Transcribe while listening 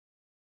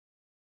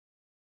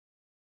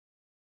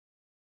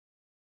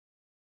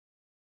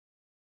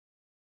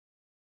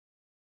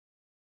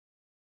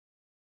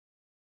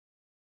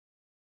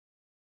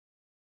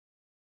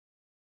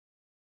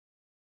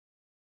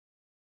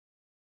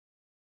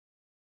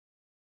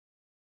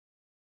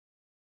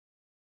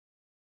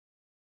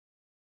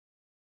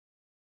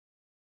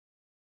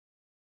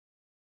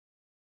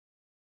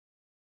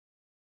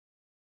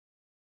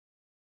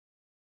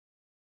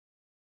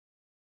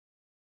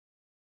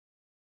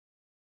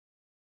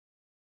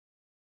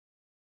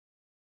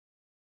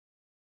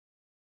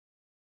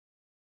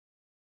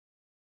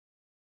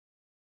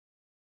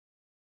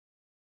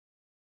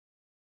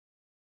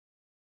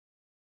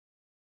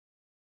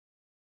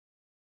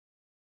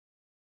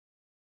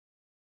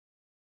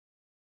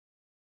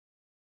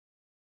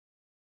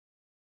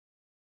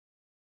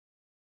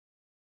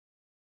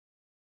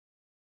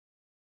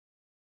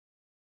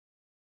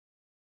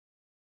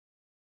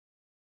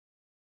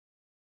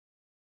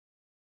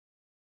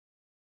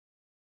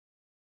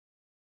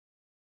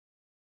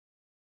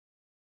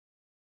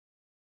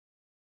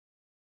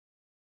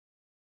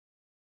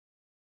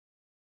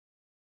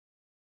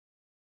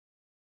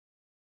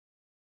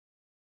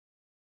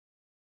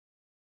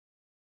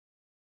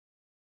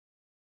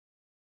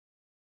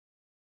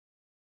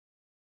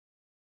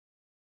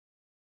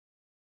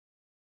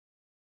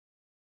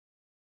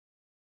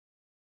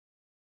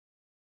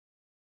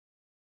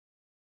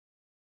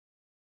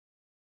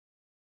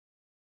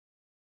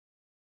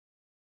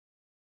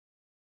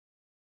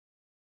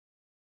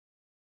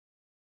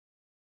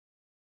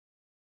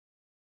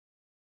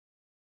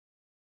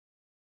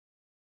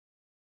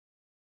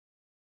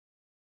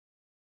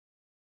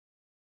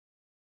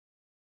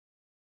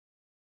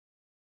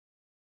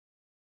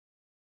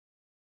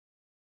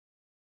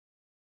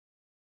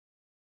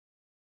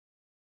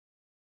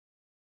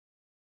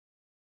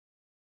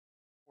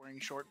wearing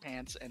short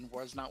pants and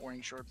was not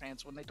wearing short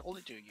pants when they told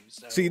it to you.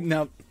 So see,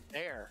 now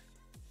there.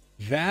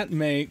 that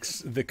makes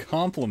the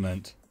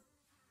compliment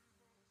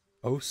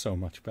oh so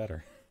much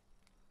better.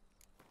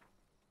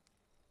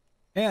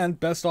 And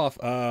best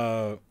off,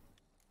 I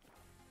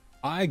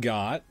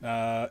got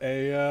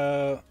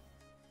a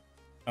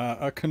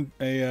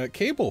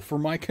cable for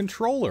my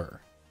controller.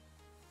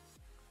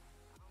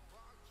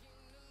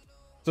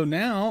 So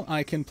now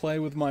I can play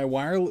with my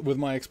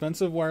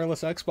expensive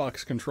wireless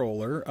Xbox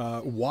controller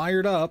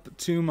wired up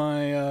to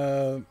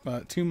my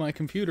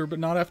computer, but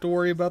not have to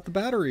worry about the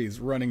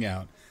batteries running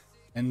out.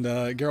 And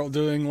Geralt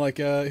doing like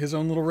his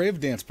own little rave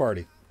dance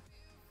party.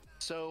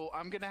 So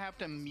I'm gonna have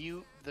to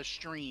mute the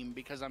stream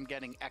because I'm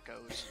getting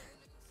echoes.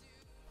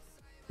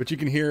 But you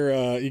can hear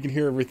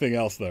everything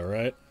else though,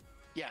 right?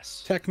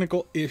 Yes.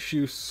 Technical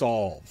issue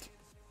solved.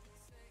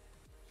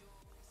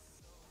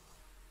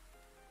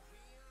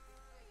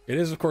 It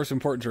is, of course,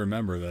 important to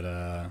remember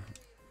that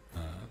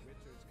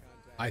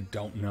I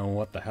don't know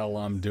what the hell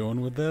I'm doing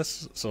with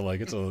this, so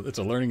like it's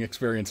a learning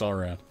experience all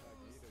around.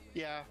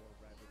 Yeah.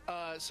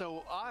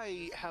 So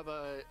I have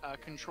a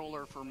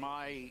controller for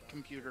my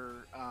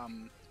computer.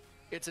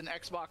 It's an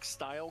Xbox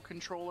style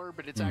controller,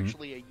 but it's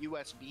actually a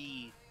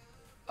USB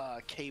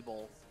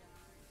cable.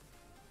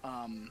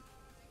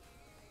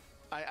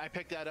 I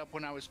picked that up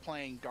when I was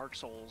playing Dark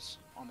Souls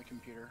on the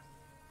computer.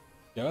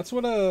 Yeah, that's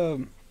what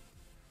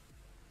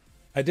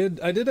I did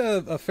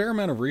a fair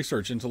amount of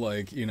research into,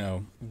 like, you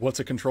know, what's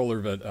a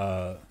controller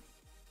that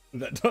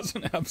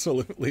doesn't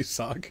absolutely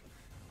suck.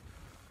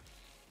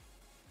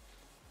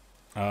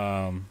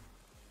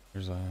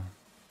 There's a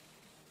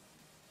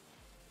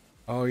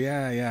oh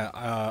yeah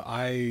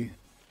I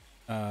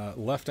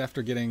left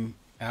after getting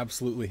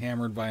absolutely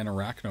hammered by an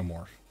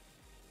arachnomorph.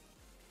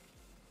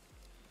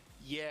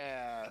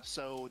 Yeah,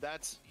 so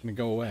that's Gonna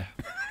go away.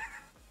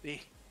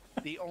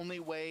 the only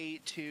way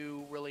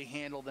to really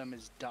handle them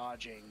is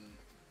dodging.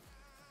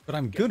 But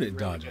I'm good at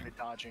dodging. Good at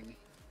dodging.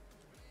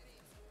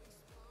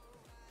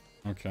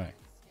 Okay.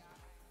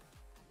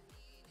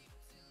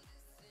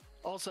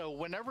 Also,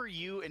 whenever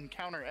you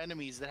encounter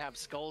enemies that have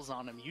skulls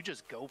on them, you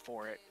just go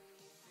for it.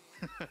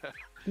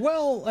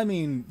 Well, I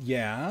mean,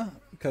 yeah,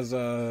 because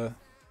for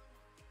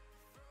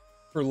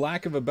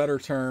lack of a better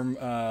term,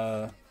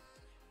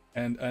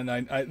 and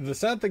I the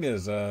sad thing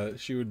is,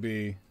 she would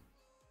be,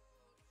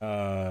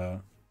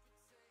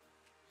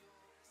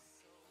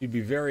 she'd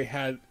be very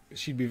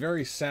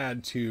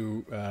sad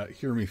to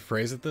hear me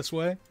phrase it this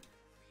way.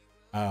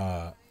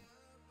 Mama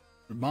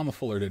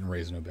Fuller didn't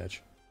raise no bitch.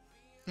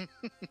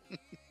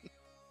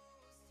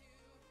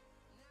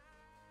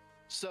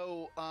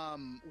 So,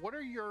 what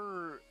are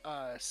your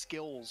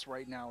skills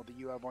right now that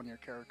you have on your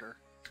character?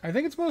 I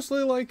think it's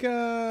mostly like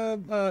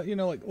you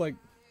know, like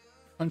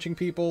punching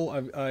people.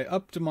 I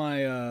upped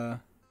my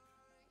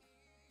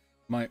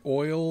my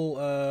oil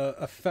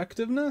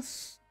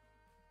effectiveness.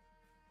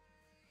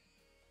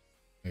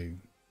 I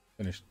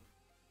finished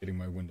getting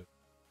my window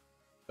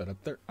set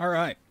up there. All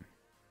right.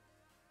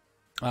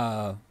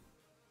 Yeah,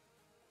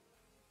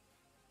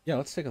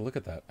 let's take a look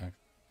at that. Actually.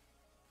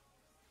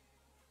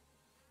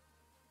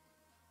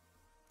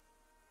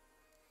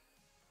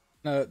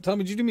 Tommy,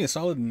 would you do me a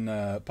solid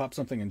and pop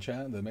something in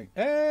chat that make?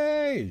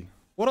 Hey,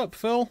 what up,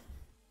 Phil?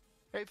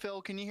 Hey,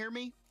 Phil, can you hear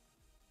me?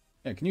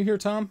 Yeah, can you hear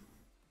Tom?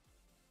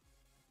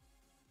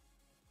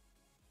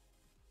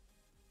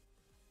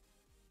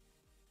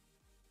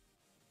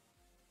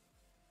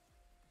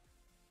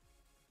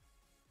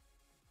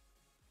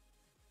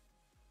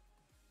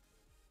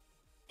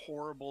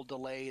 Horrible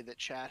delay that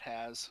chat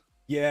has.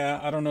 Yeah,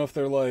 I don't know if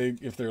they're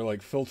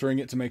like filtering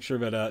it to make sure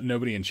that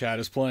nobody in chat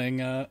is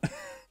playing.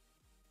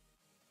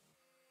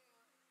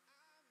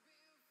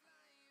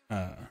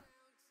 I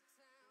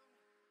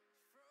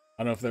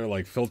don't know if they're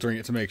like filtering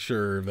it to make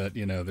sure that,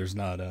 you know, there's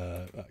not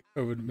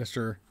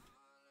COVID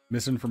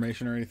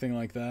misinformation or anything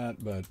like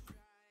that, but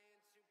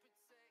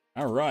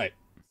all right.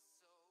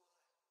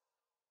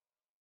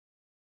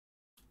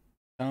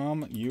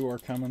 Tom, you are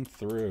coming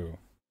through.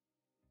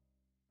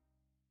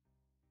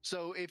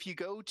 So if you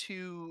go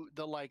to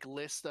the like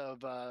list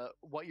of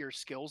what your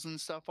skills and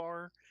stuff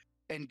are,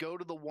 and go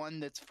to the one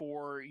that's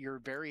for your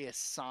various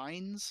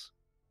signs,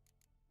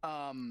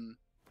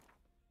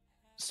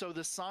 so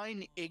the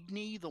sign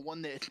Igni, the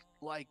one that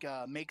like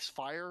makes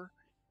fire,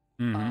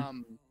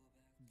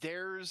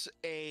 there's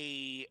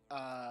a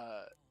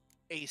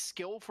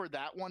skill for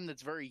that one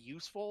that's very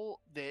useful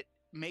that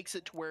makes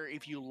it to where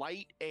if you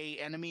light a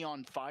enemy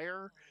on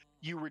fire,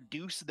 you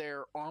reduce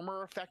their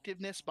armor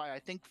effectiveness by I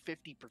think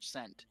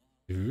 50%.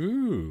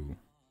 Ooh.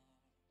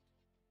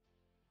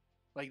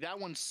 Like that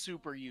one's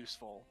super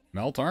useful.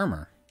 Melt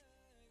armor.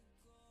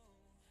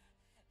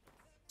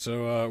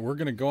 So we're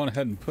gonna go on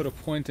ahead and put a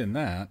point in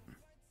that.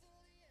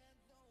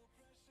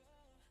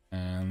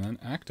 And then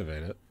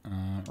activate it.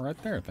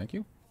 Right there, thank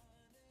you.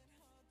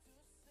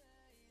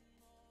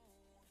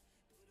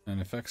 And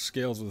effect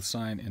scales with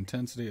sign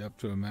intensity up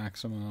to a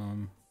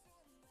maximum.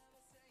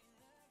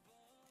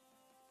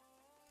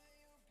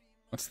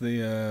 What's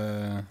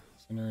the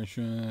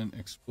Incineration,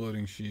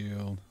 exploding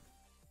shield.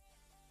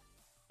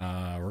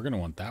 We're gonna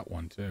want that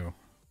one too.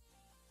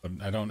 But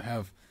I don't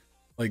have,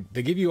 like,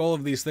 they give you all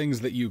of these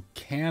things that you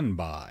can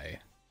buy.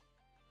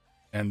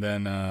 And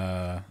then,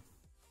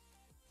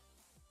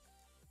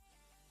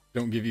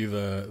 don't give you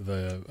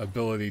the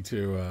ability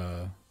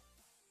to,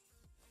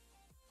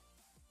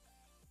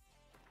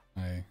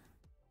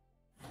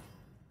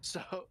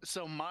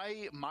 So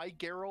my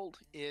Geralt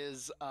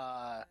is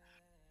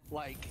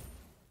like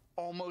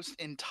almost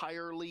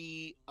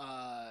entirely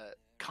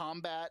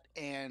combat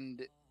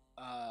and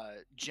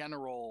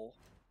general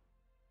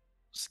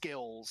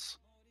skills,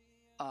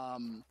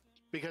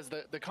 because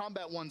the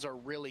combat ones are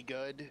really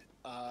good,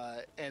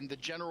 and the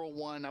general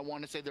one, I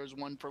want to say there's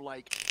one for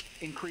like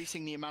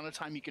increasing the amount of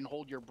time you can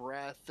hold your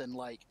breath and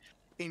like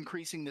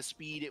increasing the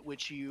speed at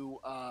which you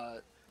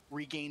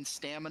regain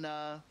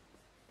stamina.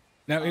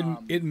 Now,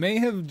 it may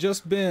have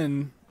just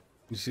been...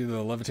 You see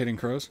the levitating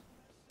crows?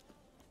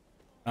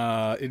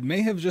 It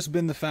may have just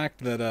been the fact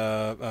that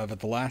that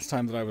the last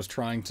time that I was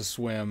trying to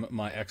swim,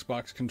 my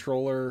Xbox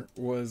controller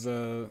was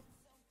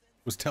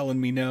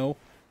telling me no.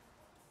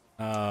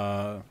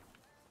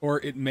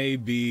 Or it may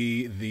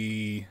be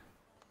the...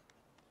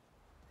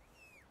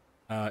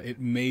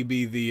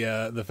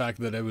 the fact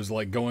that it was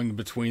like going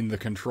between the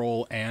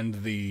control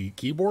and the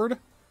keyboard.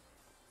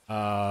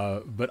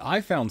 But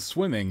I found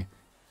swimming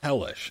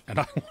hellish, and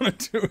I want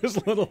to do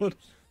as little.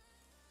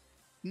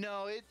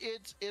 No,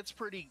 it's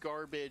pretty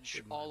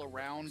garbage all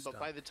around. But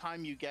by the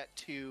time you get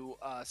to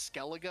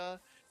Skellige,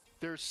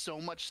 there's so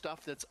much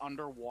stuff that's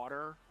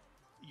underwater.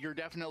 You're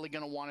definitely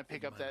going to want to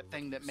pick up that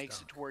thing that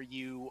makes it to where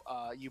you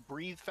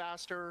breathe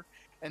faster,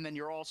 and then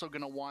you're also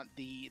going to want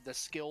the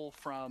skill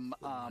from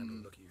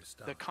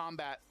the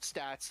combat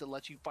stats that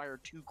lets you fire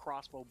 2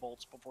 crossbow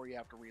bolts before you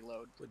have to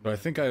reload. But I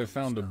think I have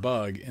found a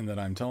bug in that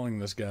I'm telling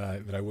this guy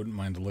that I wouldn't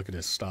mind to look at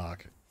his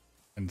stock,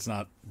 and it's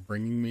not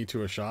bringing me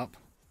to a shop.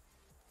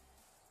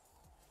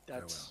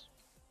 That's...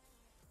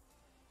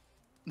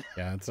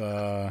 Yeah, it's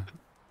so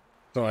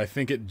I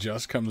think it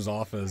just comes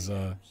off as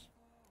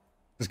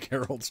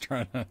Geralt's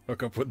trying to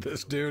hook up with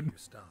this dude.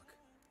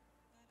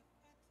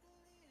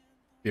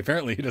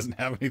 Apparently he doesn't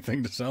have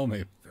anything to sell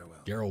me.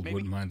 Geralt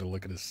wouldn't mind to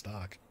look at his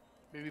stock.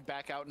 Maybe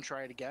back out and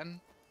try it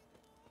again?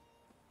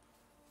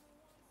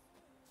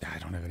 I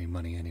don't have any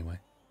money anyway.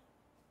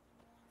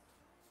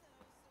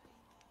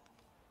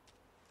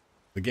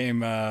 The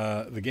game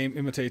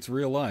imitates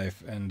real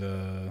life,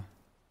 and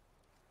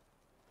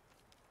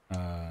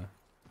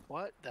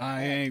what?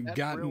 I ain't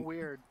got real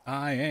weird.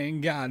 I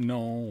ain't got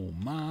no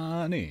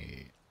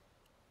money.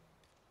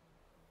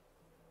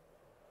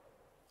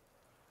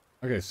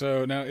 Okay,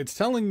 so now it's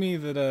telling me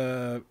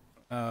that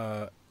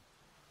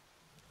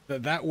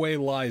that way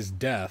lies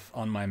death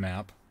on my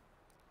map.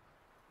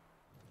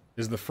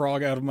 Is the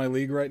frog out of my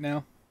league right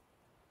now?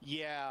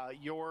 Yeah,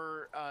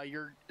 you're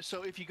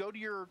so if you go to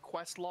your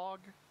quest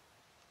log,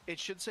 it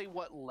should say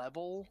what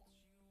level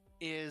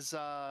is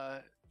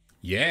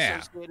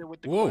associated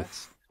with the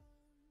quest.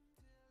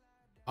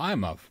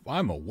 I'm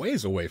a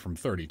ways away from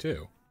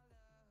 32.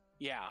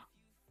 Yeah.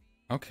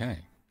 Okay.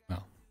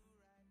 Well.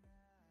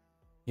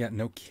 Yeah,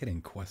 no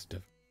kidding, quest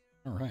diff.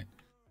 All right.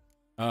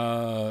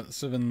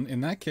 So then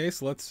in that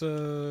case, let's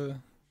let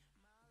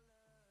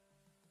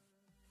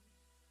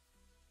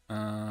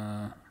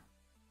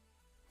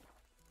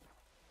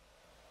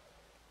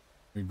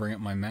me bring up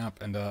my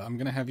map, and I'm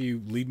gonna have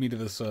you lead me to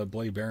this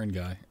Bloody Baron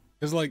guy.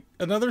 Because, like,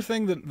 another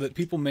thing that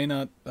people may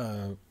not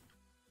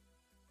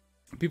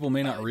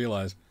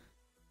realize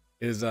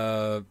is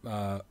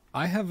I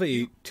have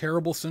a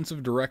terrible sense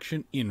of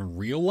direction in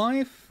real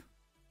life,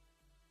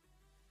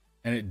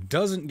 and it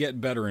doesn't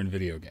get better in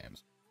video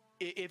games.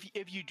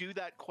 If you do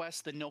that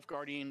quest, the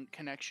Nilfgaardian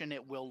connection,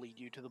 it will lead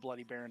you to the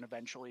Bloody Baron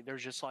eventually.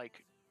 There's just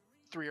like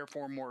 3 or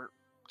 4 more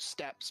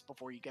steps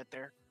before you get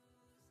there.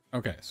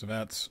 Okay, so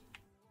that's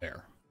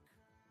there.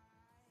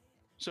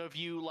 So if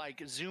you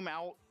like zoom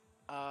out,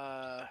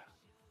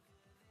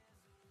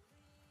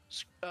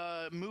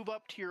 move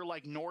up to your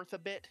like north a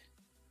bit,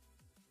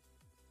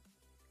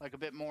 like a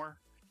bit more.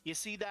 You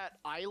see that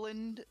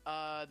island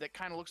that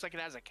kind of looks like it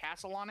has a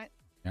castle on it?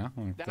 Yeah,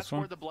 that's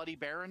where the Bloody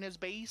Baron is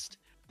based.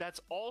 That's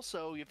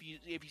also, if you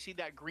see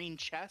that green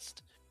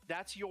chest,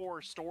 that's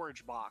your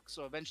storage box.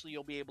 So eventually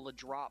you'll be able to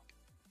drop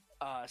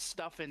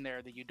stuff in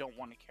there that you don't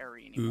want to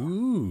carry anymore.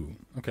 Ooh.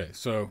 Okay,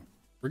 so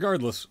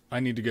regardless, I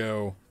need to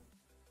go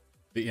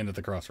the end at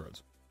the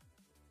crossroads.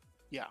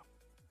 Yeah.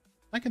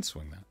 I can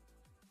swing that.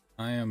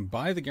 I am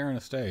by the Garen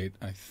Estate.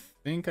 I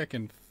think I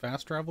can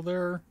fast travel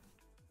there.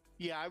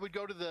 Yeah, I would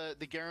go to the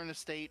Garen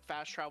Estate,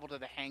 fast travel to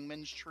the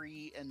Hangman's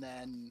Tree, and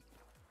then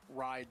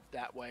ride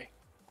that way.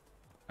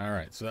 All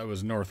right, so that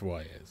was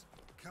northwise.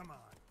 Come on.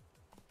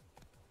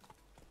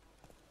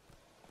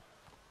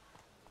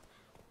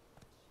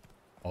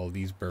 All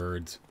these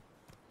birds.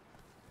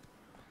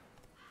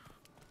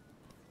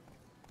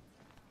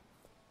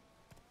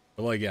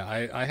 But like, yeah,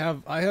 I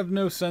have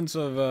no sense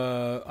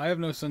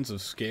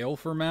of scale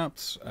for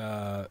maps,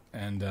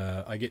 and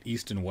I get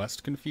east and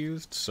west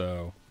confused.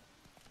 So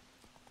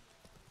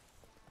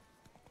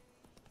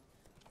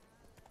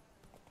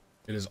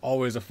It is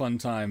always a fun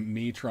time,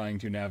 me trying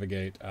to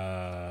navigate,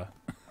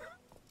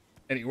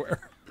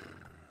 anywhere.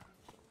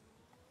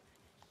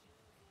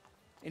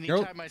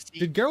 Anytime I see...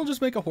 Did Geralt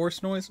just make a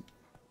horse noise?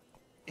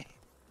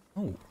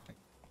 Oh.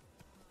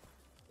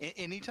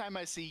 Anytime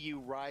I see you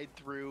ride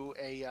through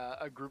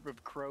a group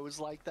of crows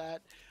like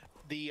that,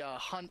 the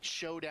hunt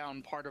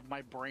showdown part of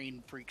my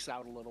brain freaks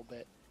out a little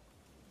bit.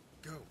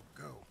 Go.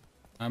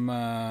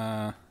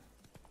 I'm,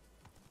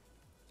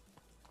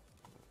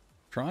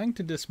 trying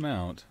to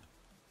dismount.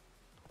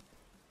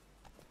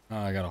 Oh,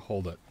 I gotta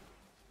hold it.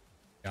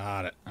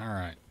 Got it.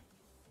 Alright.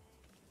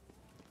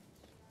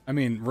 I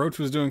mean, Roach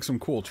was doing some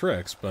cool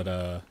tricks, but,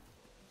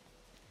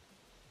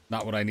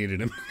 not what I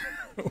needed him.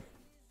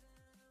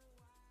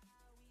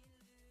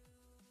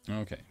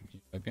 Okay.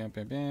 Bam,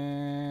 bam,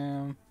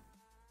 bam.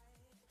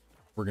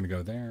 We're gonna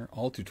go there.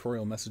 All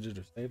tutorial messages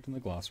are saved in the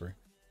glossary.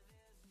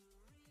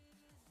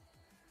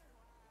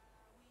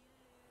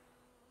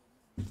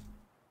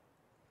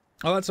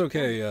 Oh, that's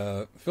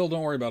okay. Phil,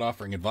 don't worry about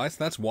offering advice.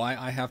 That's why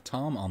I have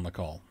Tom on the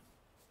call.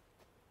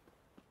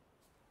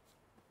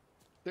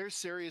 There's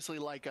seriously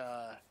like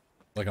a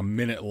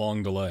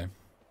minute-long delay.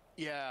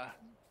 Yeah.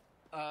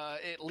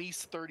 At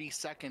least 30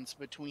 seconds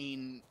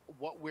between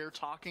what we're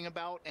talking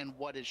about and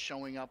what is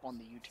showing up on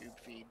the YouTube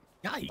feed.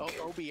 Yike.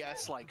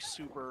 OBS, like,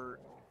 super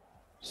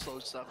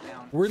slows stuff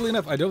down. Weirdly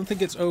enough, I don't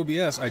think it's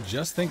OBS. I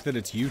just think that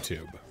it's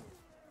YouTube.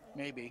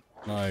 Maybe.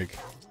 Like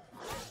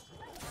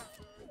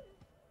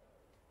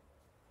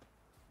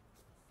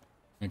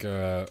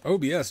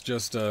OBS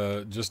just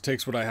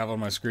takes what I have on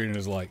my screen and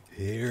is like,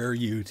 here,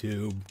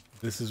 YouTube,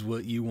 this is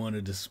what you want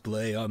to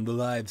display on the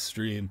live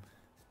stream.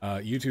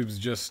 YouTube's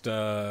just,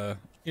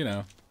 you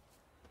know,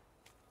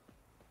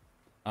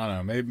 I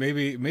don't know,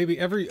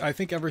 maybe I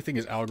think everything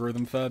is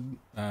algorithm fed.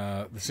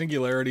 The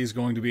singularity is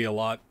going to be a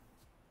lot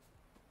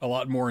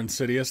more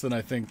insidious than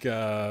I think,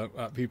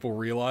 people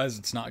realize.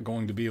 It's not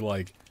going to be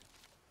like,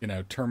 you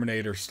know,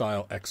 Terminator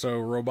style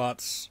exo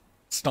robots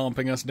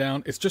stomping us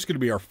down. It's just going to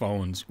be our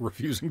phones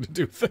refusing to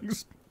do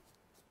things.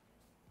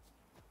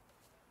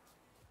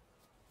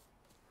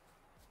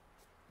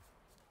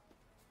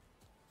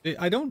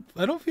 I don't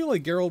feel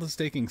like Geralt is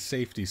taking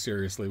safety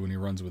seriously when he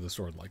runs with a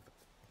sword like that.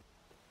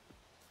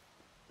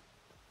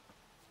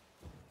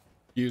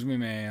 Excuse me,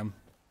 ma'am.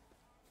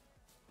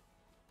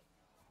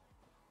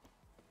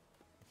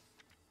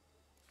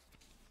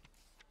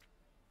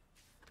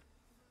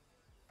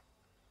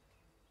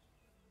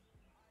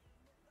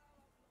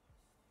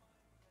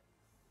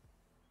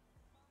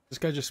 This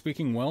guy just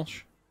speaking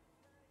Welsh?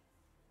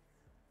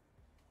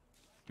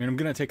 I mean, I'm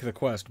gonna take the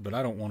quest, but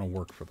I don't want to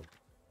work for them.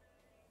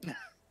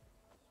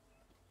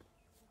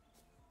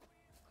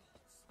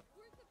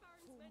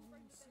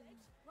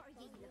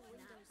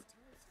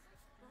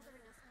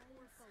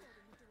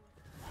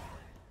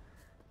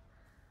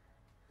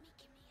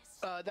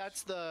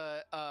 That's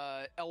the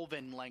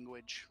Elven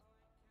language.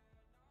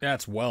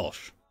 That's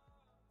Welsh.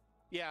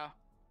 Yeah.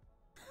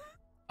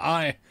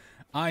 I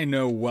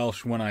know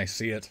Welsh when I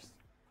see it.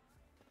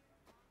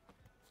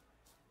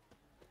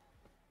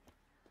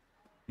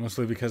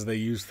 Mostly because they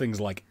use things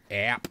like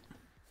app.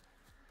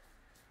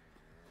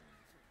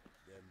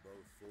 Then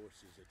both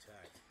forces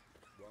attacked.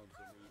 One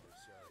from either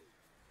side.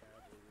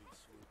 Cavalry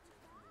swooped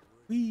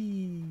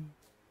in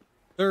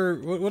the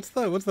woods.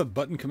 Sir, what's the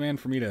button command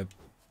for me to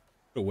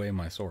put away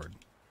my sword?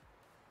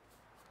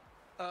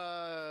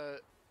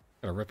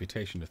 Got a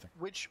reputation to think.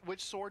 Which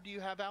sword do you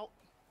have out?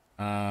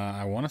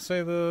 I want to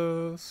say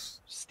the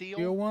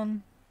steel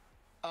one.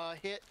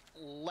 Hit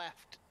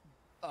left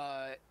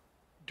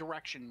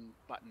direction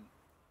button.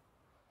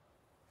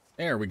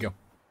 There we go.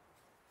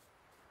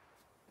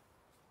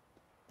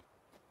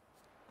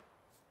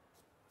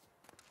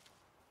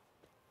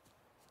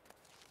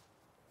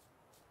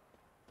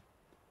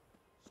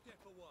 Step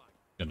away.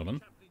 Gentlemen.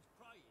 Captain's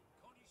praying.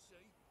 Can't you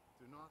see?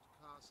 Do not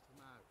cast him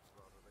out,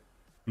 Roderick.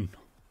 No.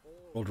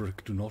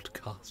 Roderick, do not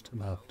cast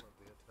him out.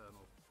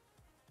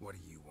 What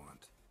do you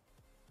want?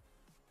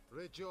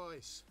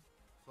 Rejoice,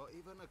 for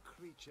even a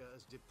creature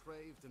as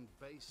depraved and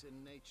base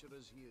in nature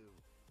as you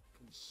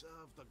can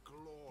serve the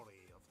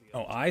glory of the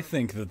Oh, I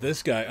think that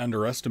this guy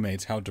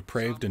underestimates how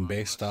depraved and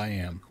based I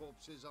am.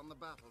 corpses on the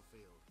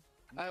battlefield.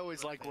 I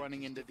always like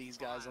running into these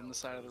guys on the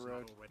side of the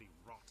road. Already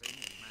rotting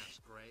in mass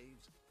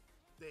graves.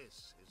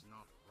 This is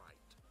not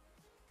right.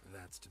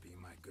 That's to be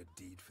my good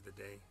deed for the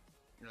day.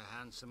 A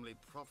handsomely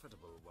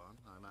profitable one,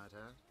 I might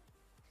add.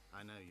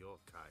 I know your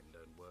kind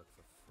don't work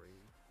for free.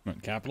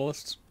 What,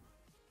 capitalists?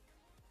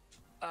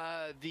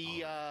 I'll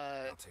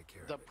take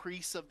care The of it.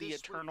 priests of the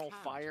This will Eternal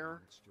count Fire,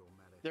 amongst your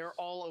merits. they're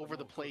all over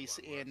the more good place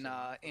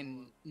one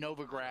in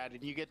Novigrad,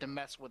 and you get to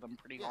mess with them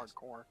pretty Yes.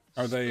 hardcore.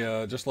 Are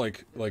they just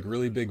like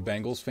really big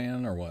Bengals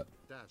fan or what?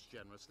 Dash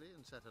generously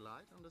and set a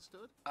light,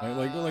 understood?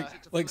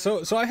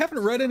 So I haven't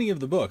read any of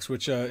the books,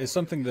 which is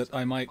something that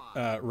I might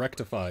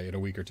rectify in a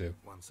week or two.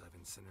 Once I've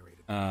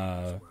incinerated the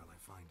bodies, where'll I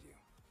find you?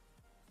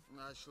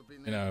 I shall be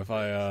You know, if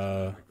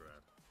I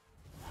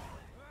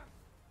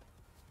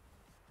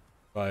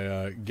If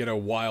I get a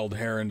wild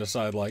hair and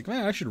decide, like,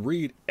 man, I should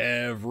read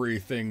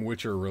everything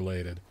Witcher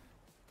related.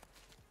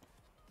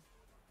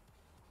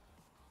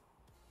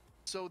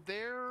 So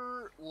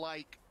they're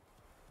like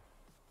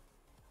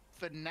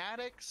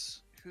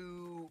fanatics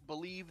who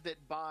believe that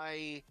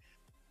by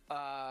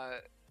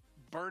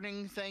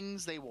burning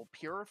things they will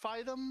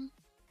purify them.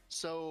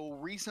 So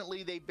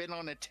recently they've been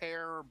on a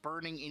tear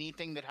burning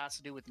anything that has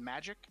to do with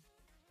magic.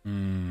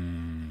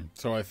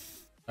 So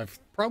I've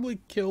probably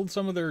killed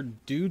some of their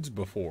dudes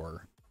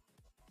before.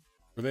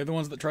 Were they the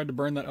ones that tried to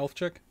burn that elf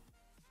chick?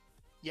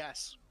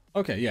 Yes.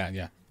 Okay,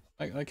 yeah.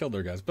 I killed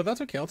their guys, but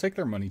that's okay. I'll take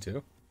their money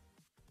too.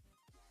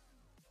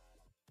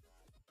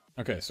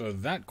 Okay, so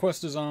that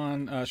quest is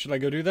on. Should I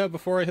go do that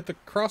before I hit the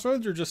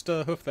crossroads, or just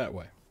hoof that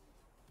way?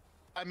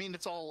 I mean,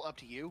 it's all up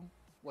to you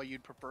what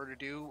you'd prefer to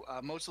do.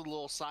 Most of the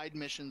little side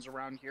missions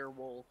around here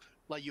will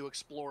let you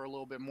explore a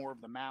little bit more of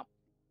the map.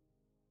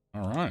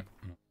 All right,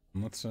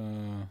 let's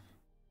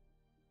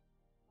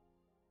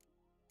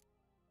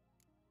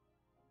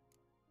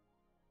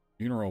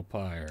funeral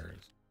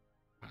pyres.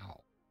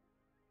 Wow.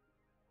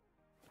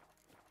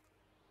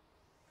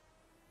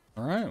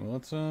 All right, well,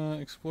 let's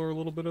explore a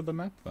little bit of the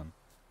map then.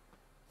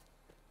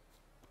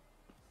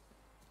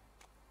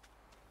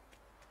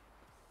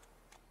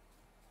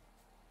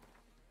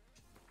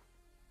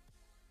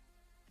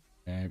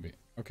 Maybe.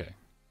 Okay.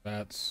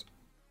 That's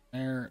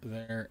there,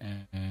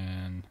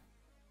 and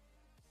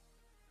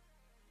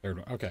third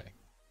one. Okay.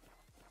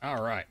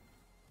 All right.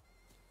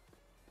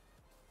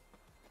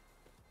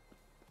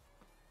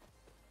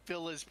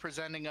 Phil is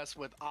presenting us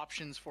with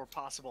options for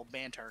possible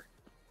banter.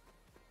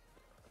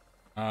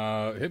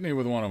 Hit me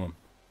with one of them.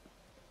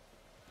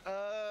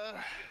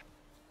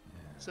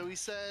 So he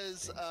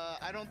says,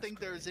 I don't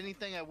think there's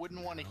anything I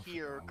wouldn't want to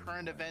hear.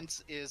 Current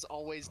events is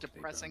always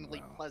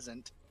depressingly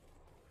pleasant.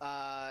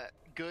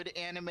 Good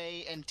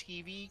anime and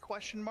TV,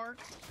 question mark.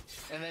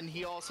 And then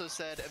he also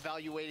said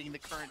evaluating the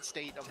current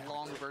state of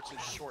long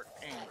versus short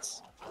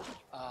pants.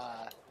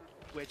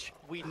 Which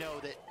we know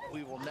that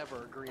we will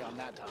never agree on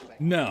that topic.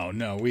 No,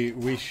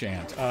 we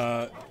shan't.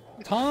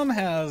 Tom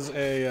has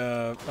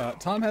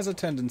a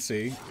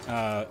tendency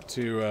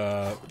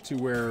to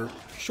wear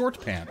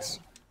short pants,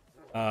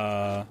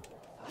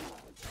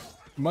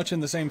 much in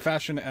the same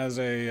fashion as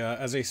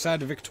a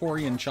sad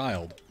Victorian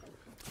child,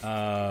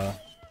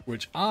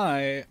 which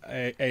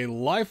a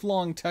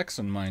lifelong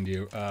Texan, mind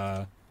you,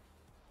 I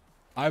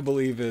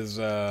believe is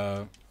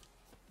a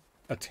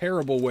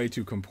terrible way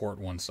to comport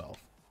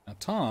oneself. Now,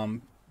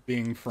 Tom,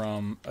 being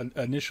from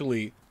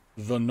initially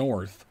the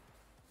North,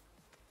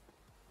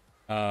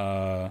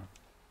 says,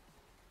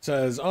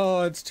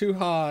 "Oh, it's too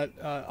hot.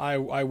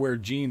 I wear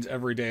jeans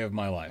every day of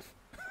my life."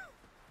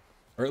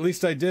 Or at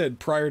least I did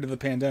prior to the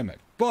pandemic.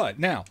 But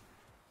now,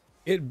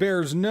 it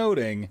bears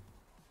noting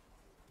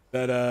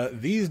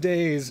that these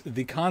days,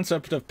 the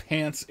concept of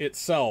pants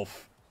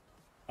itself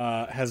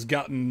has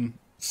gotten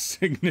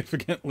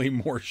significantly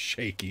more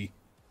shaky.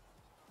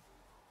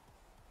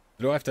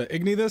 Do I have to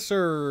ignite this,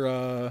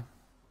 or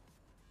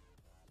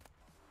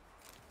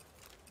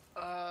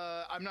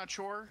I'm not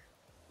sure.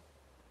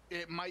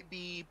 It might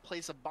be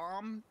place a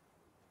bomb.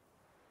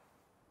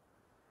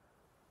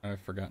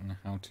 I've forgotten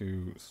how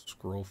to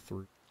scroll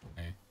through.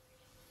 Okay,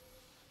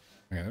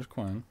 there's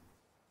Quinn.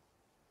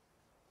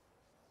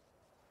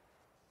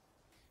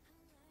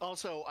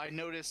 Also, I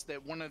noticed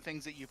that one of the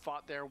things that you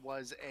fought there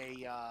was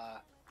a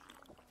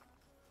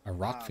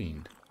rot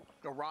fiend.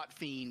 A rot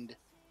fiend.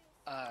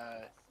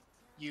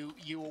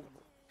 You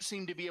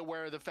seem to be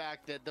aware of the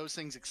fact that those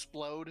things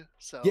explode.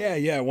 So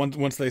Yeah.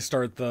 Once they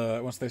start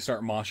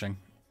moshing.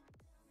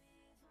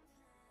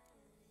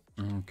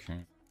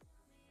 Okay.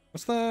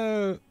 What's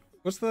the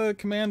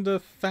command to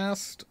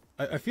fast?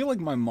 I feel like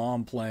my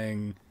mom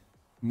playing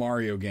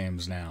Mario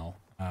games now.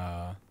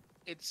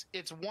 It's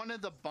one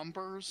of the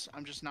bumpers.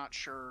 I'm just not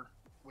sure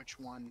which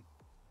one.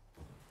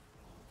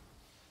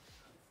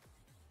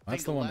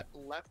 That's the one.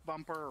 Left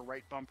bumper or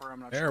right bumper. I'm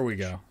not sure. There we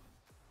go.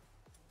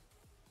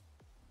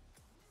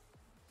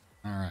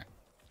 All right.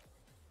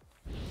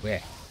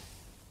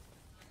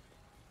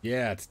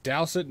 Yeah, it's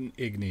douse it and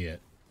ignite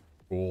it.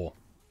 Cool.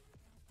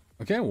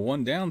 Okay, well,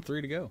 1 down,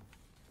 3 to go.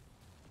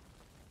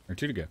 Or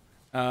 2 to go.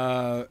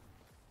 But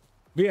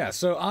yeah,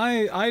 so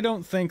I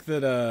don't think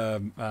that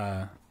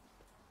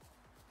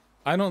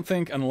I don't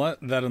think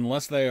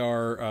unless they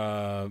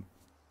are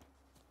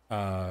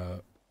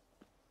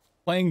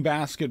playing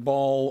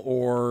basketball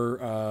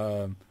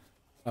or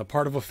a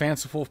part of a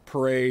fanciful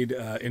parade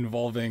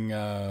involving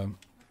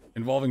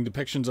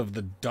depictions of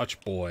the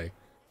Dutch boy,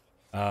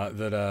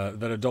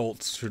 that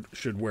adults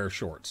should wear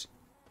shorts.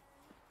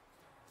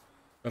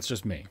 That's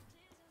just me,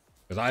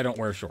 because I don't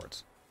wear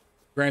shorts.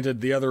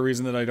 Granted, the other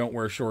reason that I don't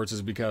wear shorts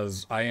is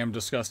because I am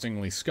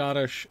disgustingly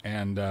Scottish,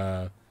 and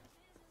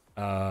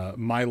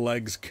my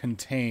legs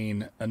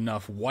contain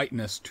enough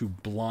whiteness to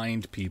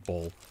blind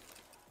people,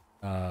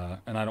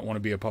 and I don't want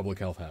to be a public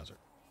health hazard.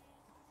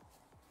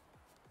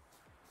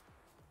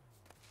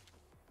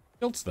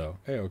 Kilts, though,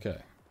 okay.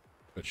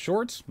 But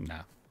shorts?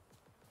 Nah.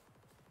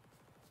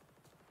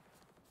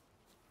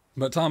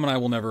 But Tom and I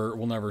will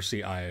never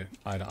see eye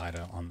to eye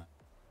on that.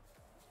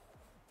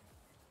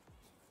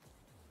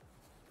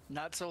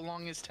 Not so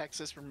long as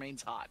Texas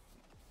remains hot.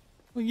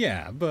 Well,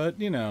 yeah, but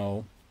you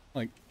know,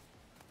 like,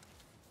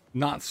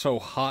 not so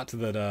hot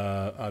that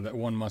that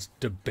one must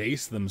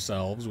debase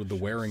themselves with the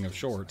wearing of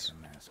shorts.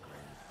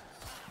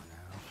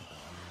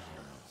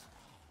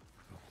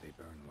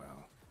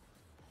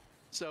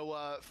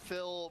 So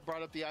Phil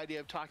brought up the idea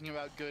of talking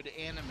about good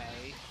anime,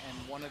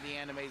 and one of the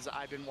animes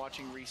I've been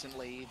watching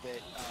recently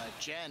that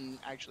Jen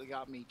actually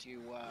got me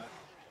to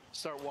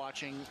start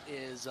watching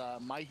is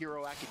My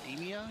Hero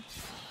Academia.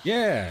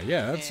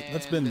 Yeah,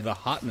 that's been the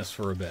hotness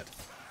for a bit.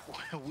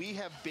 We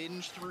have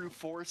binged through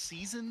 4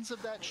 seasons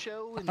of that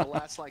show in the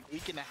last like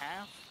week and a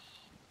half.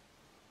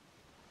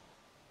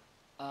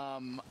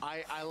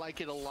 I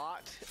like it a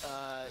lot.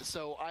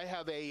 So I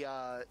have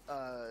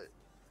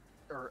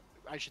or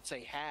I should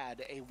say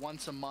had a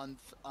once a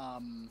month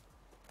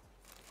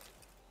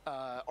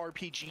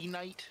RPG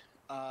night.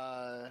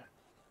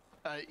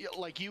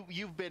 Like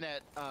you've been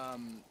at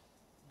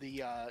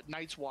the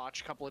Night's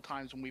Watch a couple of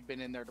times when we've been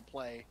in there to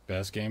play.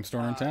 Best game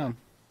store in town.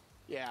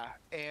 Yeah,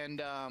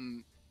 and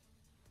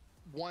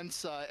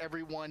once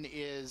everyone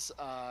is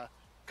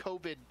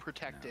COVID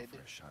protected,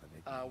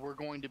 we're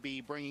going to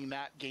be bringing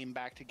that game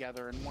back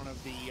together. And one of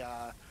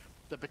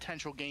the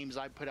potential games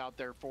I put out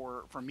there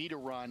for me to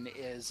run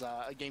is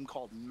a game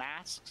called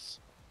Masks,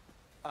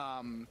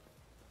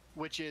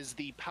 which is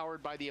the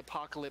Powered by the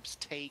Apocalypse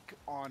take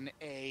on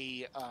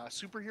a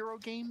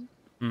superhero game.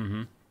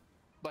 Mm-hmm.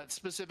 But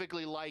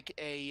specifically like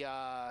a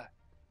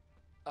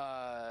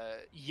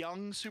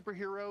young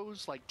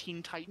superheroes like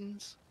Teen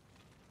Titans.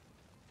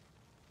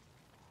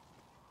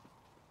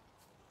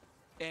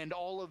 And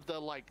all of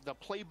the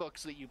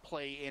playbooks that you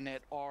play in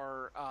it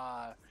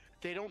are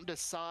they don't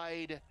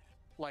decide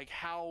like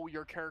how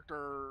your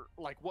character,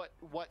 like what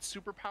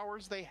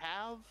superpowers they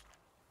have.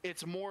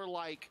 It's more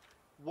like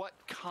what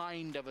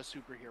kind of a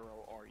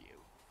superhero are you?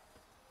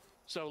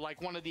 So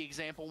like one of the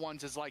example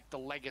ones is like the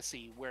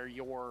Legacy, where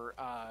your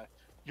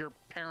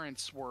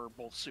parents were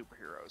both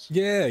superheroes.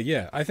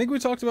 Yeah. I think we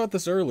talked about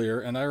this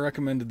earlier, and I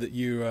recommended that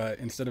you,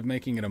 instead of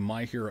making it a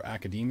My Hero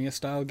Academia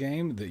style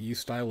game, that you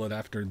style it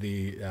after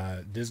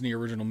the Disney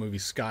original movie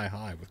Sky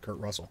High with Kurt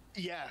Russell.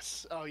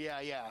 Yes. Oh, yeah.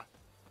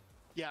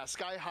 Yeah,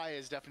 Sky High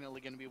is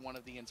definitely going to be one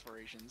of the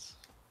inspirations.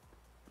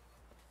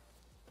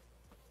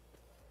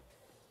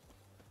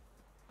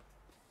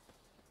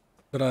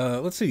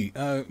 But let's see,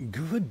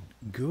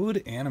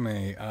 good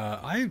anime.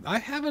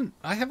 I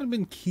haven't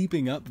been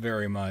keeping up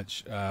very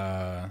much.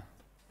 I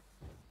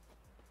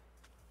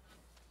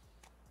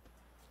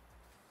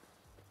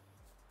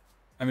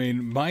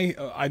mean,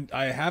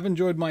 I have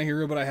enjoyed My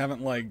Hero, but I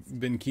haven't like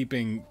been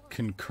keeping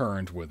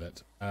concurrent with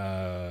it.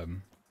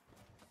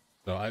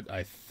 So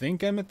I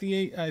think I'm at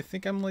I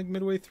think I'm like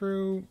midway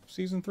through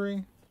season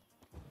 3.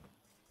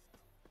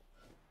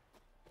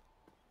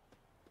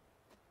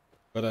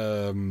 But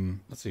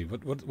let's see,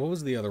 what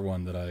was the other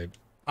one that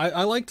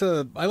I like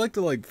to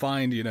like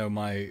find, you know,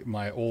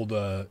 my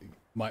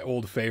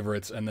old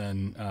favorites, and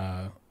then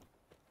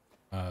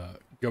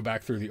go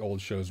back through the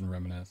old shows and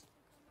reminisce.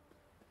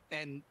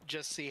 And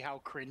just see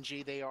how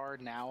cringy they are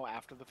now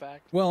after the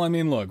fact. Well, I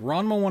mean, look,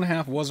 Ranma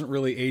 1/2 wasn't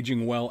really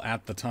aging well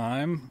at the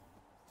time.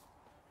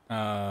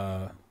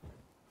 But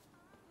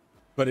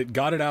it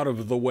got it out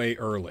of the way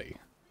early.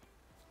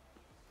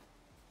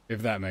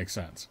 If that makes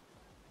sense.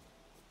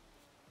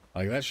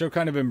 Like, that show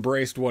kind of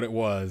embraced what it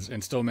was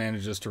and still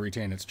manages to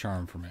retain its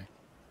charm for me.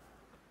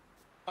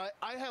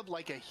 I have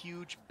like a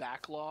huge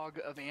backlog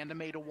of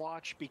anime to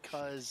watch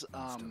because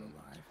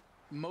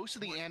most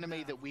of the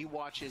anime that we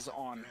watch is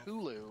on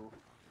Hulu.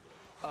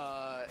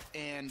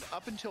 And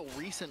up until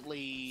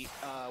recently,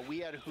 we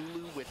had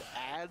Hulu with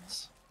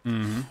ads.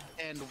 Mm-hmm.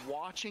 And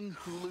watching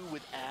Hulu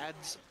with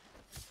ads,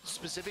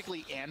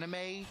 specifically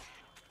anime,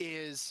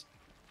 is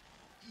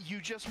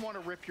you just want to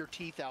rip your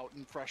teeth out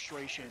in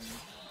frustration.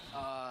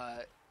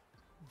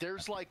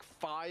 There's like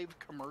 5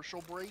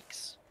 commercial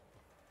breaks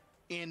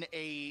in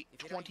a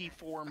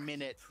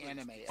 24-minute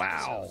anime episode.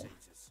 Wow.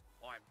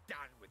 I'm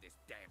done with this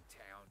damn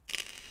town.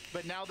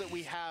 But now that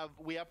we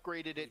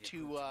upgraded it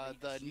to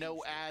the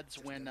no ads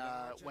when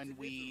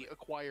we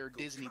acquired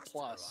Disney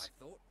Plus,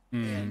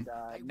 and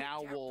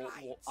now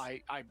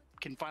I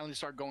can finally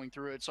start going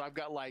through it. So I've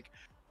got like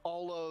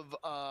all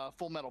of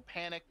Full Metal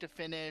Panic to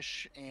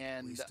finish,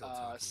 and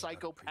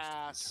Psycho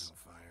Pass,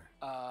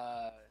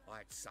 I'd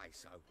say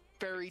so.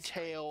 Fairy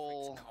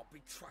Tale.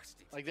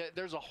 Like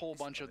there's a whole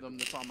bunch of them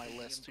that's on my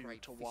list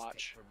to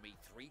watch.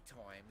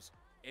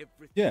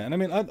 Yeah, and I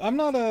mean, I'm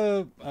not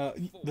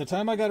the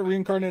time I got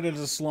reincarnated as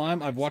a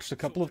slime, I've watched a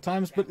couple of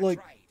times, but like,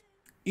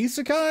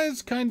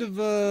 isekais kind of,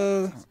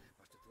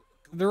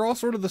 they're all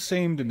sort of the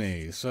same to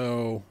me,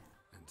 so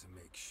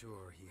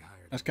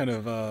that's kind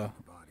of,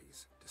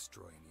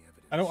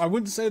 I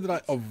wouldn't say that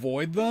I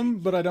avoid them,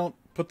 but I don't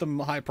put them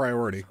high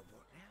priority.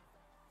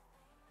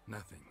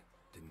 Nothing.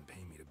 Didn't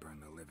pay me to burn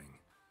the living.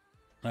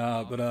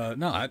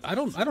 No,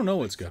 I don't know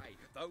what's good.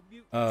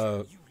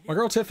 My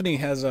girl Tiffany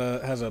has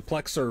a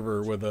Plex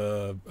server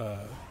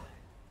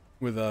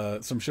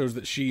with some shows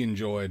that she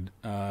enjoyed.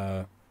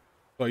 So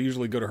I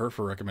usually go to her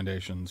for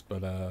recommendations,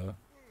 but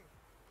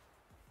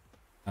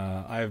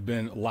I have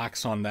been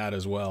lax on that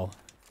as well.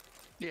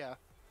 Yeah.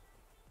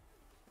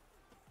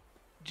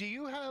 Do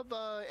you have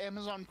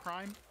Amazon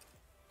Prime?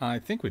 I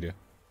think we do.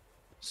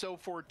 So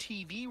for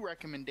TV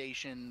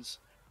recommendations,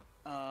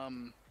 I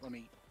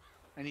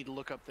need to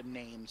look up the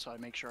name so I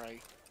make sure I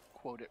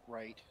quote it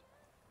right.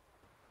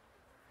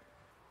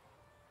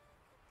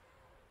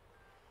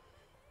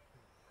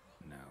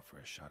 Now for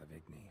a shot of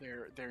Igni.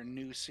 Their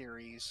new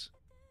series.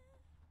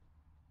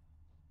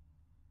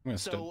 I'm gonna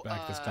step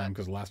back this time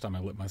because last time I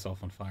lit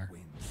myself on fire.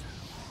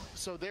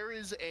 So there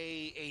is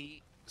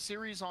a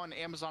series on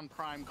Amazon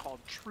Prime called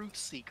Truth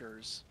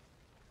Seekers.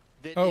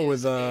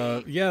 With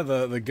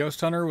the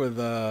Ghost Hunter with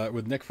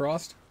Nick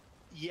Frost.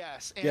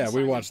 Yes. And yeah,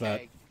 we watched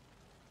that.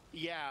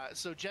 Yeah,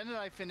 so Jen and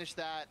I finished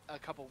that a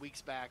couple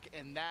weeks back,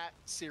 and that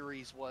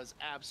series was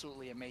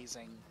absolutely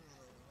amazing.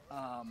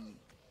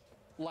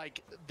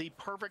 Like the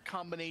perfect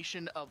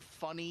combination of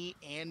funny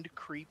and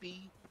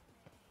creepy.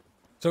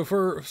 So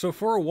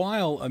for a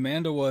while,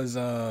 Amanda was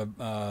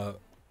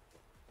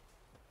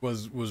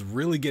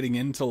really getting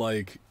into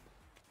like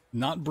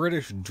not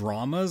British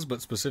dramas,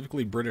 but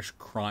specifically British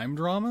crime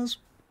dramas.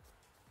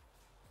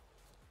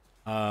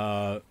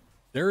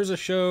 There is a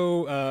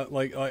show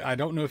like I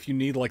don't know if you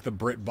need like the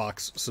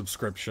BritBox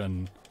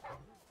subscription,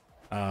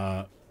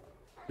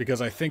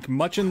 because I think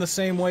much in the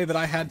same way that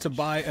I had to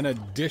buy an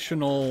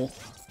additional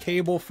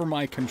cable for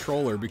my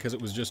controller because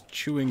it was just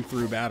chewing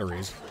through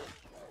batteries.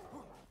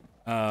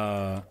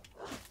 I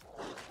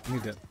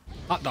need to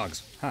hot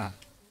dogs, huh?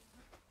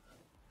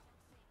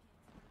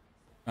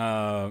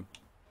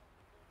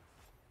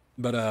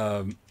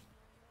 But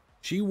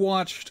she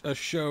watched a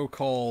show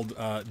called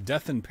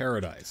Death in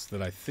Paradise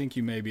that I think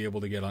you may be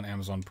able to get on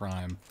Amazon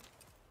Prime.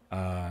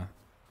 That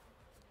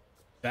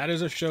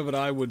is a show that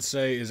I would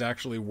say is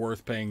actually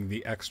worth paying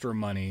the extra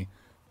money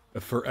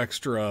for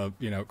extra,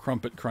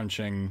 crumpet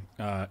crunching,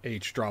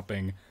 H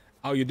dropping,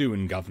 how you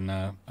doing,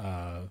 governor,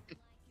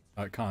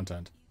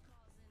 content.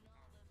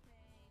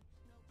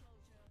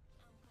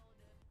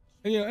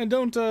 And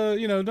don't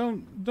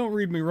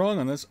read me wrong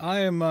on this. I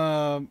am,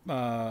 I'm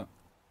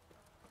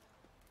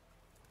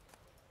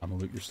gonna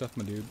loot your stuff,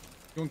 my dude.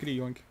 Yoinkity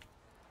yoink.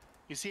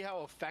 You see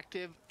how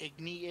effective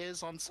Igni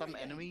is on some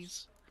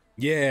enemies?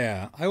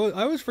 Yeah, I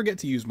always forget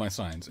to use my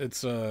signs.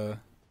 It's, Wouldn't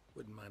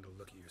mind a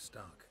look at your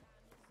stock.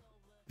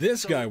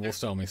 This guy will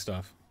sell me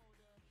stuff.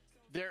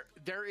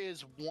 There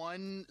is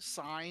one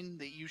sign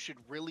that you should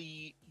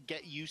really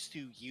get used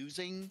to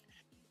using,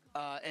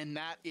 and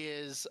that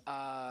is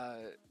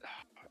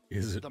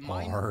it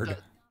hard?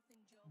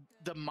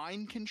 The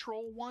mind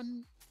control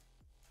one.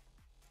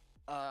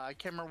 I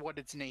can't remember what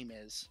its name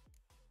is.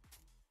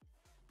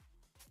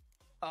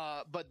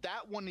 But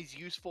that one is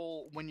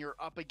useful when you're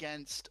up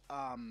against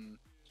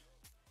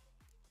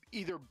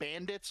either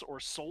bandits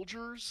or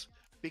soldiers,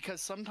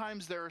 because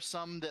sometimes there are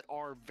some that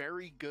are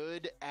very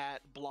good at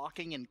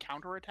blocking and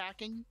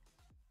counterattacking.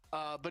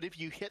 But if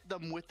you hit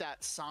them with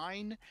that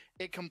sign,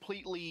 it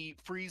completely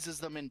freezes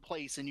them in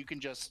place and you can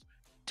just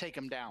take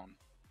them down.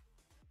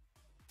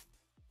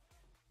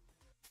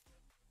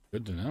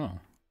 Good to know.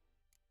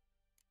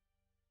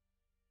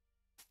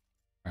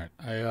 Alright,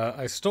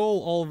 I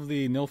stole all of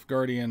the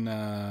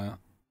Nilfgaardian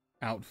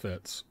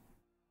outfits.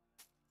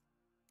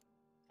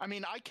 I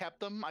mean, I kept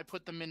them. I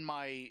put them in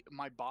my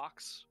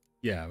box.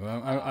 Yeah,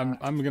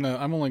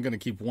 I'm only gonna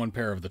keep one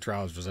pair of the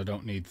trousers. I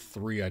don't need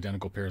 3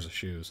 identical pairs of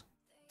shoes.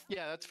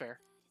 Yeah, that's fair.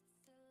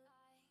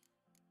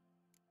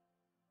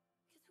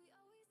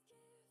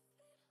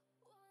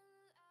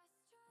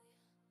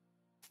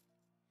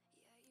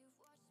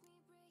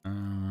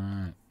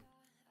 Alright.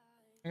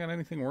 I got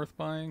anything worth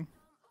buying?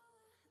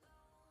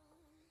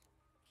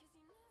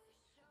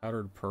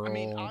 Powdered pearl. I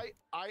mean,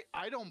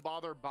 I don't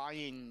bother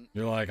buying.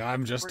 You're like,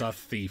 I'm just a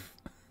thief.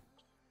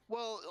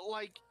 Well,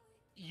 like,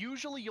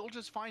 usually you'll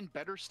just find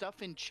better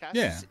stuff in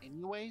chests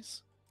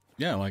anyways.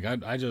 Yeah, like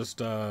I just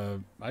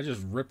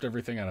ripped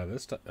everything out of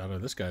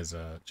this guy's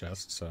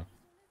chest, so.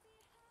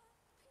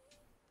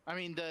 I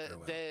mean,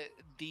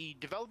 the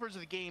developers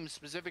of the game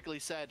specifically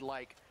said,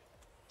 like,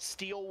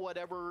 steal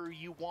whatever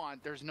you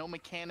want. There's no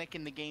mechanic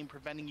in the game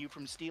preventing you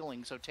from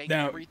stealing, so take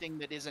everything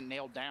that isn't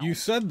nailed down. You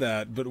said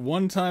that, but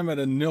one time at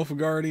a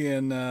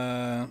Nilfgaardian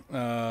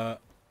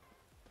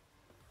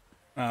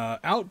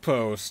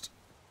outpost,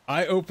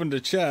 I opened a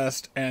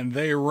chest and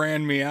they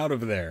ran me out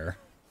of there.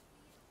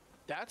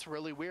 That's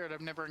really weird.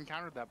 I've never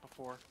encountered that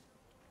before.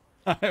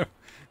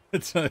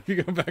 It's if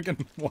you go back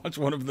and watch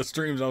one of the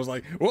streams, I was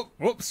like,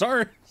 whoop,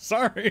 sorry.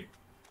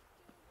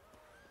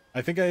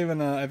 I think I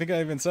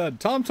even said,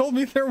 Tom told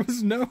me there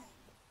was no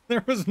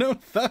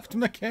theft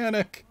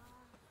mechanic.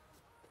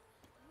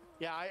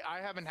 Yeah, I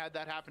haven't had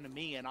that happen to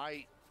me, and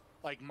my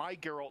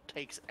Geralt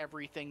takes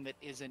everything that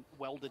isn't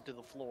welded to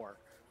the floor.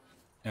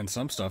 And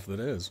some stuff that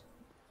is.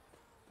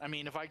 I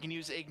mean, if I can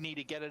use Igni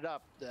to get it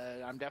up,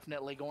 I'm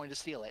definitely going to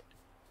steal it.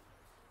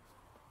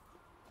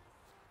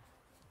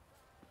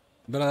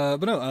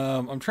 But no,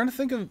 I'm trying to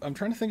think of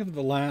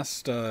the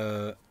last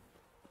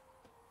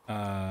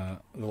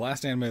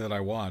anime that I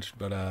watched,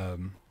 but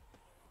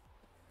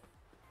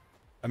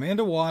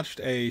Amanda watched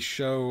a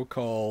show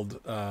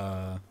called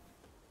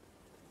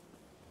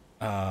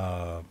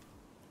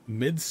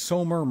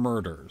Midsummer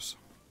Murders.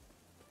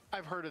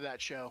 I've heard of that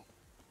show.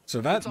 So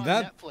it's on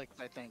Netflix,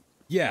 I think.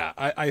 Yeah,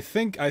 I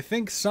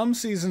think some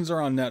seasons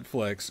are on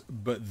Netflix,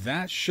 but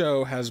that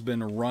show has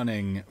been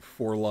running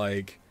for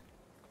like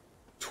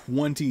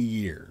 20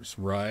 years,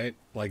 right?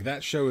 Like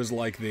that show is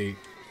like a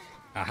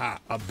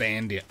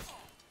bandit.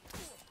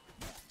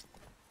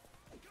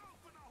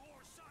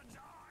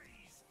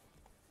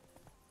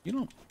 You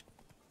don't...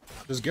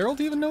 Does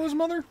Geralt even know his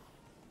mother?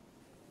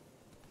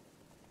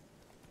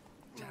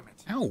 Damn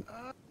it. Ow.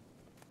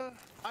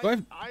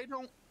 I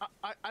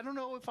don't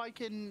know if I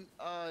can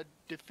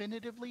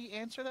definitively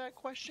answer that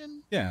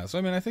question. Yeah, so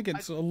I mean, I think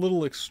it's a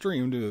little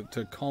extreme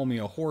to call me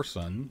a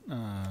whoreson.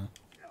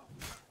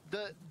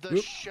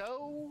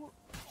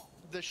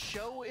 The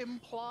show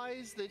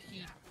implies that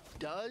he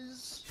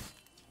does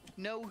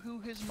know who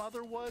his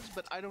mother was,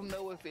 but I don't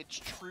know if it's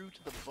true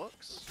to the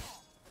books.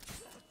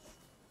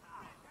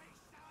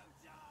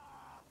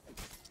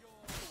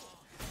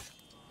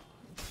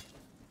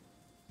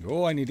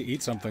 Oh, I need to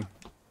eat something.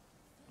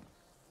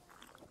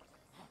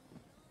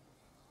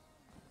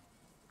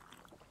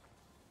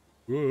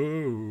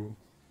 Whoa.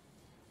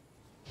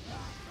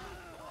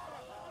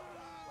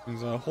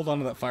 Hold on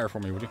to that fire for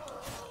me, would you?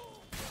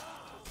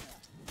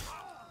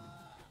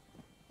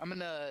 I'm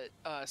gonna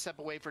step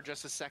away for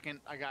just a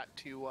second. I got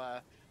to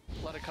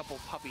let a couple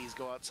puppies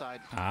go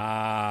outside.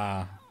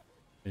 Ah,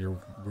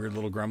 your weird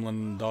little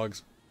gremlin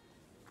dogs.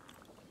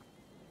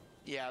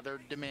 Yeah, they're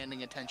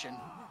demanding attention.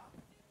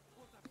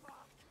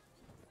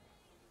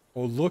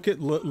 Oh, look at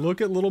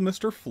little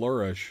Mr.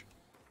 Flourish.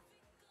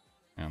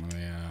 Yeah, let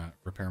me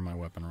repair my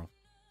weapon real.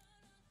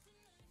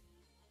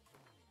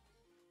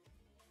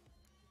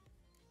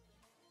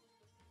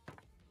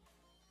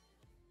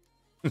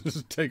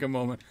 Just take a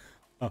moment.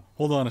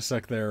 Hold on a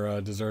sec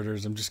there,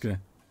 deserters. I'm just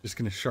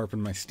gonna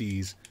sharpen my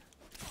steez.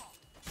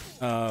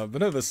 But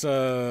no, this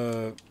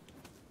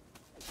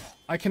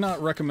I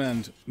cannot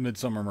recommend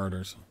Midsummer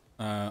Murders.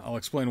 I'll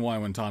explain why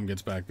when Tom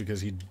gets back,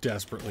 because he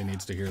desperately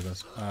needs to hear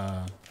this.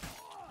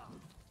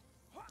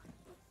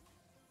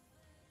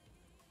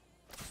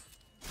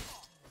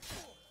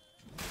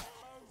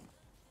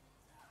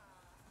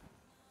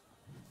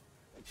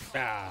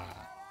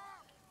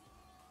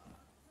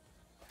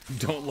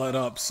 Don't let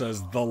up,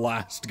 says the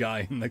last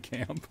guy in the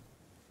camp.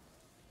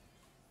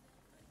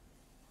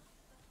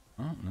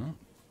 Oh, no.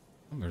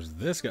 Oh, there's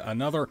this guy.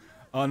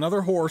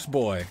 Another horse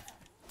boy.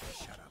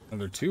 Shut up.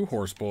 Another 2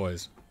 horse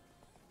boys.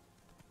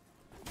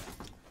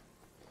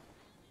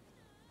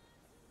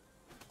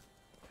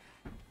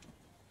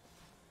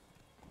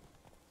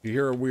 You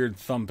hear a weird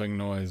thumping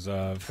noise,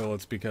 Phil.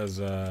 It's because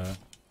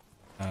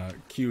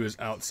Q is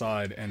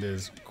outside and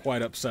is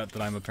quite upset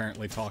that I'm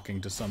apparently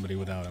talking to somebody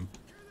without him.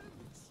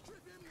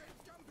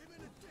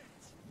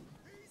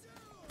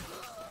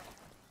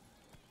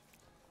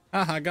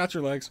 Haha, got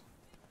your legs.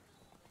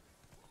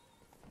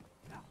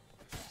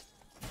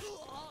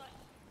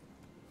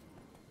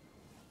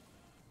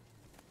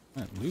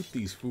 Right, loot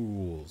these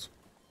fools.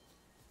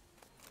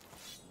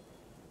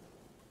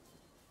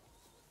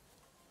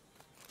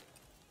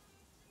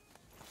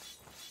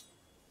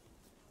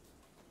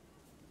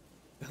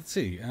 Let's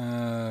see,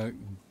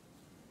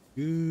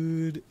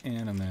 good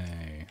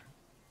anime.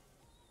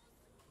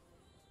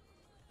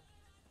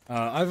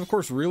 I've of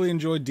course really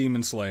enjoyed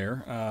Demon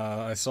Slayer.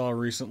 I saw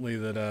recently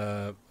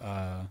that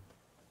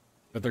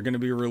they're going to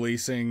be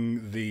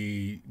releasing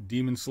the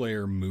Demon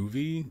Slayer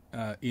movie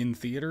in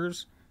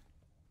theaters,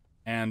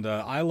 and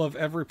I love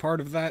every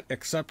part of that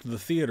except the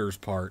theaters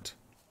part.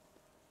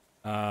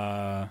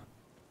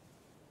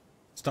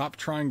 Stop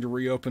trying to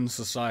reopen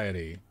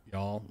society,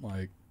 y'all.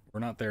 Like, we're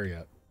not there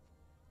yet.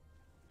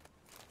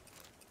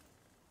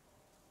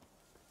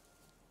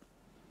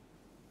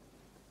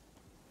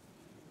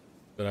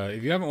 But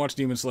if you haven't watched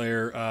Demon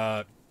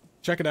Slayer,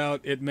 check it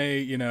out. It may,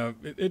 you know,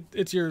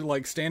 it's your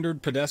like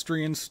standard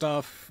pedestrian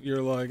stuff.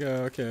 You're like,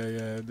 oh, okay,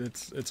 yeah,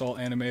 it's all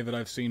anime that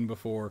I've seen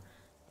before.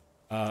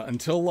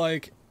 Until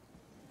like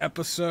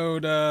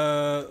episode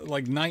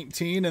like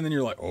 19, and then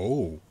you're like,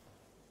 oh,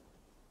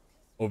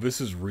 this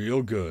is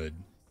real good.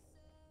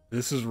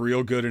 This is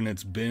real good, and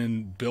it's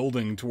been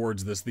building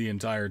towards this the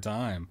entire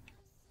time,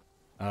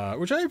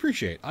 which I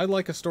appreciate. I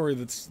like a story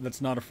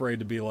that's not afraid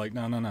to be like,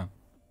 no.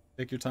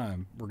 Take your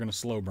time. We're gonna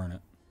slow burn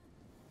it.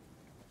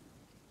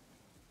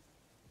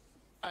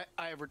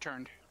 I have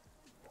returned.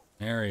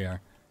 There you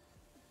are.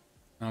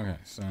 Okay,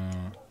 so...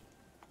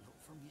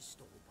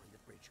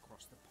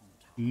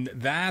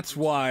 That's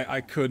why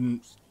I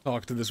couldn't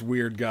talk to this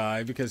weird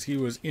guy, because he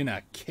was in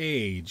a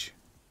cage.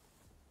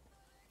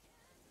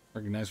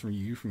 Recognize from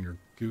you from your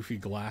goofy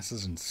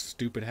glasses and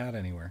stupid hat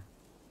anywhere.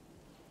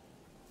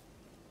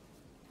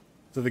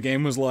 So the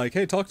game was like,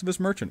 hey, talk to this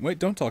merchant. Wait,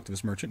 don't talk to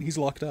this merchant. He's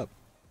locked up.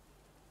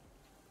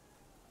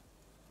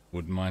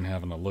 Wouldn't mind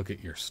having a look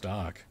at your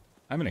stock.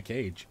 I'm in a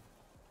cage.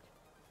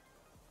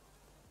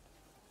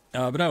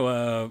 But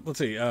no, let's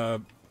see.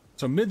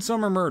 So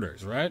Midsummer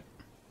Murders, right?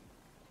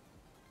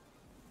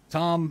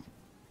 Tom,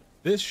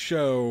 this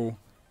show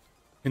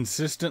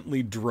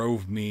consistently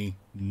drove me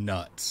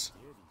nuts.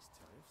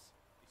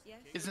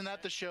 Isn't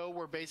that the show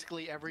where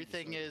basically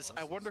everything is,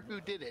 I wonder who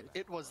did it?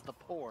 It was the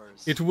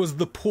Pores. It was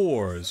the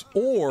Pores,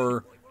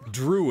 or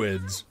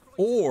druids,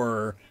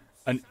 or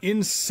an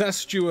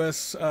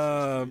incestuous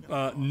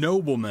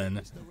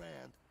nobleman.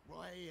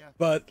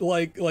 But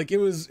like it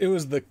was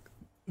the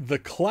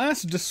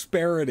class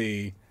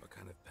disparity What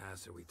kind of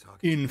pass are we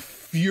talking?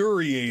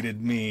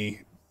 infuriated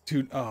me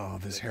to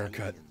this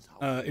haircut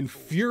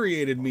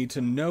infuriated me to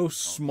no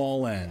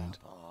small end,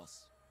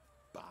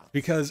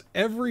 because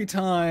every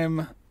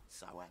time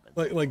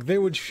like they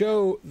would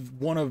show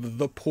one of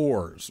the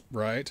Pores,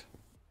 right?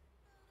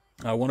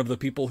 One of the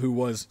people who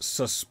was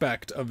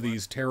suspect of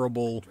these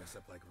terrible Dress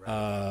up like rabbits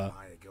and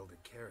buy a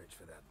gilded carriage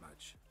for that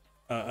much.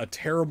 a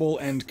terrible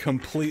and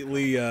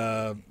completely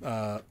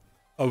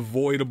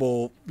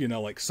avoidable, you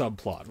know, like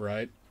subplot,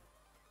 right?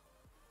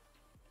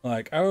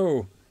 Like,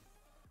 oh,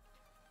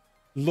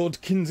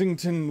 Lord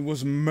Kensington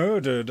was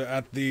murdered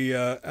at the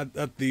at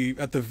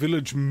the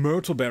village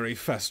Myrtleberry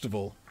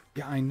festival.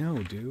 Yeah, I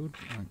know, dude.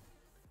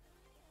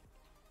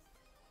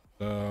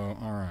 So,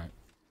 all right.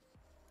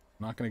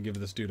 I'm not gonna give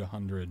this dude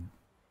 100.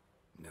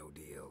 No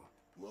deal.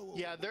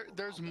 Yeah,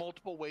 there's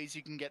multiple ways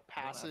you can get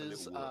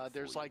passes.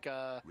 There's like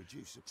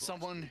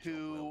someone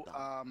who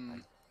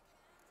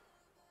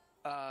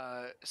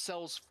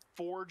sells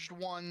forged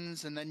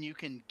ones, and then you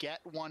can get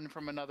one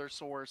from another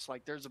source.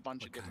 Like, there's a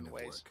bunch of different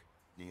ways.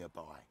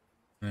 Nearby, All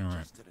right.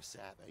 just to the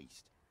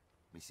southeast.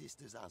 My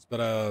sister's husband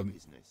But, had a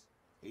business.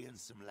 He and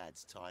some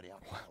lads tidy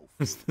up health.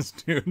 Who's this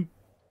dude?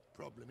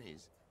 Problem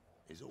is,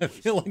 there's I always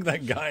feel like that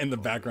some guy in the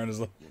shit background is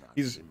like, you know,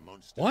 he's some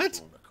monster what?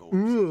 corner corpses.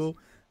 Ooh.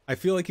 I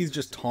feel like he's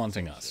just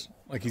taunting us.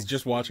 Like he's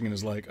just watching and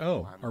is like,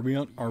 "Oh, are we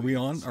on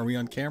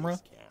camera?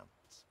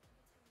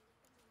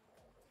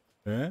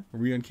 Eh? Are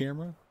we on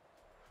camera?"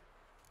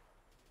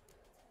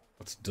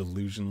 What's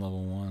delusion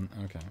level 1?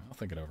 Okay, I'll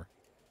think it over.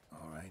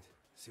 All right.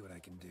 See what I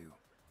can do.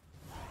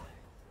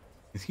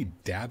 Is he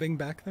dabbing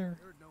back there?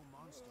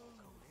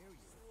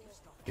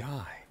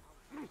 Guy.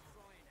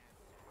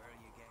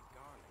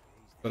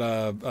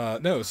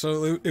 But no,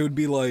 so it would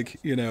be like,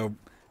 you know,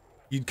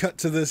 you'd cut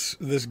to this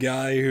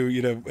guy who,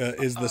 you know,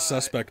 is the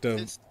suspect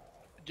of...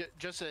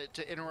 Just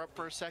to interrupt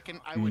for a second,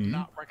 I would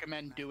not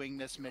recommend doing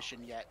this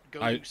mission yet. Go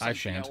do something I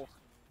shan't. else.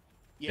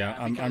 Yeah,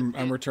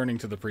 I'm returning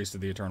to the Priest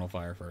of the Eternal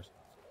Fire first.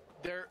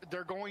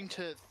 They're going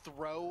to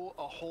throw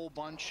a whole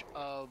bunch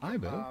of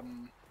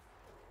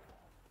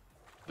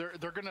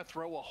they're gonna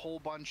throw a whole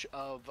bunch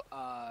of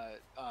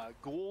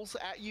ghouls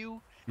at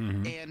you,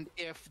 and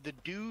if the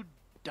dude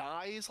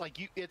dies,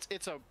 like it's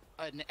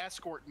an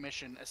escort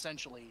mission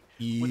essentially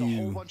with a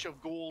whole bunch of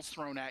ghouls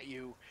thrown at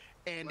you,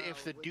 and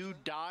if the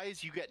dude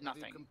dies, you get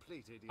nothing.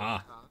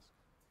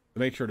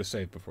 Make sure to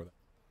save before that.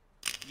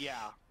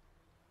 Yeah.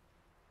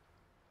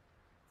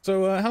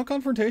 So how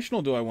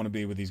confrontational do I want to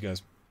be with these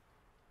guys?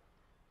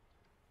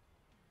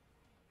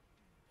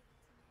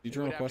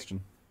 Eternal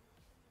question.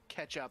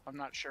 Catch up. I'm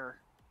not sure.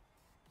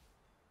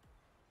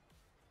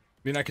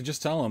 I mean, I could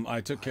just tell him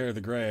I took care of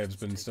the graves,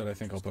 but instead I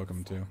think I'll poke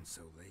him too.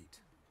 So late.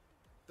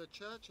 The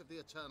Church of the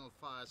Eternal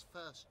Fire's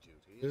first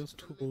duty Is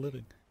to the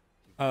living.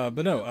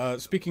 But no,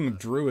 speaking of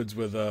druids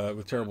with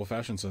terrible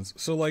fashion sense,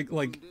 so like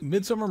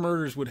Midsummer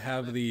Murders would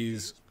have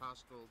these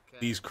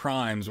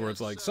crimes where it's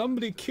like,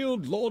 somebody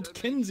killed Lord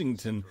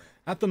Kensington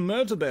at the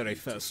Myrtleberry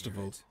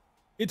Festival.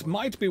 It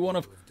might be one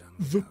of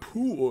the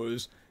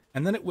Pores.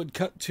 And then it would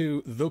cut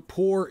to the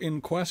poor in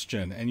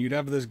question, and you'd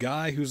have this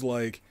guy who's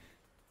like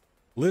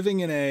living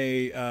in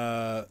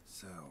a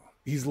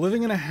he's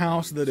living in a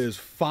house that is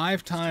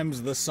 5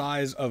 times the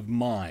size of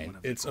mine.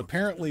 It's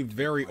apparently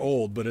very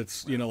old, but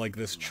it's, you know, like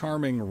this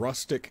charming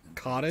rustic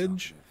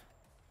cottage.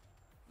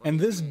 And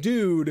this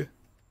dude,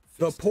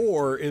 the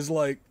poor, is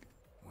like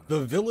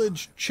the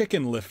village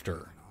chicken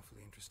lifter.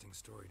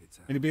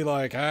 And he'd be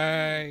like,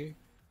 "Hey,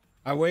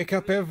 I wake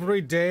up every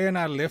day and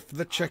I lift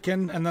the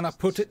chicken and then I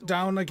put it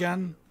down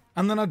again.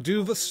 And then I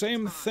do the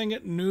same thing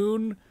at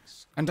noon.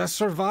 And I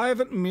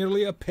survive at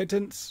merely a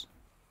pittance.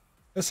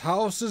 This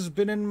house has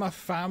been in my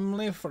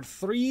family for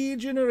 3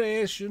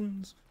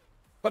 generations.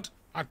 But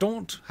I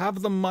don't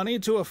have the money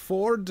to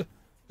afford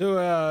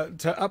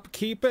to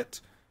upkeep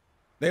it.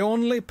 They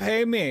only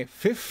pay me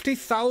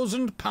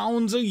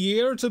 £50,000 a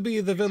year to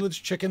be the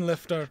village chicken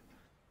lifter."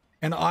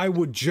 And I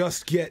would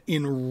just get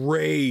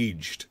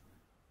enraged.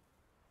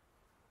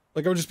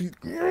 Like, I would just be...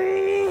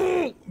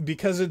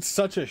 Because it's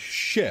such a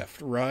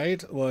shift,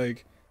 right?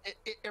 Like...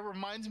 It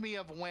reminds me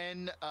of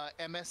when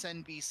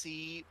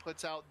MSNBC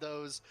puts out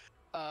those,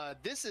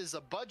 this is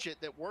a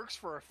budget that works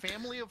for a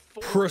family of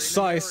 4.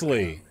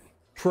 Precisely.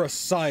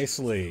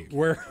 Precisely.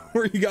 Where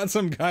you got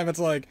some guy that's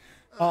like,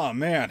 "Oh,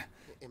 man,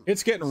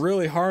 it's getting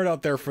really hard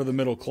out there for the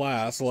middle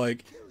class.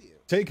 Like,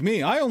 take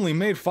me. I only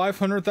made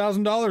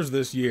 $500,000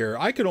 this year.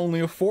 I could only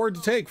afford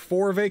to take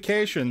 4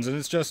 vacations." And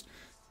it's just...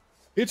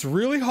 it's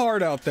really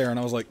hard out there. And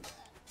I was like,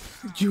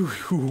 you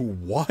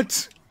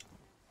what?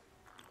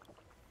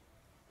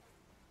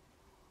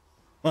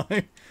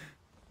 Like,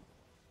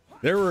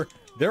 there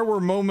were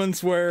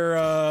moments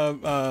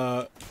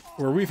where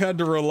we've had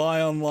to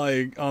rely on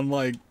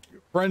like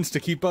friends to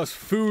keep us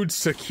food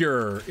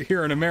secure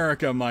here in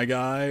America, my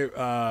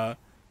guy.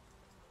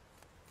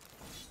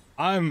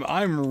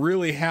 I'm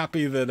really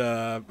happy that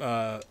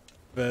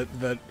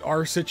that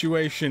our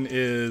situation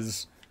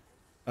is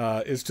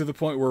to the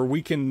point where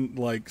we can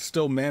like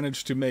still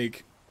manage to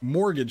make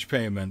mortgage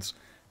payments,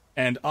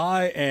 and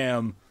I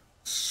am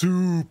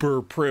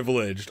super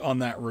privileged on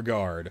that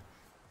regard.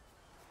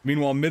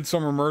 Meanwhile,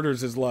 Midsummer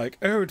Murders is like,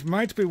 oh, it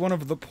might be one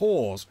of the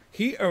poors.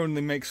 He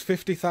only makes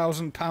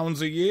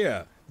 £50,000 a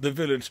year, the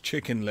village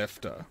chicken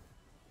lifter.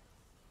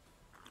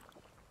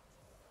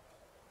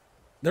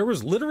 There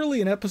was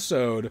literally an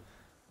episode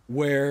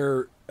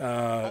where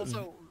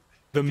Also,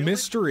 the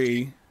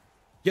mystery,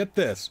 get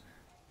this,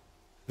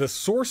 the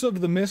source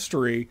of the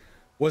mystery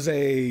was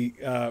it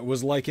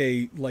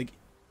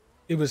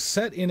was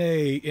set in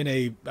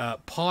a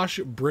posh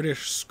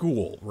British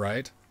school,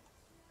 right?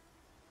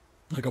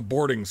 Like a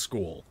boarding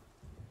school.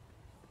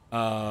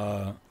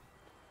 The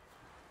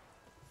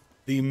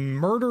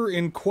murder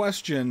in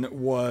question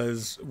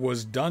was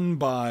done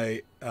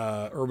by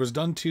was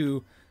done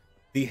to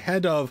the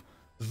head of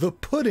the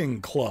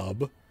Pudding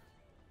Club,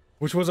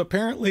 which was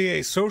apparently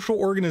a social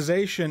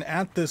organization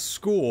at this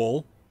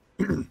school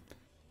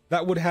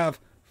that would have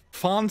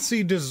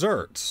fancy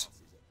desserts.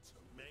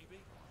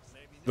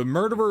 The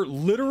murderer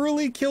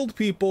literally killed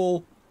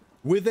people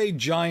with a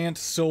giant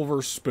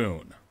silver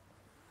spoon.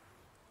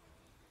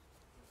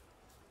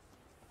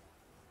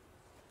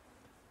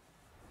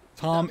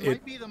 Tom, that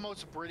might be the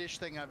most British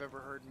thing I've ever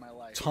heard in my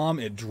life. Tom,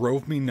 it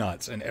drove me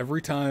nuts, and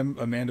every time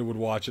Amanda would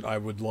watch it, I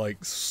would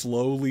like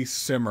slowly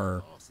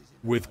simmer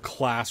with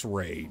class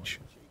rage.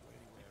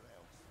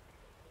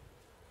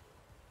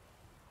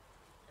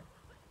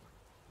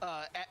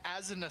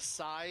 As an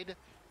aside,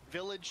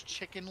 village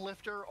chicken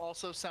lifter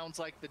also sounds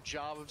like the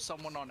job of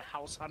someone on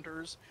House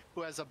Hunters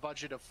who has a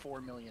budget of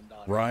 $4 million.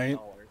 Right.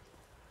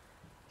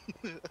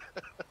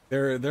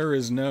 There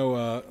is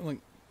no like.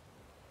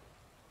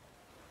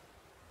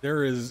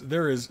 There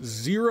is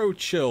zero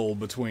chill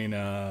between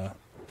yeah,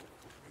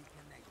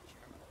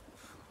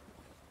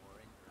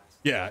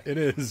 it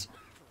is.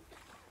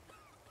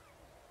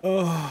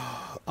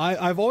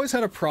 I've always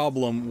had a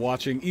problem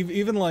watching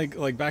even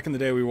like back in the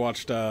day we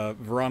watched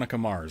Veronica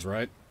Mars,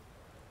 right?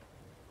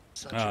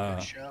 Such a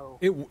good show.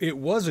 It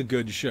was a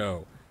good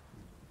show.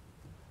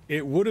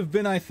 It would have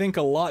been, I think,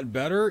 a lot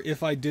better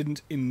if I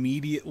didn't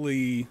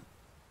immediately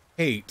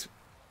hate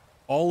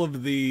all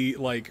of the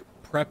like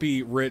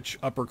preppy, rich,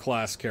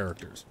 upper-class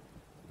characters.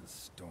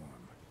 Storm,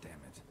 damn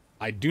it.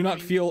 I do not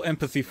feel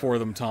empathy for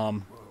them,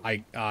 Tom.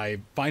 I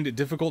find it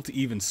difficult to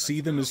even see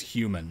them as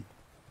human.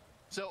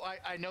 So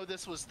I know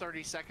this was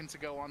 30 seconds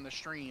ago on the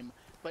stream,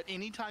 but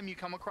anytime you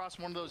come across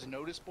one of those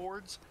notice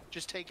boards,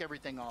 just take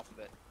everything off of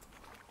it.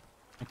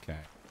 Okay.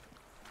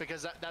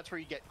 Because that's where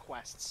you get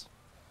quests.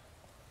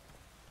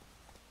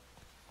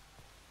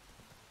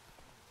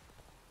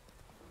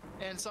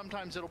 And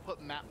sometimes it'll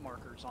put map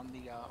markers on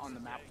the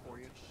map for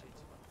you.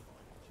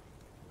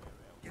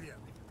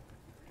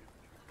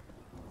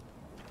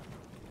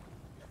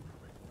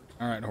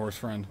 All right, horse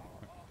friend.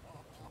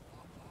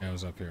 Yeah, I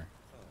was up here.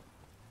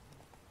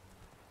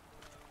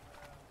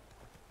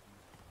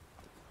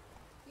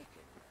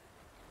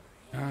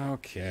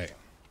 Okay.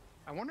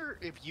 I wonder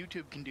if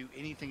YouTube can do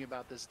anything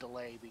about this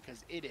delay,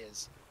 because it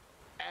is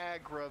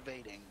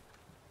aggravating.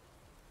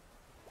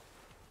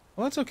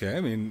 Well, that's okay.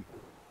 I mean,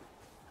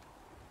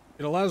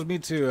 it allows me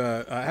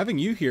to, having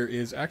you here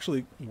is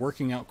actually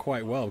working out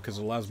quite well, because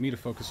it allows me to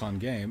focus on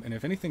game, and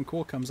if anything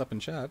cool comes up in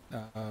chat,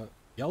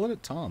 yell it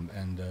at Tom,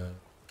 and,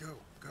 Go.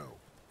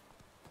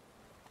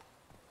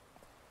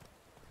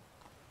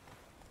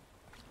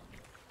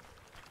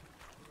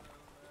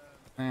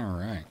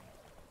 Alright.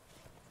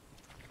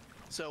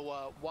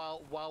 So,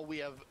 while we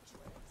have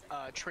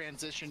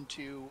transitioned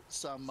to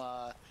some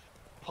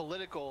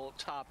political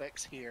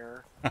topics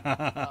here,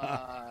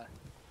 can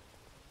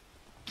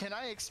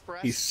I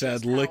express... He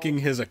said, licking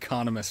his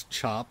economist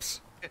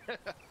chops.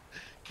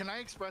 Can I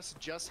express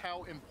just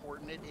how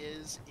important it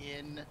is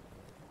in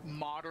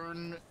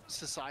modern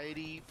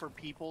society for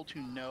people to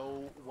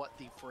know what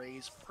the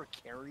phrase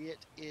precariat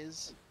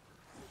is?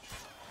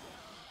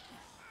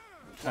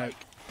 Like,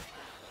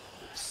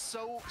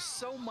 so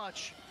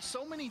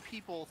many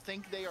people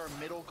think they are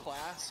middle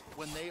class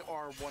when they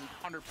are 100%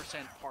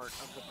 part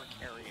of the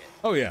precariat.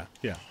 Oh yeah,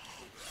 yeah.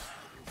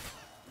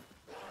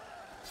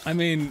 I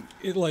mean,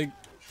 it like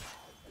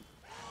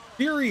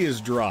theory is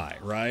dry,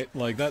 right?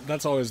 Like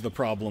that's always the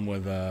problem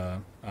with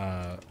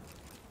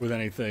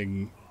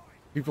anything.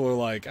 People are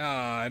like,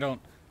 I don't,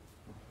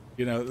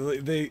 you know,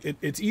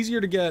 it's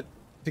easier to get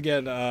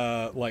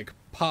like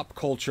pop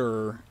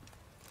culture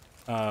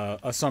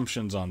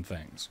assumptions on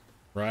things,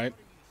 right?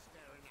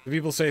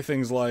 People say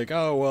things like,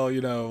 oh, well, you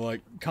know,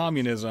 like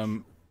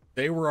communism,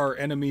 they were our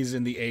enemies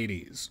in the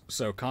 80s,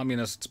 so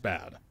communists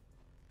bad.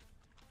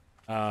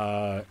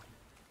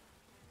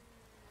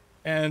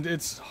 And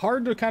it's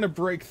hard to kind of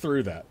break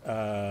through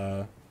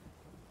that.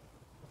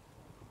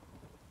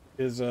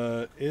 Is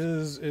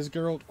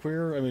Geralt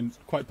queer? I mean,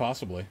 quite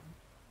possibly.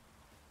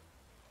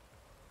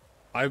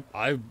 I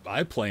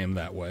play him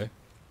that way.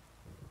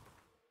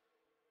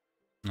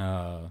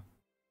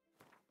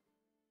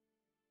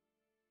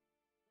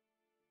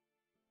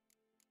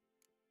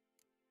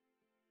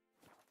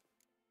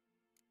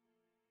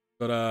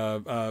 But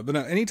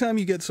no, anytime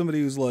you get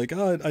somebody who's like,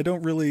 oh, I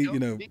don't really, you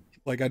know,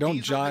 like I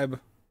don't jibe.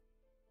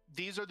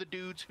 These are the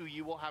dudes who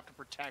you will have to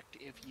protect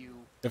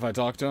if I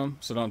talk to them.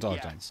 So don't talk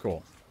to them.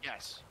 Cool.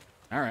 Yes.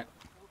 All right.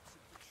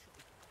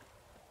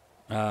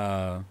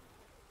 I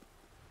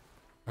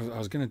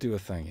was gonna do a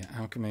thing. Yeah,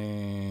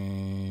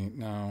 alchemy.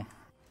 No.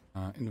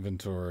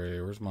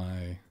 Inventory. Where's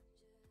my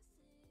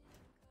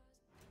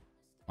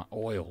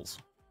oils?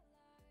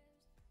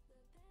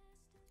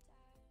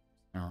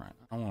 All right.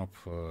 I want to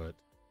put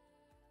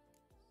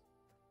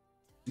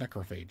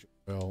necrophage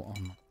oil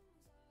on.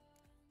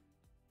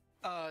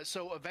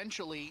 So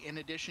eventually, in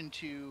addition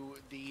to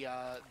the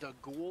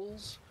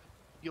ghouls,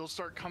 you'll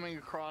start coming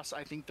across,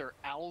 I think they're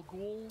owl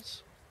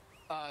ghouls.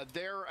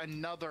 They're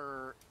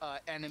another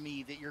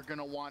enemy that you're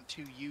gonna want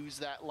to use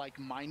that like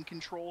mind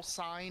control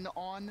sign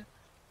on,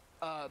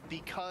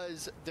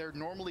 because they're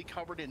normally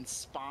covered in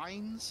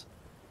spines,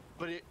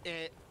 but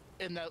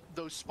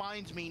those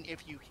spines mean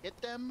if you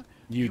hit them,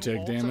 you take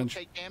also damage.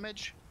 Take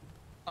damage.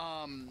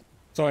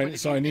 So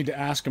I need to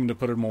ask him to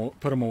put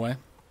them away.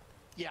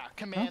 Yeah,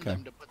 command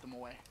them to put them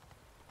away.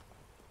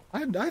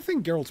 I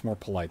think Geralt's more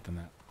polite than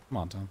that. Come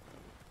on, Tom.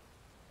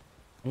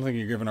 I don't think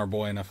you're giving our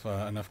boy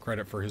enough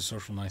credit for his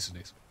social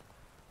niceties.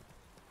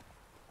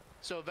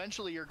 So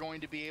eventually you're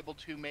going to be able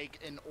to make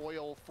an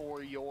oil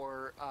for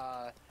your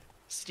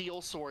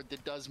steel sword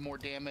that does more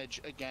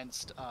damage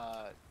against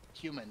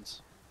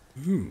humans.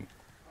 Ooh.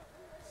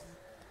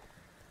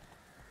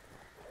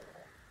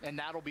 And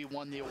that'll be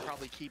one that you'll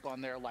probably keep on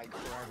there like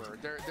forever.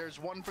 There's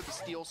one for the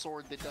steel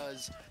sword that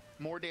does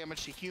more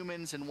damage to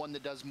humans and one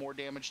that does more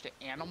damage to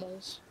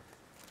animals.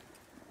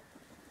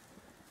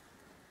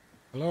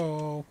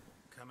 Hello.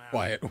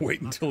 Quiet.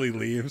 Wait until he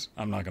leaves.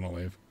 I'm not gonna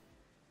leave.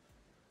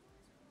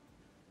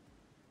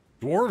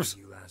 Dwarves.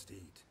 You last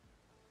eat.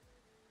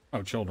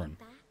 Oh, children.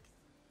 Back,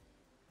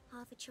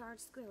 half a charred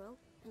squirrel,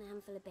 and a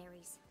handful of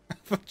berries.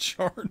 Half a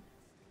charred.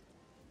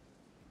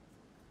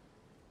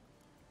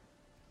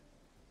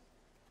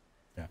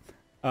 Yeah.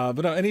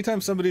 But no,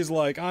 anytime somebody's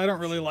like, I don't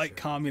really like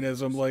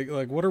communism,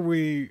 like what are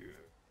we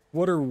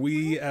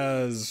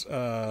as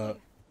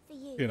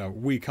you know,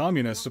 we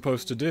communists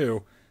supposed to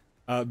do?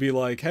 Be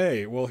like,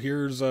 hey, well,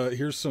 here's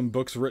some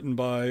books written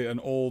by an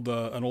old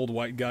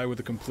white guy with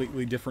a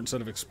completely different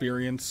set of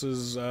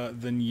experiences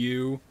than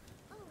you.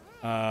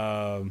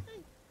 You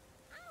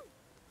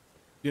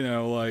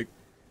know, like,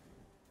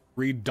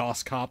 read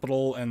Das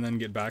Kapital and then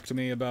get back to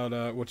me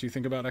about what you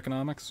think about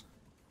economics.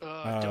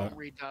 Don't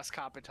read Das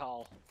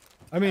Kapital.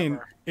 I mean,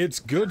 it's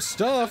good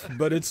stuff,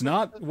 but it's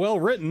not well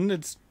written.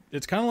 It's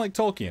kind of like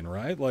Tolkien,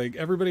 right? Like,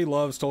 everybody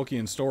loves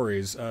Tolkien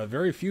stories.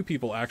 Very few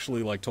people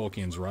actually like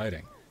Tolkien's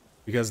writing.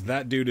 Because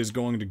that dude is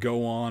going to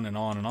go on and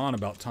on and on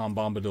about Tom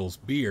Bombadil's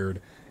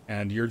beard,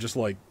 and you're just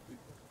like,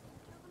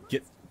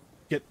 get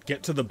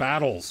to the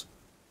battles.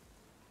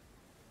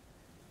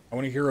 I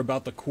want to hear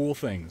about the cool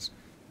things.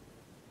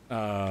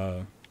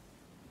 You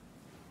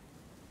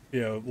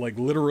know, like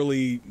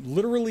literally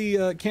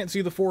can't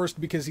see the forest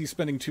because he's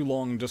spending too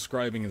long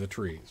describing the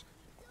trees.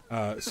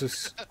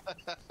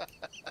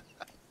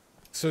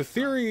 So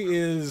theory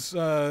is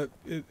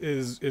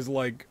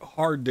like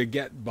hard to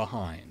get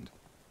behind.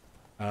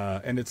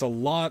 And it's a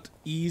lot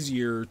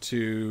easier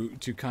to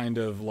kind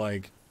of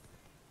like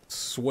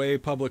sway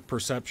public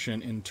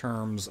perception in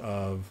terms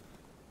of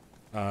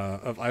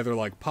either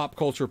like pop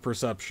culture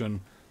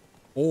perception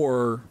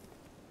or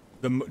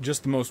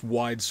just the most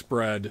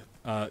widespread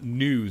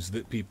news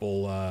that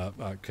people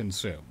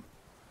consume.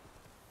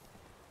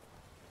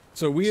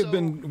 So we've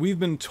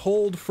been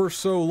told for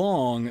so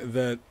long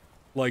that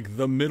like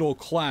the middle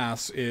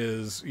class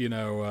is, you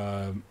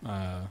know,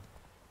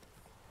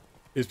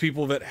 is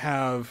people that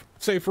have,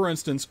 say for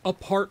instance,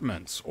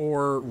 apartments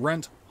or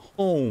rent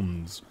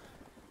homes,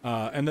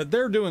 and that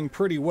they're doing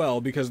pretty well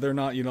because they're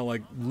not, you know,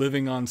 like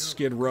living on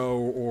Skid Row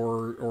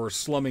or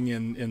slumming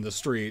in the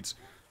streets,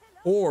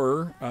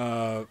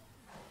 or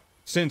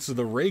since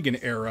the Reagan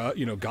era,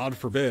 you know, God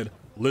forbid,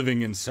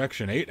 living in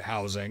Section 8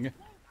 housing,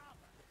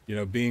 you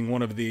know, being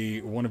one of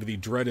the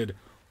dreaded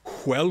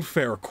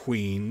welfare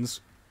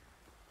queens.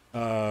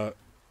 We're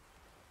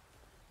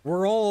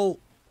all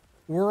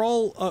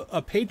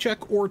a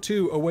paycheck or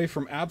two away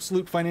from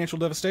absolute financial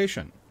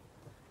devastation.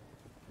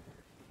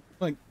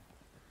 Like,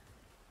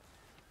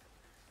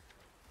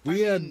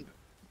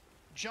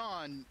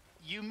 John,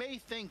 you may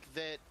think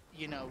that,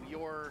 you know,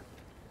 you're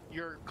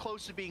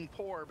close to being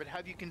poor, but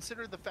have you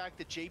considered the fact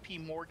that J.P.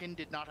 Morgan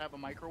did not have a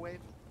microwave?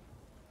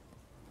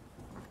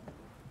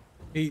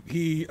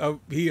 He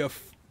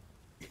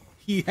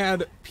he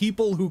had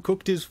people who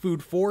cooked his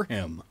food for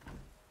him.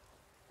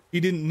 He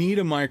didn't need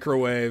a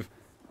microwave.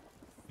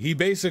 He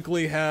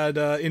basically had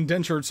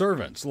indentured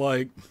servants,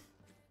 like...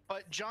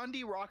 But John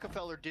D.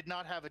 Rockefeller did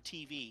not have a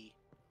TV,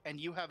 and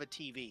you have a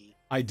TV.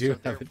 I do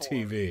have a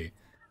TV.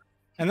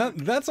 And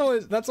that's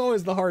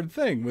always the hard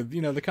thing with,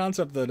 you know, the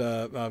concept that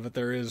that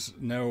there is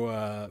no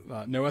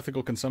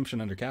ethical consumption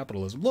under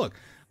capitalism. Look,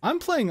 I'm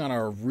playing on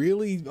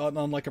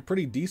on like a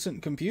pretty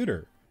decent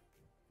computer,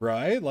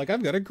 right? Like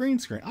I've got a green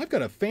screen. I've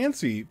got a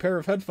fancy pair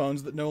of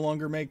headphones that no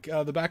longer make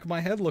the back of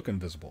my head look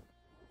invisible.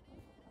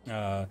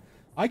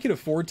 I could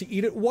afford to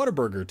eat at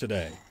Whataburger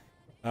today.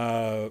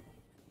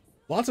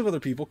 Lots of other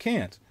people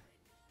can't.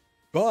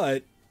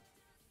 But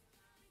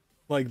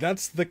like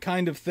that's the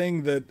kind of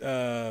thing that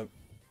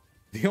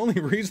the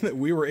only reason that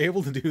we were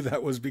able to do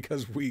that was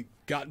because we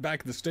got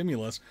back the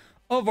stimulus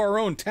of our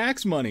own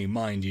tax money,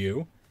 mind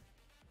you,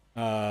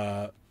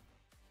 that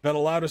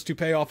allowed us to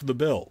pay off the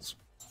bills.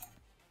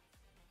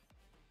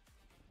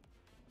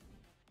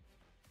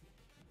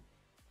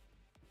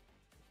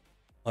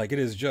 Like, it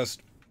is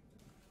just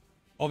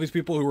all these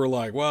people who were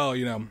like, well,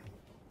 you know,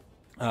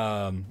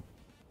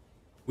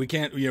 we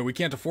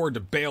can't afford to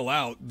bail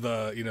out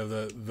the, you know,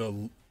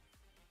 the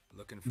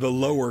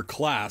lower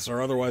class,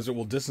 or otherwise it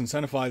will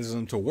disincentivize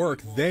them to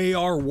work. They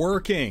are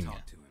working.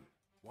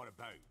 What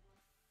about?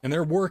 And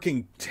they're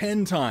working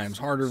 10 times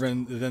harder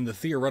than the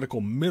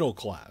theoretical middle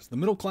class. The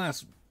middle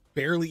class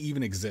barely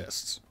even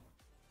exists.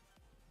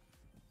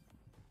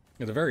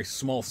 It's a very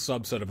small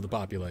subset of the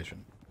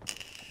population.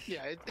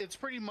 Yeah, it's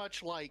pretty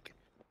much like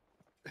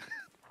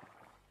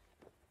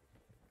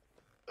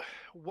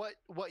what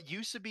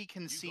used to be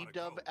conceived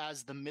of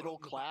as the middle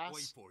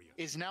class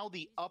is now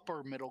the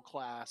upper middle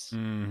class.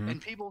 Mm-hmm.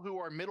 And people who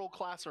are middle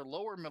class or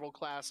lower middle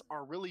class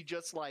are really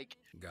just like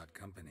Got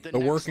company. the The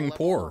next working level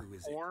poor.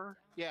 of poor.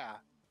 Yeah.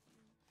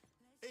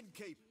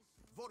 Innkeep,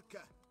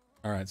 vodka.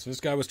 All right, so this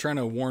guy was trying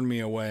to warn me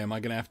away. Am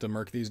I gonna have to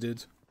murk these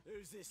dudes?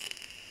 Who's this?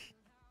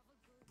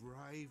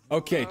 Brave.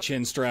 Okay, work.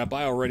 Chinstrap,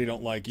 I already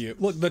don't like you.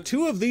 Look, the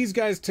two of these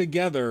guys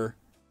together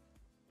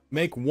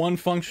make one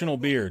functional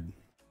beard.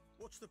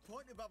 What's the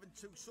point of having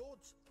two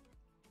swords?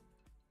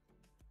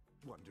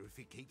 Wonder if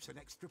he keeps an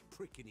extra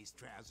prick in his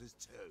trousers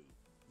too.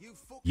 You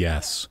fuck.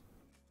 Yes.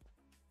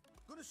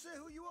 Gonna say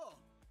who you are?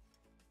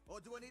 Or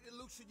do I need to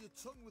loosen your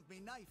tongue with me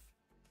knife?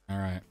 All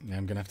right, yeah,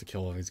 I'm gonna have to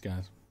kill all these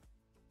guys.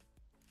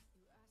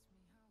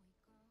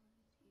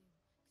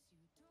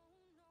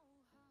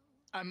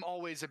 I'm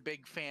always a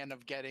big fan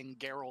of getting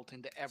Geralt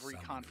into every Some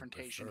would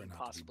confrontation he prefer not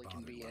to possibly can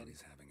bothered be while in.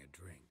 He's having a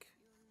drink.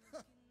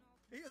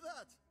 Hear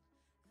that?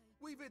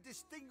 We've a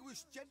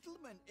distinguished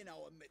gentleman in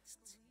our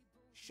midst.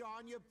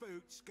 Shine your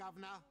boots,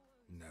 governor.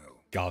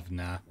 No.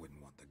 Govna.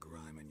 Wouldn't want the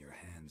grime in your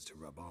hands to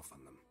rub off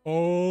on them.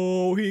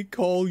 Oh, he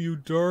call you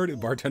dirty.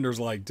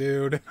 Bartender's like,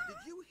 dude. Did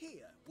you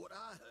hear what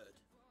I heard?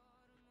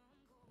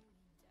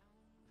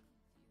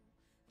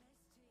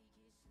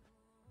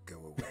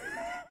 Go away.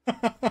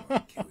 Or I'll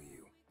kill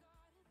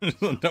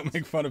you. Don't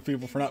make fun of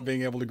people for not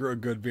being able to grow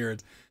good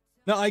beards.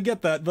 No, I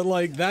get that, but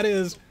like, that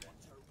is...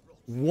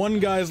 One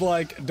guy's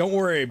like, don't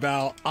worry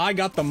about, I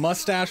got the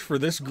mustache for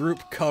this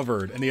group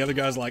covered. And the other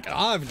guy's like,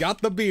 I've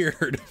got the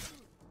beard.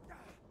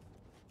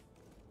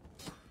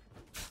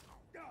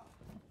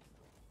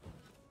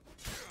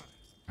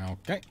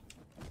 Okay.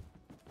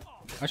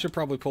 I should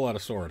probably pull out a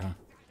sword, huh?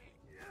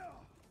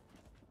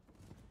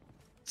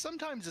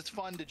 Sometimes it's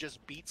fun to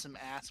just beat some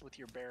ass with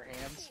your bare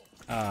hands.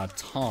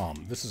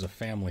 Tom, this is a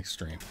family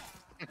stream.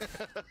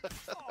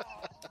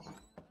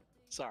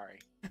 Sorry.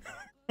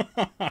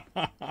 Have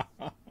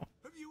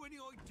you any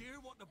idea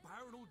what the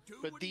Baron will do?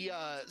 But when the he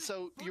uses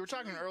so it? you were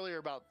talking earlier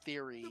about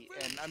theory,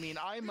 and I mean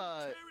I'm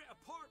Tear it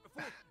apart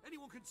before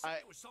anyone can say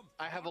it was some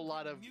I have a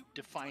lot of mutant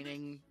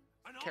defining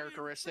and I'll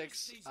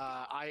characteristics. erase these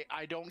guys.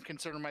 I don't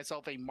consider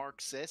myself a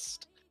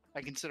Marxist.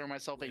 I consider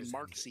myself a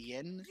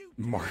Marxian. You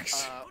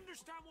Marx.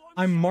 understand what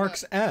I'm saying?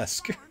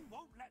 Marx-esque. Baron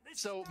won't let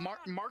this So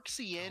stand.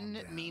 Marxian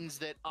Calm down. means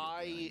that Your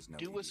I brain's no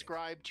do idiot.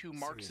 ascribe to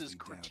Marx's Seriously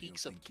doubt he'll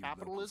critiques of think you locals cut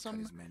capitalism,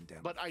 his men down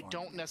but with I farming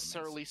don't implements.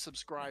 necessarily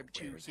subscribe Now,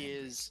 to where is Henry?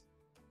 his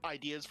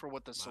ideas for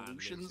what the Man lives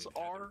solutions in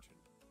are. Heatherton,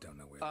 Don't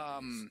know where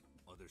that is.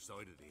 other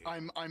side of the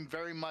hill. I'm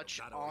very much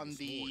That on old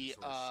the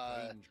sword saw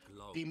a strange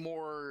glow. the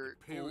more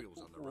Imperials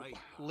on the right,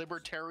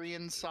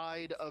 libertarian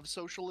side of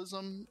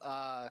socialism,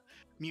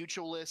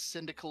 mutualists,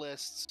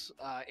 syndicalists,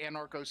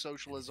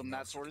 anarcho-socialism, Anything that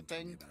else you sort of can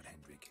tell me thing. about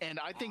Hendrik? And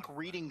I think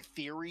reading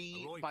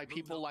theory Arrived by at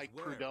people Rudolph's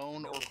like word,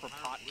 Proudhon no or apparent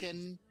Kropotkin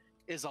reason.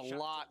 is a Shacked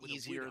lot up with a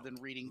easier widow than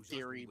reading whose husband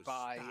theory was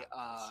by stabbed with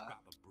a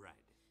scrap of bread.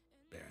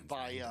 Baron's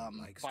by men don't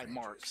like by strangers.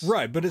 Marx.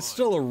 Right, but it's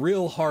still a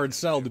real hard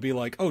sell to be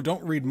like, oh,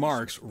 don't read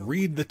Marx,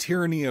 read The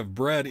Tyranny of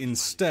Bread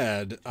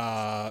instead.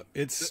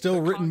 It's still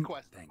The written,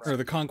 Conquest of Thanks. Bread. or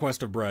The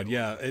Conquest of Bread.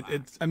 Yeah,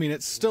 I mean,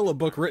 it's still a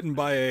book written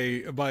by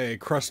a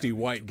crusty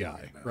white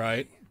guy,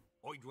 right?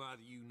 I'd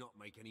rather you not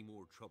make any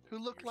more trouble. Who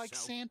for looked like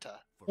yourself. Santa.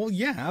 Well,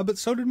 yeah, but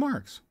so did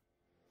Marx.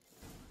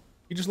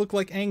 He just looked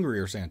like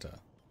angrier Santa,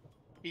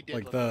 He did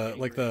like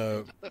look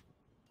the angry.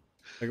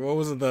 Like, what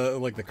was it,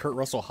 the Kurt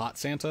Russell hot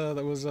Santa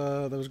that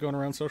was going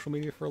around social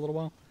media for a little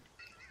while?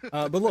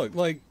 But look,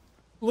 like,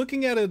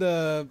 looking at it,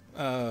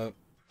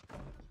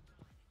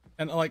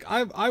 and like,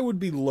 I would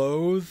be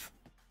loath,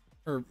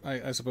 or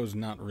I suppose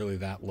not really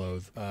that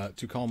loath,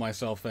 to call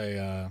myself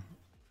a,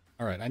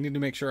 alright, I need to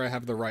make sure I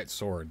have the right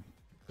sword.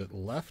 Is it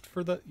left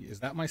for the, is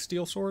that my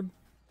steel sword?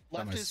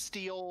 Left is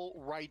steel,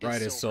 right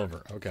is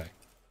silver. Okay.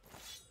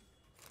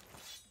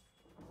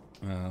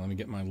 Let me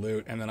get my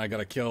loot, and then I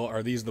gotta kill,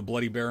 are these the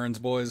Bloody Barons,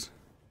 boys?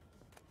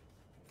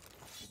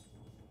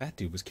 That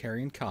dude was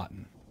carrying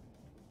cotton.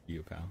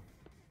 You, pal.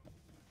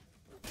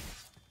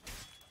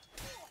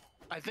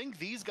 I think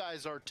these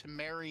guys are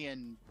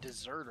Temerian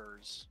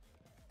deserters.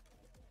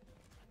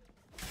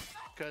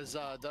 Because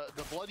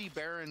the Bloody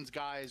Barons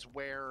guys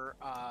wear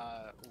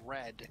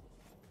red.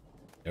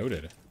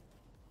 Noted.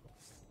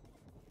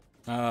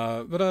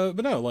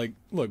 But no, like,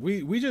 look,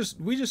 we just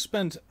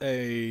spent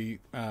a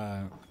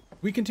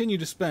we continue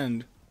to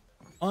spend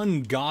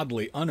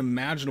ungodly,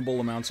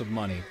 unimaginable amounts of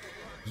money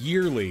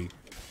yearly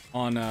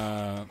on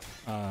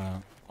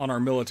our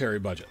military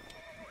budget,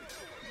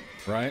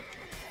 right?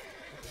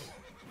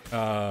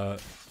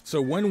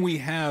 So when we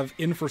have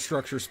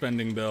infrastructure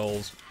spending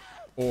bills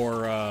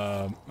or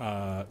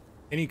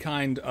any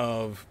kind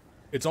of,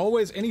 it's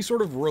always any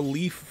sort of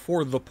relief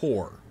for the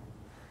poor,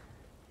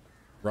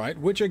 right?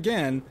 Which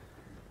again,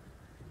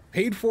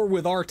 paid for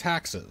with our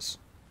taxes.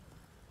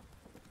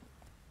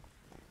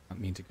 I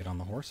didn't mean to get on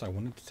the horse. I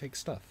wanted to take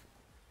stuff.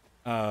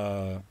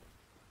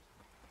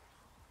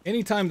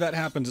 Anytime that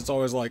happens, it's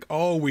always like,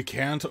 oh, we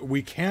can't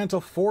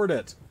afford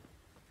it.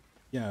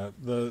 Yeah,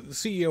 the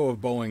CEO of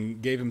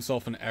Boeing gave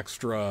himself an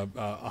extra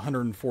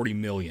 140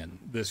 million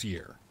this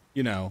year.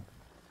 You know,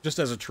 just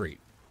as a treat.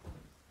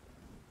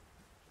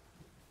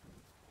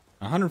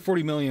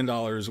 $140 million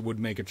would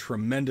make a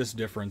tremendous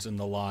difference in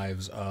the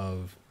lives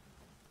of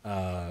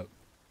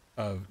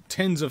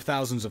tens of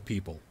thousands of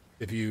people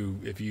if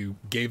you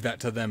gave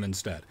that to them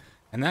instead.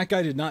 And that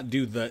guy did not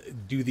do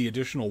the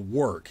additional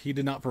work. He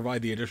did not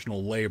provide the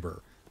additional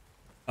labor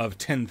of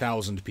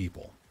 10,000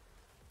 people.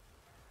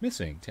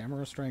 Missing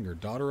Tamara Stranger,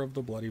 daughter of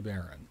the Bloody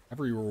Baron.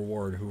 Every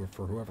reward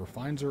for whoever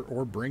finds her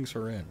or brings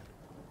her in.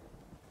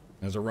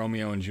 There's a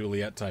Romeo and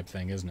Juliet type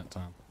thing, isn't it,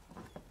 Tom?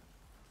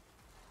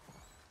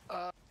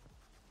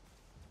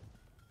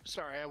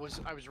 Sorry, I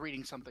was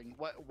reading something.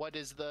 What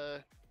is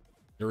the?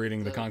 You're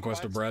reading the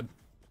Conquest of Bread?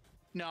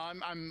 No,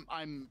 I'm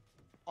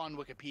on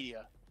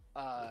Wikipedia.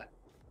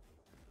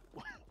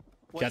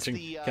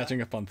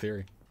 Catching up on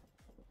theory.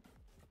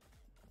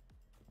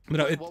 But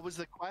no, what was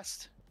the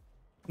quest?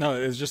 No,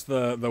 it's just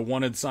the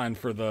wanted sign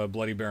for the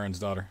Bloody Baron's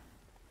daughter.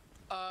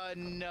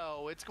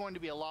 No, it's going to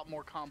be a lot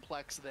more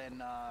complex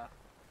than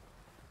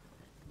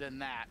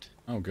that.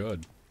 Oh,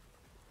 good.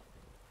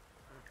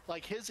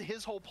 Like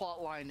his whole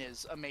plot line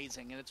is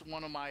amazing, and it's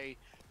one of my,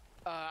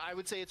 I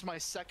would say it's my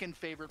second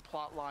favorite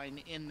plot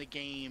line in the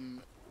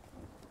game,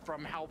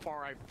 from how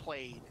far I've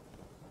played.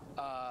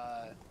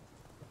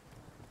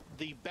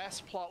 The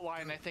best plot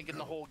line I think in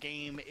the whole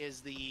game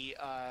is the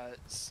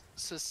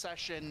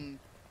succession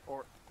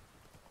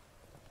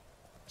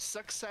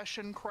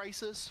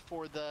crisis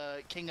for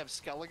the King of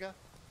Skellige.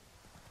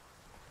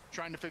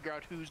 Trying to figure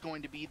out who's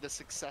going to be the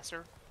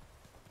successor.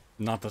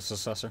 Not the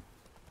successor.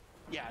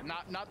 Yeah,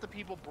 not the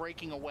people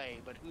breaking away,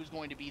 but who's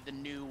going to be the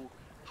new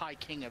High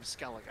King of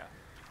Skellige.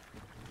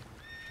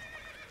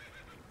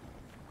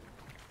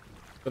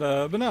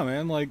 But no,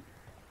 man. Like,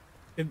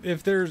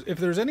 if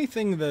there's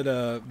anything that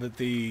that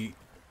the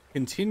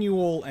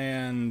continual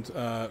and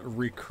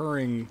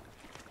recurring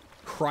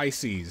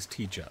crises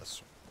teach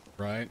us,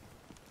 right?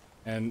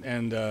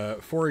 And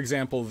for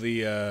example,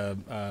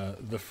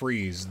 the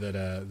freeze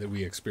that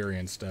we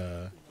experienced.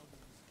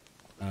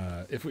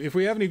 If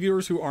we have any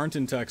viewers who aren't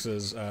in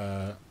Texas,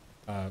 all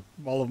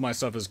of my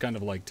stuff is kind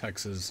of like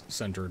Texas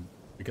centered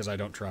because I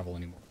don't travel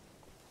anymore.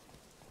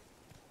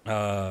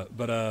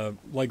 But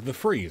like the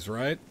freeze,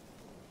 right?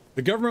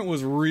 The government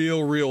was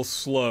real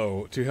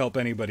slow to help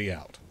anybody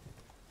out.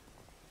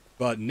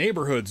 But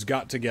neighborhoods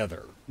got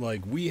together.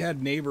 Like, we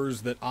had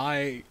neighbors that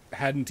I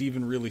hadn't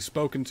even really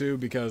spoken to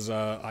because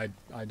I'm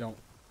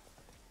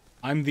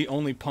the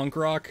only punk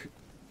rock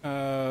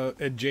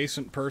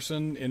adjacent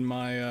person in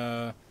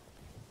my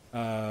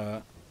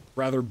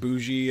rather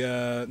bougie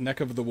neck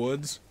of the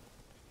woods.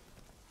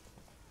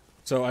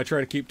 So I try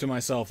to keep to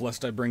myself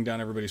lest I bring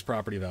down everybody's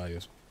property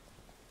values.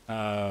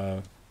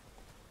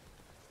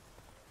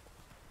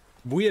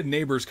 We had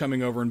neighbors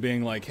coming over and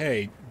being like,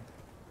 hey,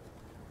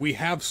 we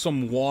have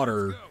some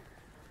water.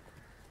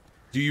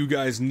 Do you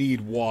guys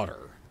need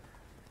water?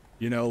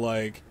 You know,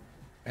 like,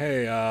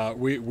 hey,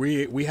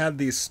 we had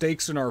these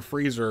steaks in our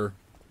freezer,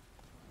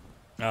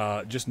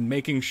 just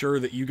making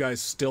sure that you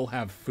guys still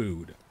have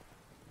food.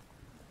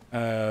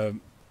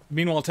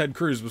 Meanwhile, Ted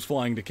Cruz was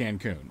flying to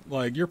Cancun.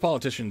 Like, your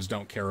politicians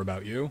don't care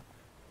about you.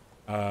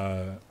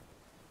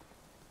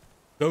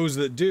 Those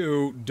that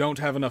do don't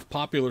have enough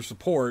popular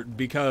support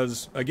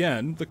because,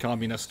 again, the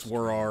communists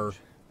were our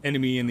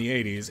enemy in the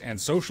 80s,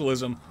 and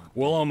socialism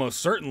will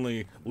almost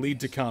certainly lead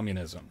to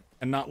communism.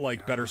 and not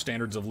like better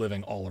standards of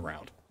living all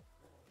around.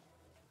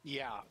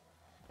 Yeah.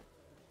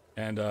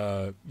 And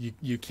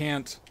you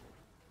can't.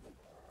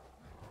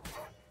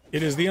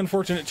 It is the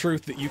unfortunate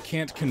truth that you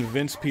can't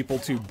convince people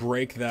to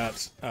break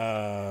that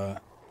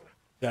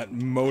that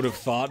mode of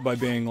thought by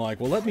being like,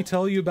 well, let me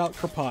tell you about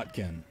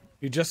Kropotkin.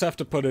 You just have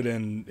to put it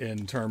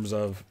in terms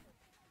of,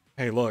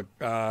 hey, look,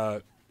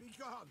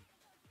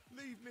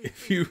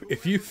 if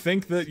you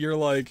think that you're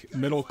like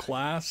middle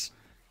class,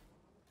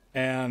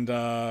 and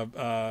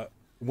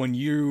when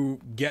you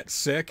get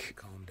sick,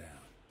 Calm down.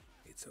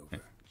 It's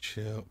over.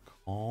 chill,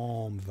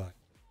 calm the.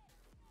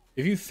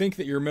 If you think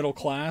that you're middle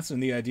class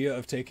and the idea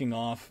of taking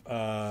off,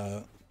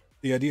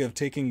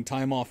 taking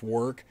time off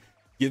work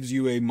gives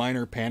you a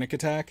minor panic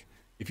attack,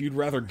 if you'd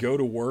rather go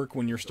to work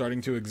when you're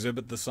starting to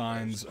exhibit the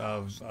signs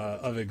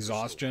of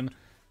exhaustion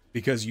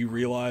because you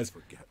realize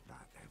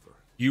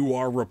you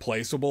are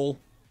replaceable,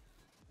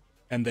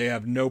 and they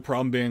have no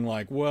problem being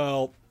like,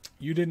 well,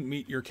 you didn't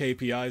meet your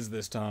KPIs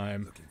this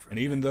time, and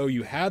even though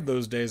you had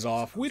those days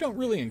off, we don't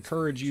really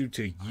encourage you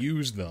to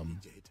use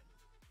them.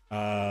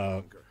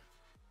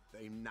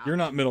 You're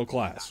not middle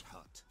class.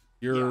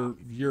 You're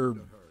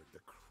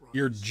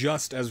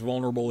just as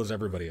vulnerable as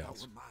everybody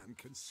else.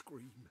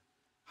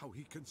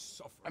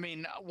 I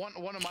mean,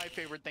 one of my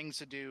favorite things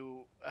to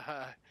do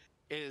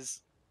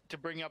is to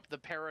bring up the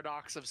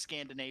paradox of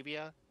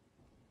Scandinavia.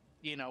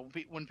 You know,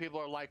 when people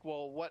are like,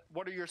 well,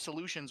 what are your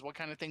solutions? What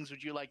kind of things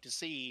would you like to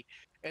see?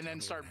 And then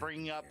start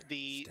bringing up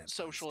the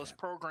socialist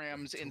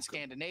programs in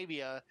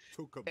Scandinavia.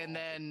 And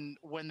then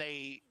when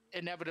they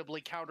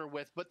inevitably counter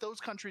with, but those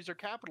countries are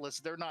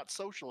capitalists, they're not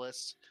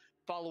socialists,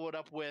 follow it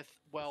up with,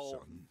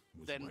 well,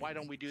 then why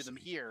don't we do them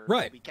here?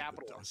 Right. They'll be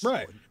capitalists.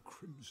 Right.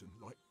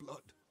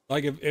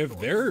 Like if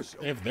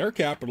they're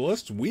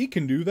capitalists, we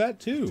can do that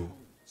too.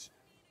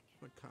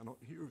 I cannot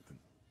hear them.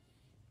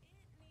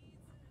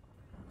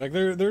 Like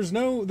there's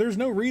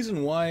no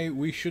reason why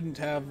we shouldn't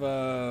have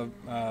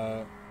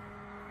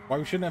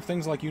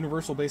things like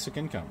universal basic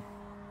income.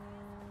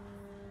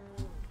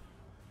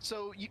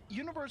 So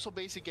universal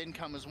basic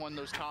income is one of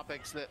those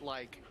topics that,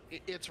 like,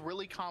 it's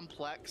really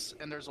complex,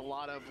 and there's a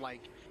lot of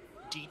like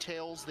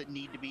details that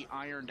need to be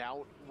ironed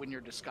out when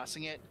you're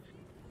discussing it,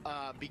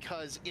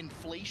 because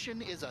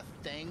inflation is a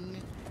thing,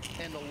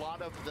 and a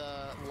lot of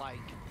the like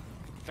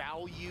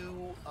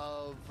value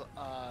of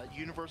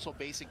universal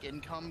basic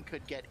income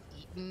could get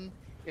eaten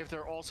if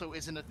there also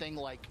isn't a thing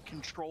like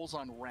controls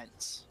on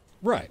rents.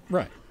 Right.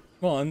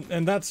 Well,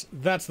 and that's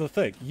the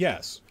thing.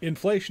 Yes,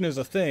 inflation is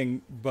a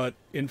thing, but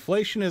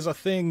inflation is a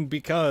thing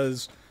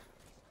because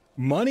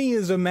money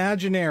is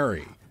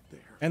imaginary,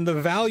 and the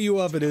value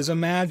of it is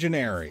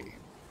imaginary.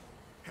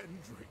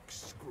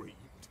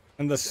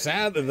 And the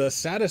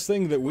saddest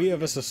thing that we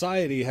as a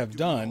society have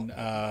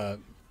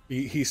done,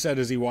 he said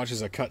as he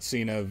watches a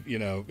cutscene of, you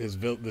know,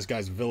 this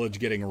guy's village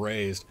getting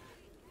razed.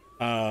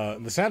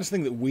 The saddest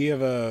thing that we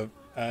have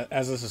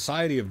as a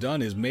society have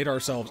done is made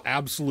ourselves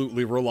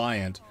absolutely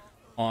reliant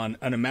on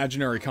an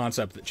imaginary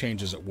concept that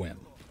changes at whim.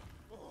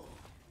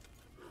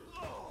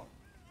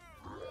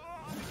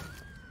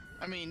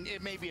 I mean,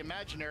 it may be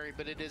imaginary,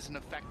 but it is an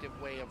effective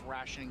way of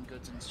rationing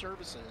goods and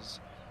services.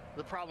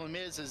 The problem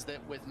is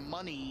that with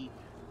money,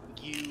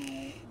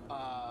 you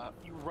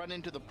run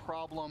into the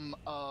problem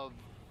of,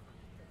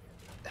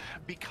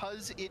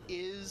 because it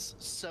is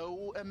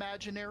so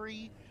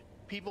imaginary,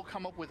 people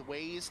come up with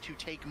ways to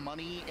take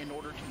money in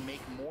order to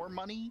make more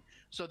money.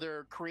 So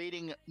they're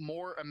creating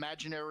more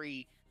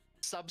imaginary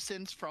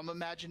substance from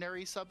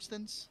imaginary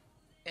substance,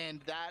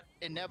 and that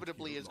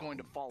inevitably is going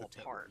to fall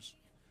apart.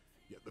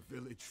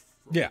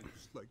 Yeah,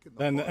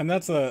 and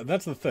that's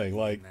the thing.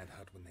 Like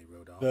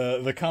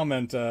the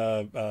comment,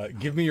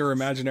 "Give me your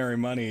imaginary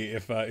money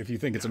if you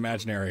think it's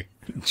imaginary."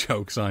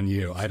 Joke's on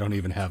you. I don't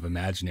even have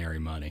imaginary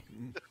money.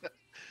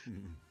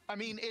 I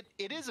mean,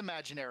 it is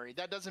imaginary.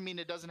 That doesn't mean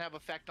it doesn't have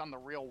effect on the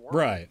real world.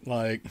 Right.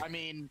 Like, I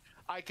mean,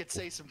 I could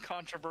say some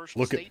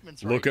controversial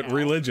statements. Look at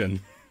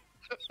religion.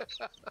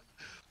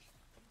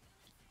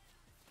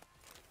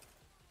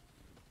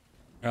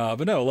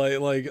 But no,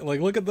 like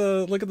look at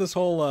this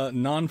whole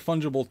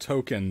non-fungible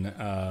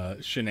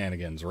token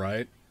shenanigans,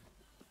 right?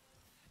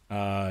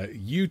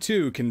 You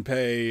too can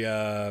pay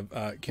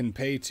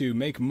to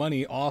make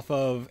money off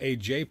of a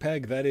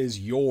JPEG that is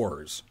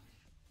yours.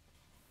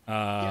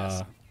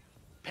 Yes.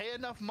 Pay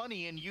enough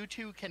money and you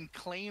too can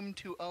claim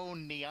to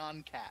own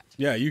Neon Cat.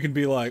 Yeah, you can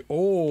be like,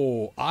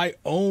 oh, I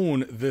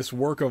own this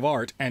work of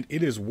art and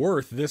it is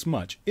worth this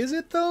much. Is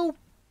it though?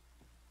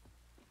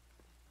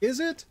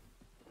 Is it?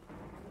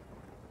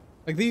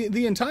 Like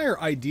the entire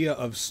idea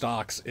of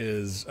stocks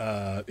is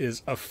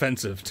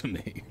offensive to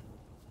me.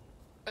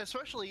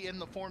 Especially in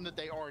the form that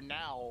they are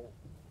now.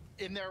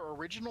 In their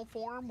original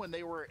form, when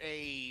they were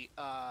a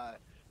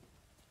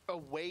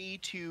way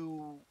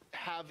to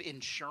have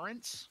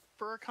insurance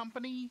for a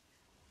company,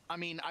 I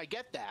mean, I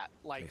get that,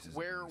 like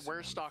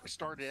where stocks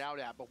started out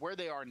at, but where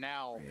they are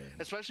now,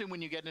 especially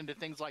when you get into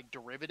things like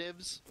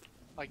derivatives,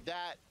 like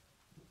that,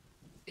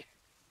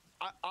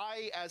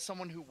 I as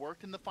someone who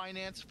worked in the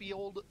finance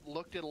field,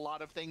 looked at a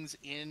lot of things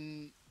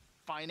in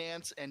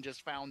finance and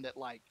just found that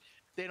like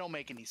they don't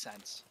make any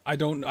sense. I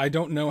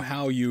don't know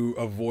how you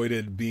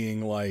avoided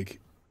being like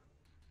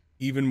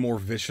even more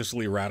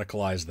viciously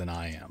radicalized than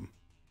I am.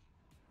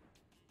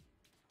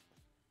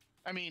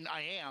 I mean,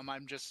 I am.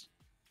 I'm just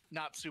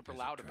not super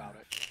loud about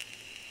it.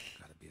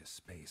 Gotta be a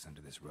space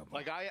under this rubble.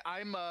 Like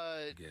I'm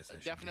Guess I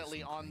should definitely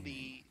get some on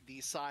cleaning.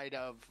 the side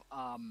of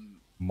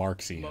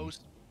Marxian.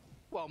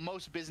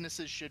 most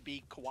businesses should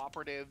be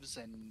cooperatives,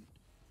 and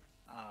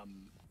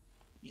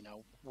you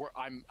know,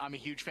 I'm a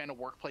huge fan of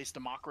workplace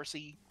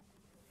democracy.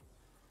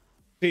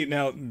 See,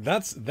 now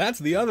that's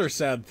the other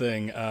sad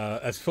thing.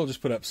 As Phil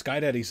just put up,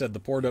 Skydaddy said the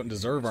poor don't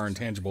deserve our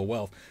intangible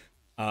wealth.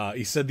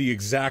 He said the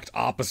exact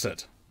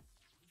opposite.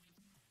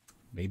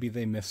 Maybe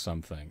they missed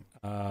something.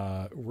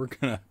 We're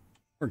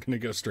gonna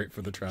go straight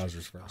for the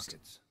trousers first.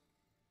 Pockets.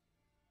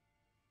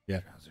 Yeah,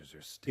 Trousers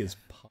are stiff. his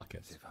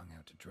pockets. They've hung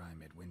out to dry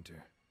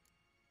midwinter.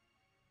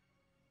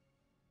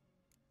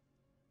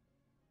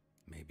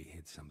 Maybe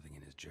hid something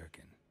in his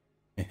jerkin.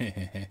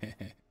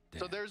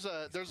 So there's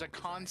a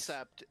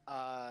concept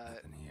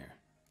Nothing here.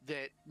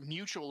 that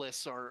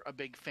mutualists are a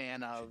big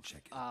fan of, Should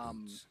check his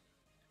boots.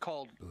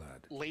 called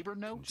Blood. labor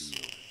notes.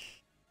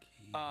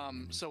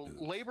 Congealed. So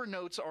labor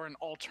notes are an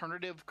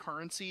alternative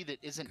currency that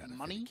isn't Gotta fit a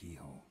money.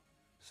 keyhole.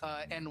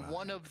 And Something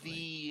one nearby of to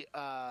play.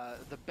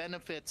 the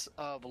benefits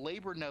of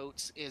labor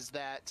notes is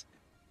that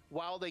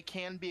while they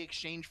can be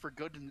exchanged for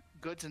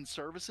goods and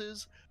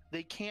services,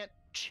 they can't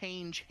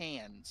change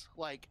hands.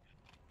 Like,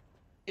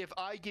 if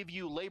I give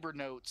you labor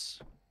notes,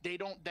 they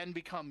don't then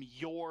become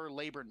your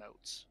labor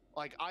notes.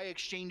 Like, I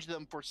exchange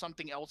them for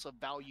something else of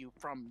value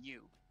from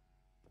you.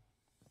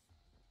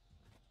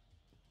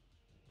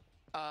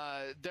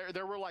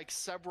 There were like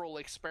several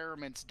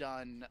experiments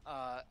done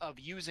of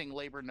using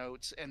labor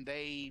notes, and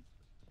they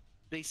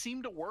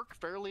seem to work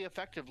fairly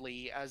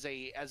effectively as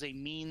a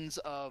means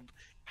of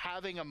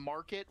having a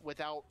market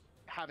without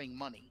having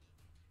money.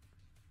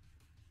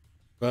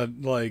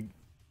 But like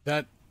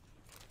that,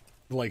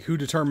 like who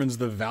determines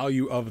the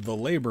value of the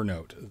labor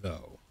note,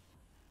 though?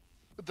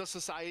 The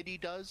society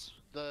does.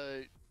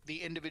 The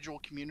individual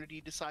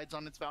community decides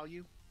on its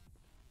value.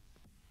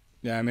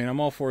 Yeah, I mean, I'm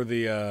all for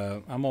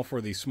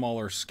the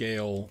smaller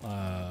scale.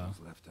 Was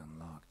left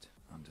unlocked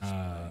on display.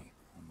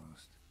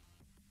 Almost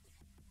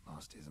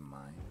lost his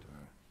mind,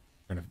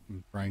 or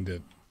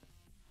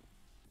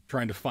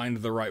Trying to find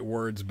the right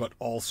words, but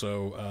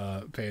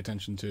also pay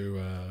attention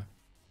to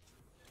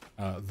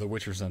the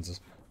Witcher senses.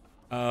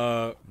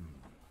 Yeah,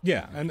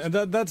 and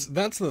that's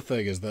the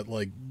thing, is that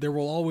like there's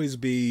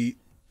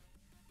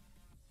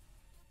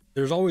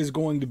always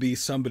going to be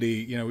somebody,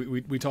 you know,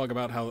 we talk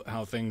about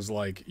how things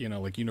like, you know,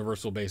 like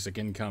universal basic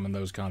income and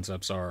those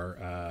concepts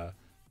are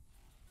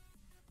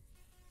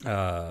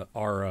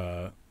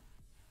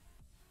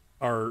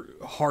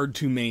hard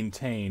to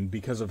maintain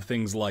because of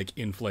things like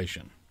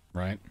inflation,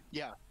 right?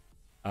 Yeah.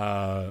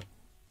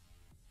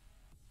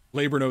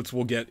 Labor notes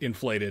will get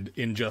inflated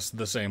in just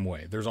the same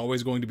way. There's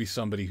always going to be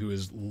somebody who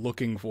is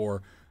looking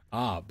for,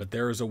 but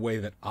there is a way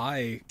that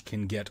I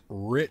can get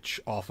rich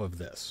off of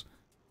this.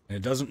 And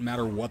it doesn't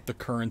matter what the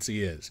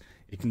currency is.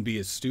 It can be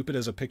as stupid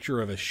as a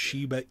picture of a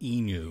Shiba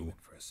Inu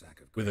for a sack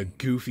of with a grain.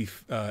 goofy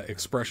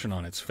expression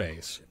on its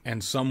face.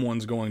 And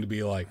someone's going to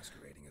be like,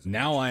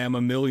 now I am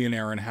a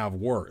millionaire and have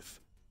worth.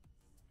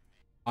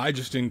 I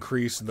just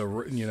increased the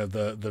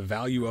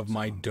value of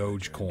my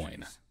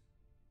Dogecoin.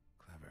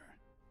 Clever.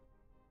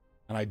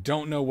 And I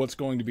don't know what's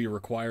going to be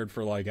required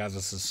for, like, as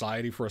a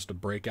society for us to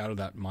break out of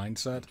that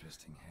mindset.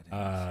 Interesting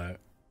headings.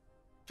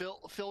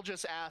 Phil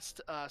just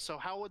asked, so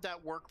how would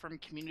that work from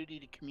community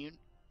to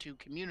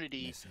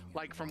community, Missing and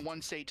like from one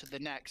wanted. state to the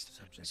next?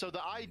 Subject So the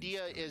to idea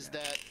communities is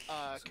going that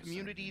back. Society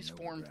communities no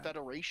form ground.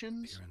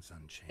 federations, Appearance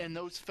unchanged. and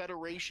those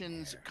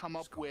federations Hair, come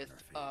up skull on with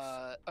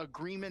her face.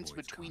 agreements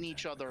Avoids between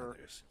each contact with other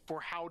others.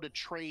 for how to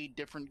trade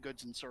different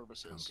goods and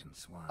services. Drunken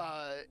swine.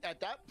 At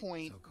that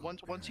point,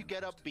 So-called once you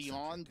baron get up hosted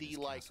beyond subject to the his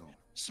like castle.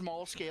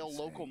 small scale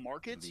Shall I local say,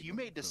 markets, you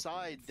illegal may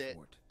decide that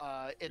fort.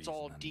 it's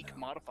all Reason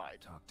decommodified.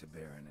 unknown. Talk to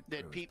Baron at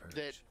That Crow's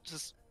that Perch.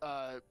 just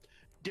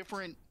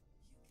different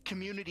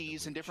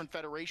communities and different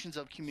federations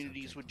of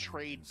communities would Subject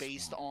trade land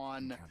based swamp.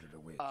 on Encountered a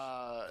witch.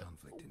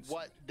 Conflict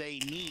what ensued. they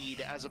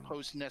need, as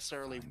opposed to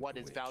necessarily Find what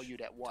the is witch.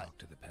 valued at what. Talk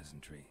to the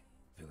peasantry.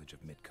 Village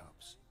of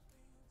Midcops.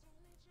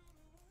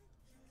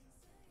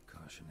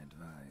 Caution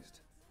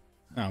advised.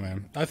 Oh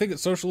man, I think that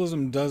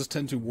socialism does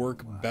tend to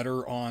work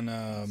better on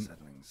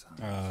Settling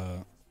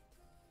signs.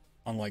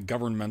 like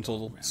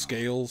governmental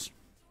scales.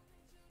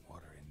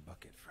 Water in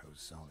bucket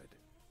froze solid.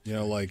 You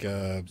know, like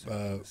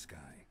The sky.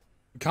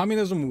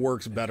 communism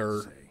works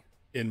better, Say.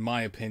 in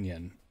my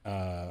opinion.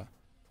 I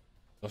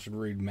should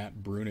read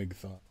Matt Brunig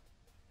thought.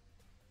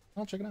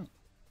 I'll check it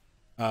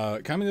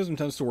out. Communism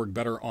tends to work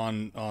better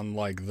on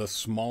like the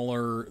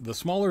smaller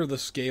the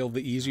scale,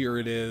 the easier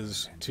it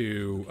is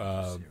to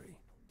Siri.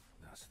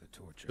 Thus the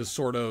torture.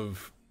 sort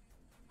of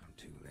I'm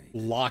too late.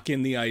 lock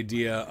in the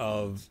idea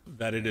of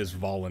that it is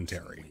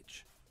voluntary.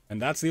 Witch.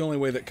 And that's the only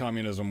way that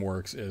communism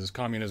works, is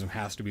communism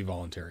has to be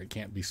voluntary. It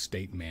can't be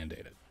state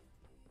mandated.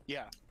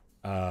 Yeah.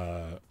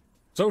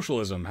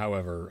 Socialism,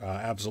 however,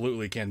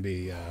 absolutely can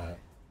be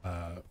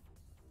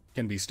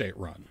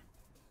state-run.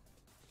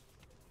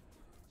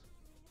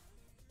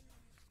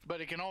 But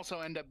it can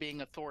also end up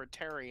being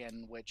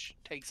authoritarian, which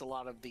takes a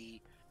lot of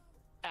the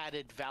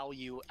added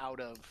value out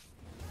of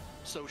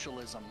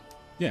socialism.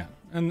 Yeah,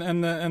 and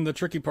the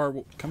tricky part.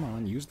 Come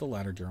on, use the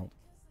ladder, Gerald.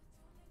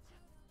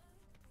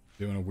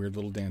 Doing a weird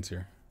little dance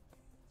here.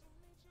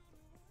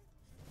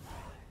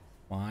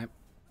 Why?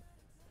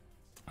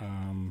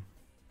 Going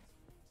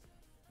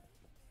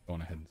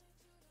ahead and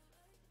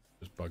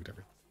just bugged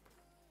everything.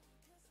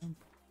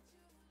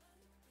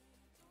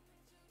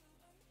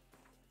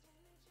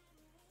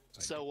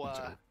 So,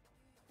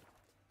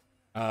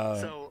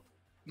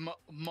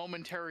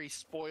 momentary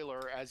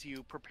spoiler as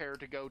you prepare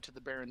to go to the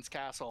Baron's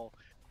castle.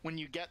 When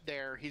you get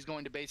there, he's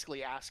going to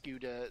basically ask you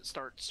to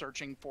start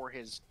searching for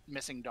his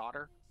missing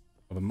daughter.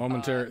 Well,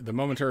 the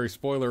momentary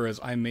spoiler is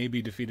I may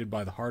be defeated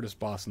by the hardest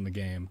boss in the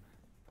game,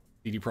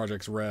 CD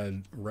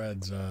Projekt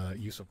Red's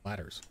use of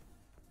ladders.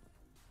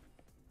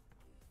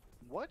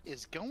 What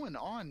is going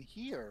on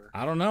here?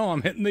 I don't know.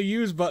 I'm hitting the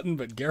use button,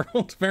 but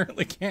Geralt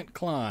apparently can't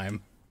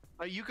climb.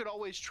 You could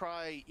always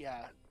try,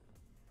 yeah.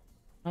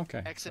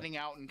 Okay. Exiting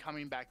out and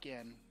coming back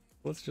in.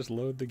 Let's just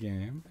load the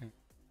game.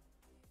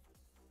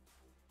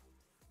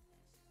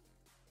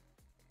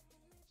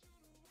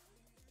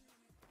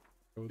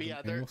 But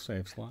yeah,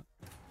 save slot.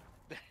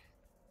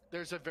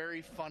 There's a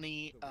very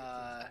funny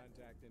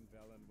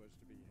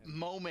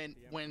moment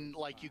when,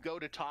 like, you go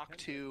to talk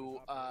to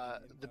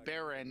the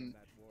Baron,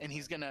 and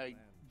he's gonna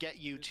get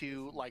you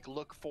to like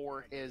look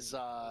for his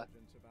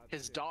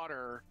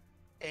daughter.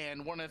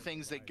 And one of the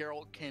things that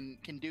Geralt can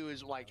do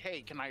is like,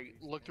 hey, can I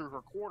look through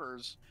her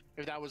quarters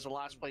if that was the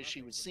last place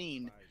she was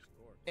seen?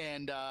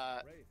 And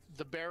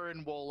the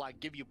Baron will like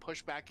give you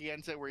pushback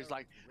against it, where he's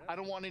like, I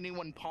don't want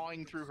anyone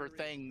pawing through her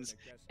things.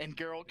 And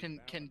Geralt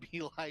can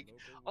be like,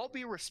 I'll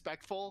be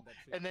respectful,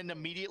 and then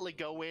immediately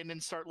go in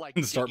and start like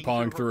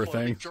pawing through her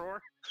things.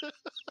 Drawer.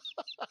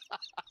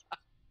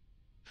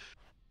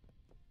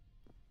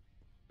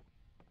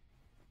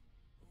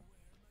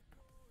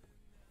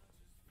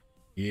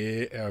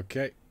 Yeah,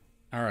 okay.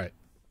 All right.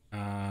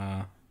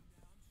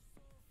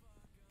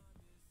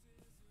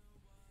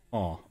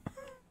 Oh.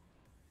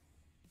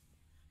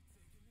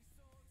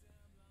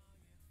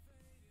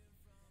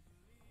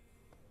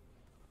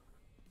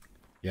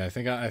 Yeah, I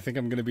think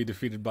I'm going to be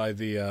defeated by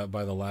the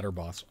ladder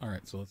boss. All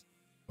right, so let's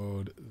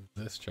load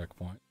this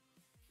checkpoint.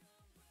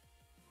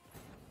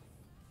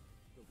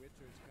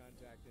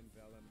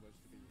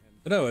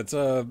 But no, it's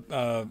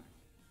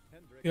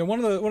you know,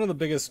 one of the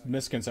biggest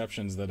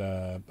misconceptions that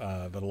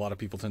that a lot of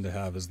people tend to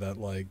have is that,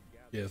 like,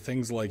 yeah,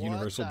 things like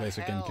universal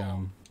basic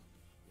income.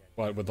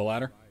 What, with the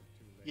ladder?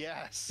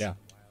 Yes. Yeah.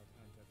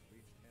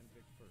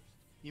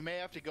 You may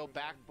have to go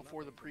back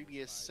before the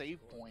previous save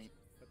point.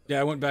 Yeah,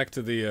 I went back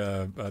to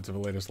the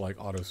latest like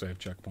autosave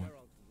checkpoint.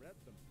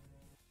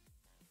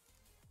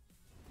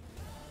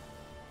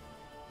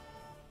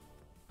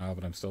 Oh,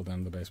 but I'm still down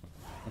in the basement.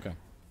 Okay.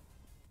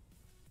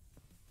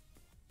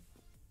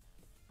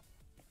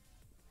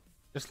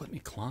 Just let me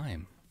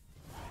climb.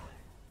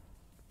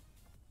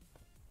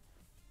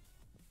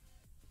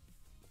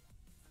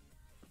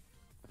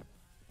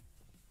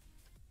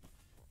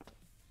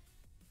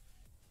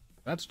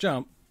 That's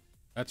jump.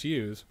 That's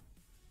use.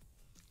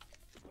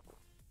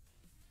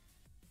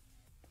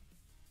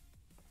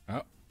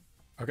 Oh.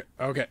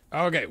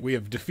 Okay. We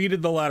have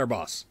defeated the ladder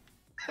boss.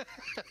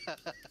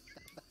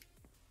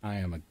 I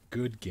am a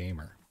good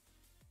gamer.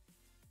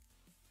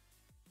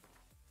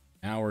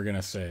 Now we're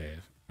gonna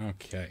save.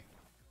 Okay.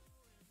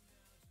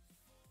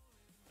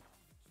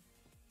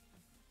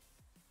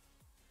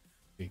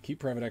 Keep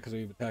private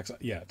equity tax.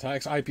 Yeah,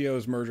 tax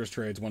IPOs, mergers,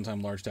 trades, one-time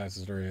large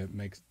taxes area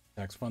makes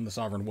tax fund the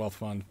sovereign wealth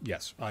fund.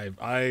 Yes, I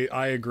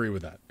agree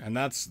with that, and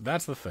that's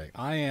the thing.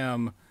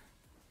 I'm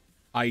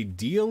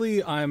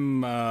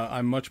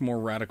much more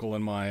radical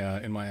in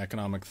my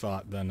economic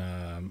thought than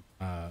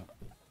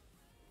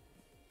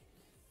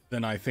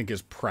I think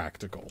is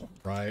practical.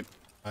 Right?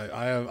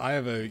 I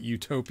have a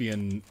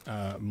utopian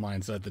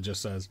mindset that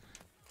just says,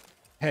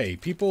 hey,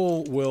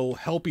 people will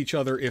help each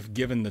other if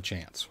given the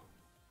chance.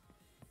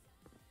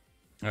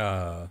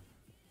 And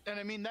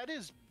I mean, that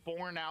is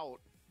borne out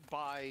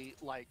by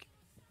like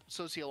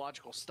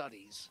sociological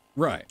studies.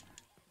 Right.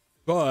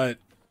 But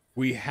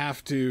we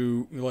have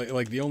to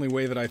like the only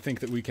way that I think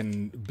that we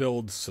can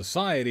build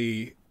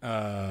society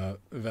that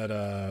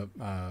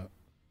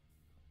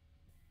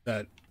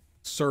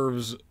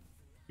serves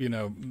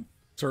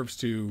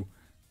to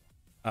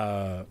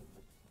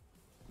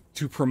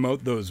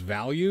promote those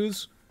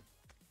values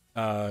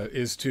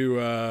is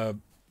to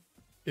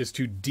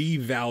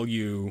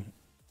devalue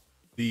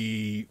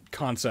the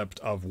concept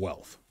of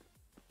wealth.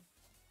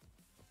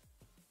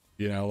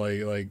 You know,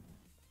 like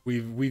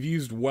we've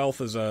used wealth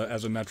as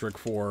a metric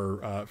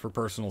for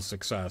personal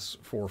success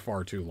for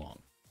far too long.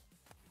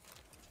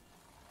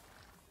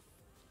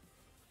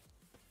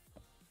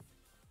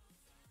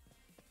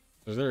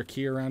 Is there a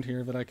key around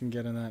here that I can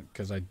get in that?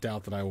 Because I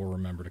doubt that I will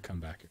remember to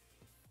come back here.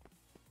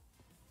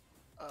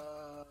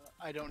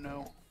 I don't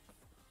know.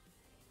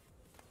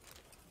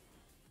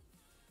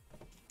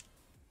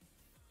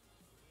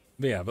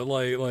 Yeah, but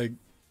like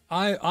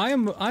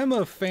I'm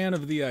a fan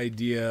of the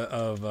idea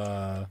of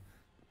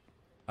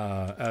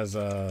as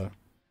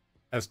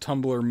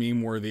Tumblr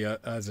meme worthy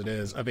as it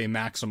is, of a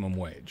maximum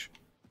wage.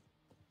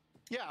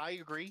 Yeah, I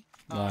agree.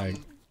 Like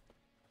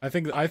I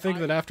think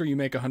that after you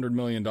make $100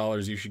 million,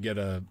 you should get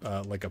a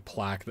like a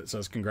plaque that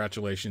says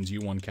 "Congratulations,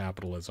 you won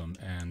capitalism,"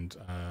 and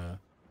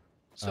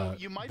so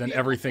you might then be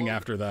everything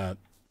after that.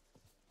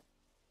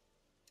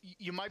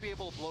 You might be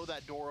able to blow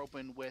that door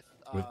open with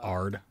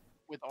Ard.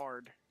 With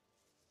Ard.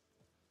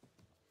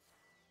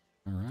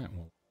 All right,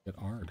 we'll get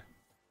Ard.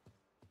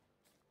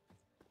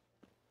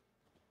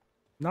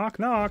 Knock,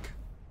 knock.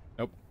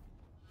 Nope.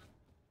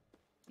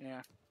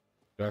 Yeah.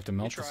 Do I have to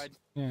melt You this? tried.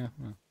 Yeah.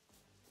 Well.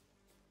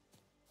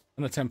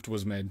 An attempt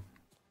was made.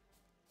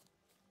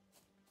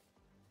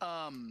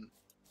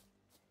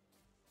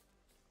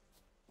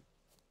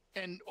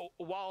 And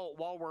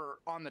while we're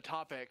on the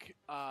topic,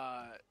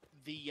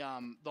 the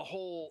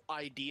whole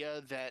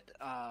idea that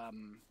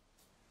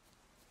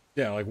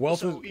yeah, like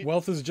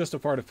wealth is just a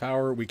part of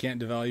power. We can't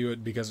devalue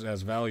it because it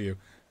has value.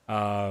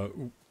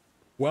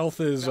 Wealth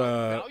is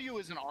value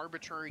is an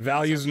arbitrary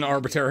value is an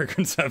arbitrary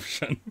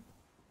conception.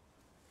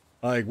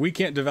 Like we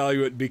can't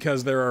devalue it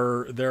because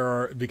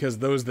because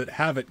those that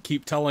have it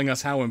keep telling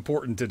us how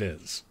important it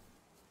is.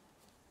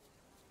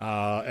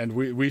 And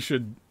we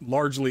should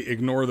largely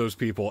ignore those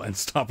people and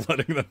stop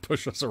letting them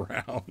push us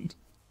around.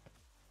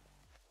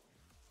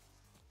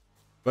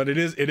 But it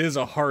is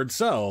a hard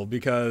sell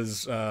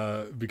because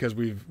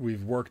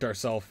we've worked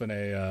ourselves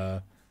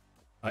in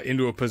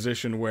into a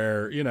position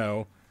where, you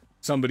know,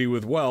 somebody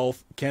with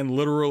wealth can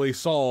literally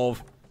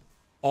solve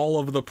all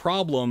of the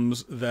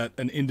problems that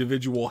an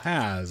individual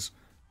has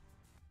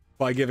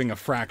by giving a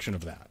fraction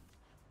of that,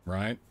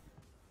 right?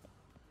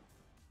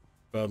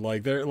 But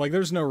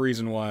there's no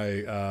reason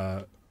why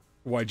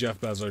Jeff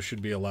Bezos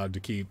should be allowed to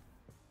keep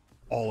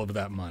all of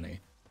that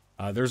money.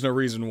 There's no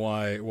reason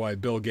why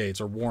Bill Gates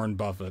or Warren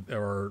Buffett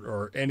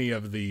or any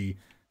of the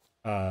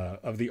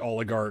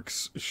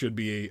oligarchs should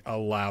be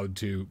allowed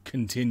to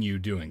continue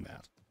doing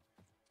that.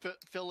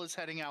 Phil is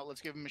heading out.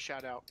 Let's give him a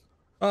shout out.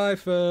 Bye,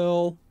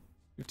 Phil.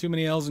 You have too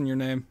many L's in your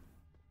name.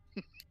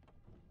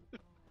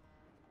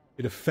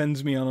 It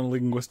offends me on a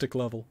linguistic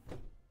level.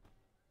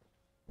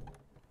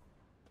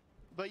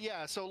 But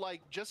yeah, so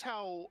like just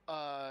how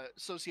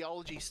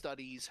sociology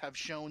studies have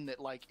shown that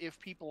like if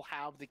people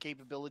have the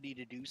capability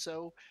to do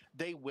so,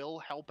 they will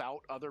help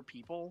out other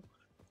people.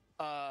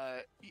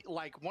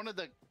 Like one of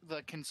the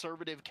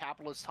conservative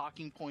capitalist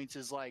talking points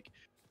is like,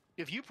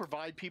 if you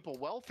provide people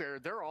welfare,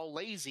 they're all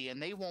lazy and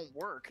they won't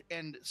work.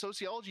 And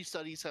sociology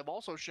studies have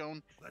also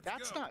shown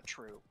that's not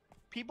true.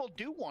 People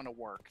do want to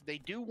work. They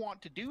do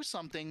want to do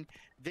something.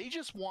 They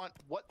just want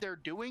what they're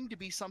doing to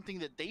be something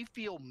that they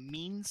feel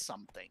means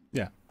something.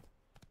 Yeah.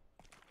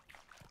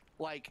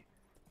 Like,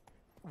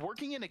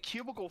 working in a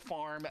cubicle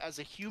farm as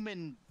a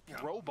human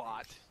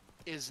robot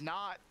is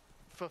not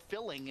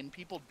fulfilling and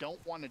people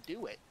don't want to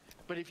do it.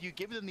 But if you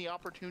give them the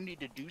opportunity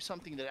to do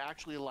something that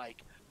actually,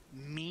 like,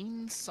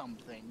 means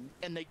something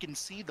and they can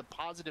see the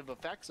positive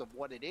effects of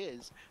what it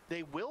is,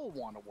 they will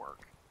want to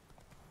work.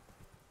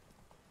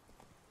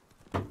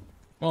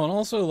 Well, and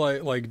also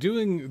like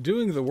doing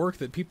the work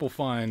that people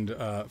find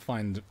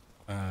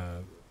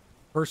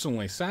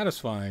personally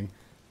satisfying.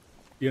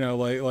 You know,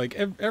 like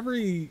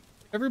everybody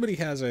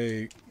has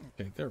a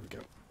okay. There we go.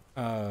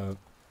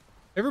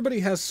 Everybody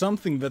has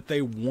something that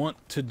they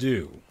want to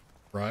do,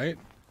 right?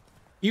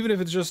 Even if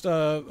it's just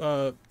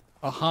a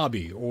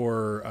hobby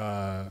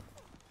or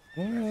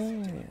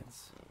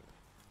Dance.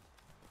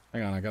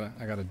 Hang on, I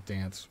gotta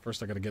dance.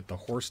 First I gotta get the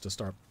horse to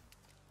start.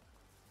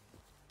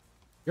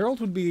 Geralt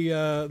would be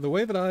the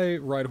way that I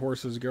ride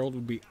horses, Geralt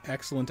would be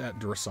excellent at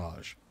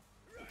dressage.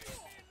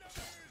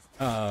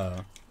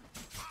 But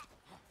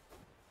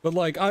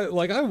like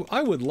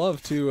I would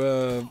love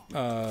to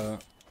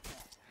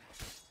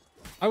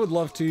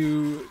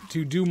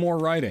do more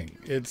writing.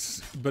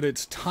 But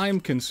it's time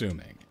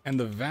consuming, and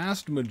the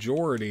vast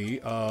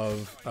majority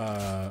of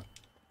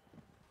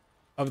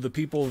the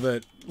people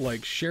that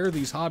like share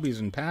these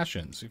hobbies and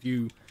passions, if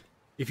you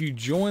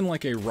join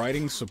like a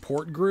writing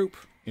support group,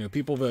 you know,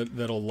 people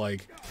that'll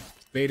like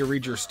beta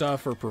read your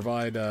stuff or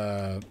provide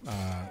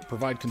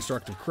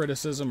constructive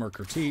criticism or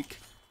critique.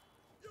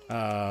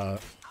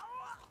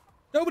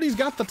 Nobody's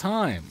got the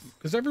time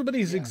because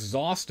everybody's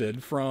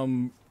exhausted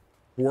from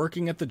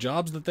working at the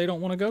jobs that they don't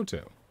want to go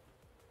to.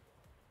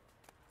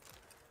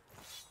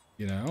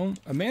 You know,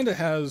 Amanda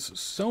has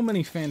so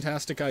many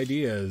fantastic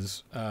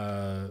ideas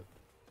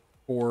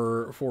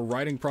for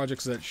writing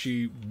projects that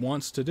she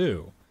wants to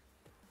do.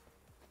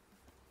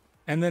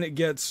 And then it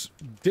gets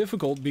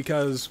difficult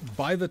because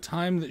by the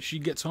time that she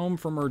gets home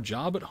from her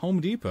job at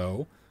Home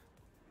Depot,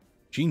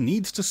 she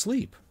needs to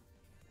sleep.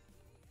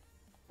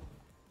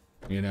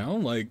 You know,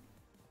 like,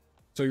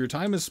 so your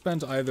time is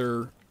spent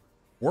either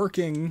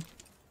working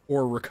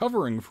or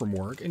recovering from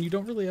work, and you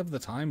don't really have the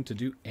time to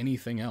do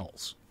anything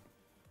else.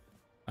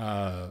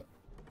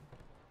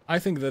 I I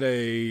think that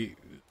a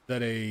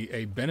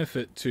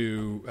benefit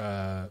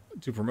to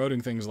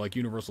promoting things like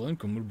universal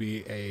income would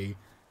be a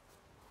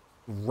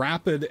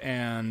rapid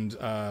and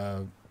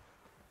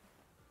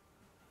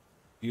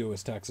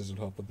EOS taxes would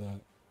help with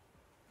that.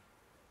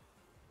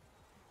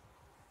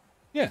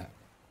 Yeah.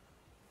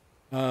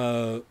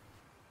 I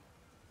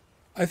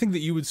think that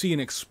you would see an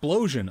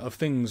explosion of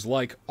things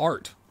like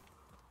art.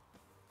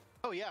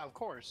 Oh yeah, of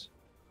course.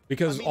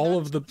 Because all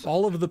of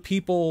the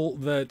people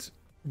that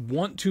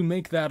want to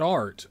make that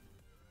art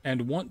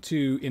and want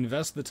to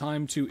invest the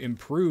time to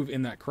improve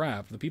in that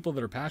craft, the people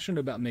that are passionate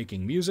about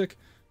making music,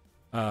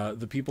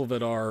 the people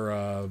that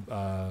are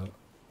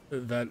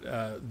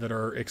that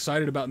are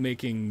excited about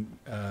making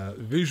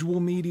visual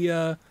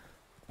media,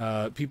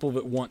 people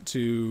that want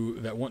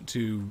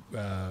to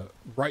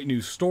write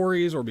new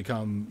stories or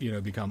become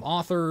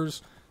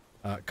authors,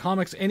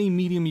 comics, any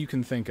medium you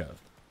can think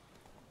of.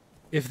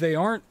 If they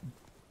aren't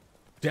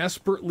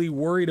desperately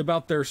worried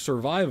about their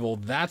survival,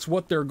 that's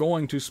what they're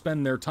going to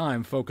spend their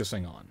time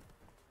focusing on.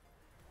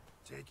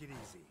 Take it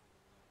easy.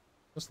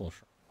 Just a little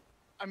short.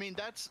 I mean,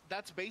 that's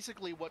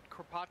basically what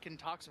Kropotkin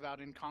talks about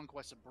in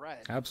Conquest of Bread.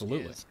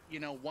 Absolutely. Is,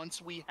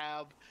 once we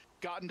have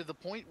gotten to the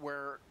point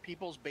where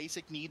people's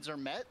basic needs are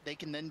met, they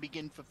can then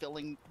begin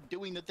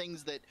doing the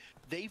things that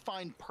they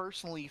find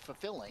personally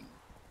fulfilling.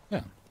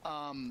 Yeah.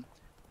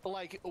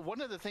 Like,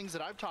 one of the things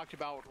that I've talked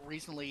about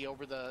recently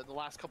over the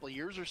last couple of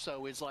years or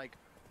so is, like,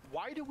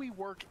 why do we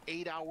work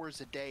 8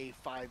 hours a day,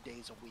 5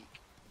 days a week?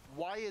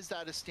 Why is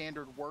that a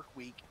standard work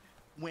week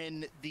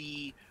when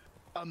the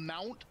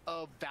amount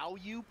of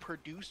value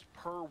produced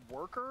per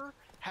worker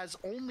has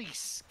only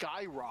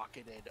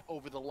skyrocketed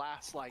over the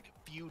last, like,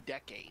 few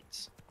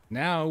decades?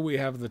 Now we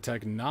have the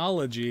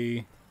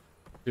technology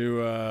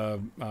to,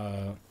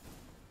 I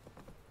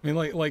mean,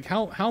 like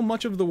how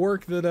much of the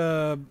work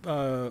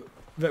that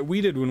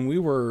we did when we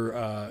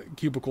were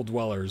cubicle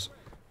dwellers,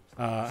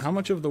 how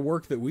much of the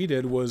work that we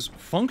did was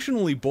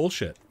functionally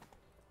bullshit?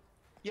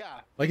 Yeah.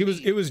 Like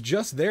it was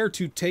just there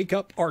to take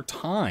up our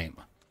time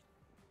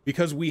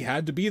because we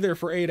had to be there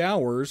for 8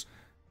 hours.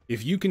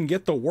 If you can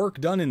get the work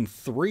done in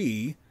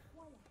 3,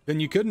 then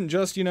you couldn't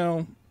just,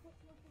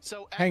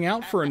 hang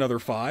out for another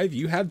 5.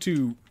 You had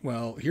to,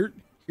 well,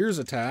 here's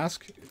a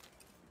task.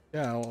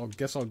 Yeah, I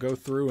guess I'll go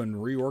through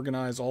and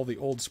reorganize all the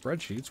old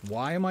spreadsheets.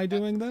 Why am I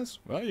doing this?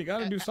 Well, you got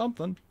to do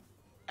something.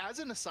 As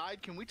an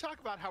aside, can we talk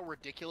about how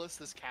ridiculous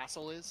this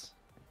castle is?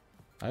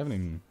 I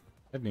haven't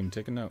even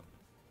taken note.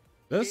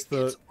 It's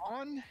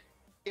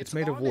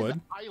made of wood.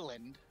 An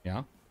island.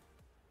 Yeah.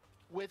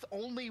 With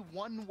only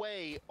one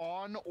way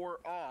on or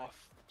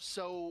off.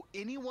 So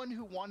anyone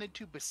who wanted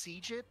to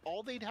besiege it,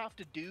 all they'd have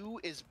to do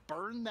is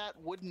burn that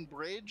wooden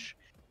bridge,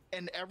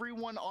 and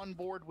everyone on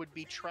board would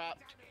be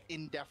trapped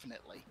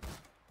indefinitely.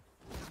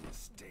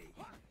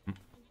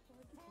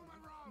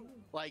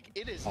 Like,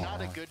 it is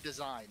not a good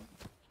design.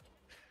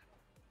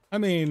 I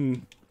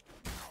mean,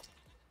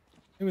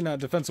 maybe not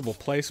defensible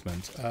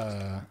placement.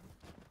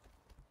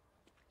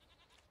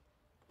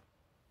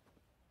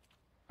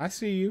 I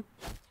see you.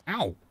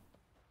 Ow!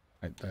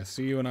 I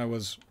see you, and I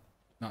was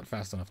not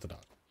fast enough to dodge.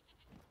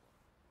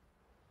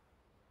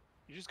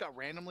 You just got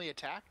randomly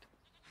attacked?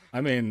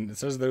 I mean, it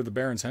says they're the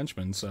Baron's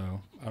henchmen,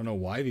 so I don't know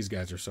why these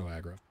guys are so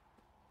aggro.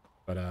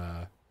 But,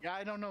 yeah,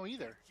 I don't know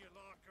either.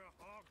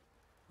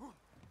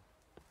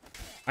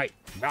 Hey,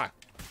 God.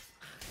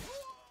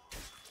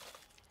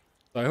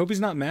 So I hope he's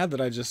not mad that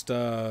I just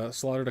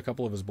slaughtered a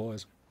couple of his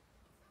boys.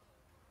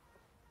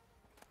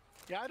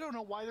 Yeah, I don't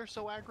know why they're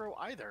so aggro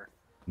either.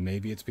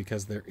 Maybe it's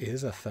because there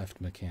is a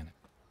theft mechanic.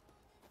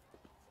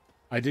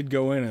 I did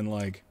go in and,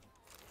 like...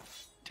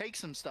 take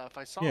some stuff,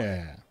 I saw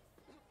Yeah. it.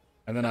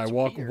 And then I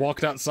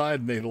walked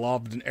outside and they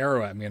lobbed an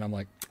arrow at me and I'm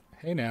like,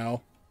 hey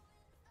now.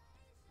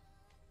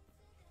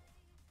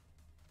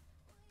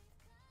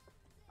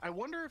 I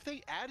wonder if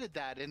they added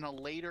that in a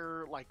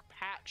later, like,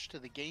 patch to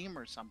the game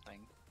or something.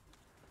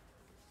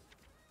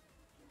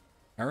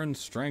 Aaron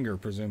Stranger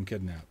presumed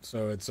kidnapped.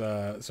 So it's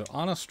so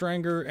Anna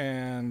Stranger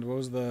and what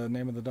was the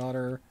name of the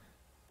daughter?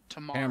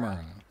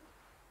 Tamara.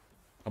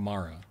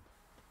 Tamara.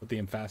 Put the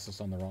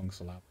emphasis on the wrong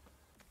syllable.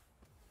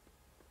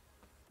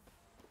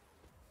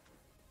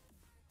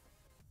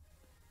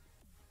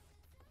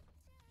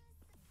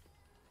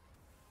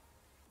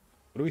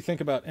 What do we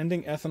think about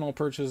ending ethanol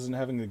purchases and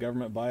having the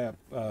government buy up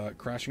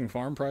crashing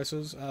farm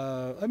prices?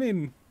 I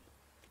mean,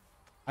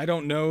 I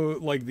don't know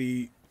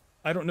the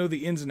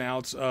ins and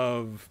outs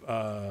of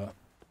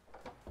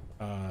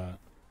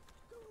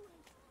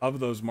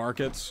those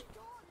markets.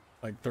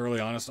 Like,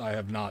 thoroughly honest, I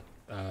have not.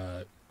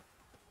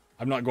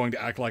 I'm not going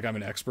to act like I'm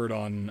an expert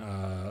on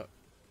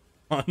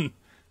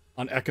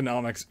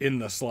economics in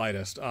the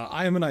slightest.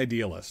 I am an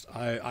idealist.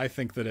 I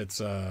think that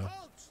it's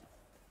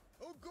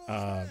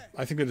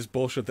I think that it's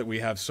bullshit that we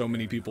have so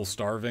many people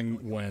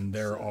starving when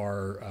there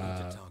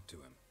are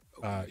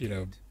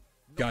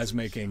guys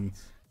making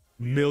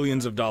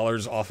millions of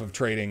dollars off of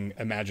trading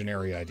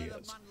imaginary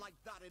ideas.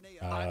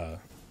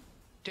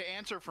 To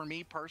answer for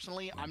me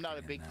personally, I'm not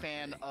a big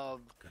fan of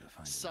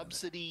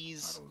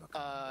subsidies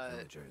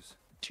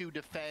to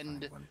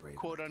defend one brave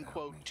quote enough to help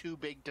unquote me. too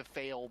big to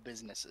fail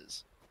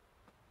businesses.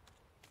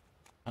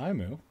 Hi,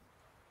 Moo.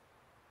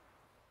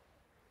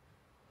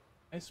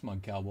 Hey,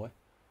 smug cowboy.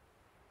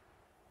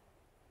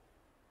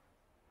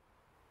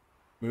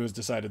 Moo has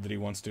decided that he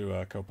wants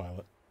to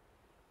co-pilot.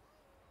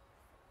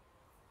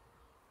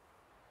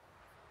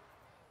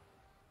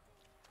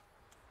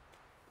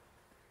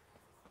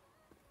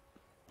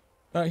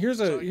 Here's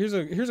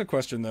a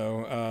question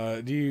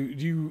though. Do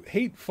you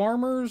hate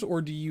farmers,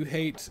 or do you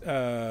hate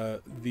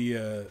the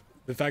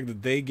fact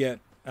that they get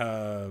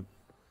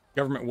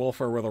government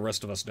welfare where the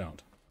rest of us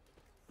don't?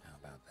 How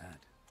about that?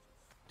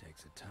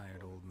 Takes a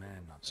tired old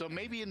man not So to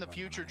maybe in the run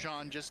future, my John,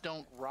 affair. just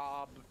don't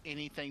rob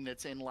anything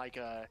that's in like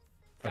a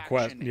A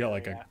quest, faction yeah,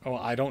 like area. a. Oh,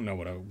 I don't know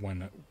what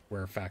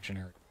where faction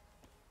area.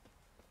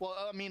 Well,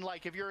 I mean,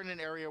 like if you're in an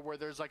area where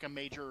there's like a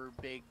major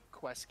big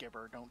quest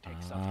giver, don't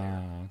take stuff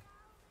there.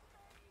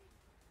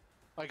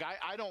 Like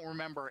I don't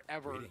remember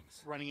ever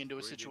Greetings. running into a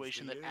Greetings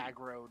situation to that you.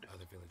 aggroed.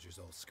 Other villagers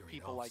all scurried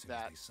People off like soon as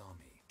that. they saw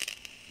me.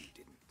 You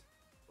didn't.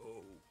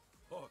 Oh,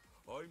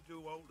 I'm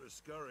too old to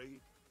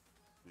scurry.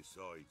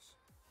 Besides,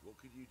 what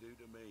could you do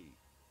to me?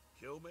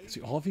 Kill me?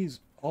 See, all these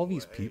Go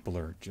people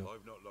ahead. are just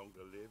I've not long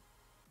to live.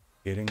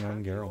 hitting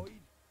on Can't Geralt. hide?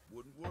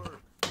 Wouldn't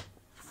work. Your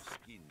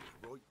skin's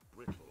right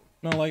brittle.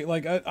 No,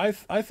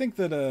 I think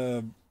that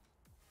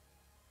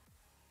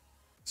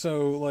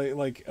so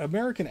like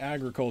American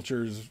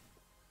agriculture's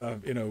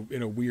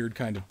in a weird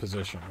kind of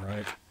position,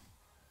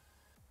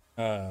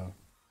 right?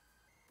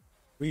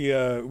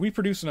 We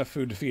produce enough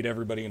food to feed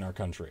everybody in our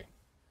country.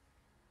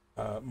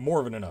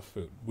 More than enough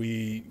food.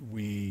 We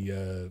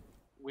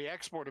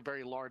export a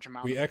very large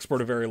amount. we of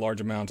export a very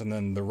large amount, and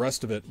then the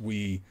rest of it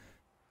we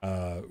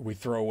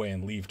throw away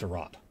and leave to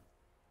rot.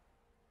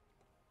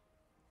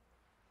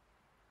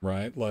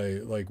 Right?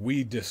 Like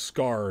we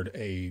discard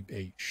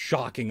a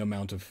shocking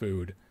amount of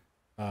food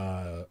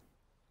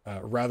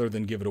rather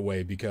than give it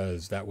away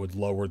because that would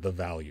lower the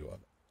value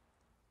of it.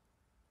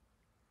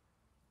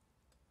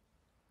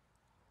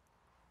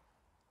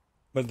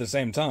 But at the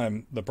same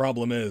time, the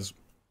problem is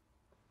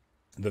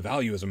the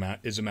value is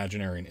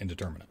imaginary and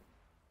indeterminate.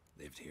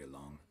 Lived here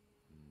long.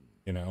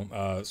 You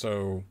know,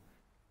 so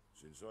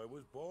Since I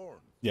was born.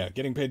 yeah,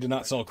 getting paid to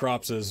not sell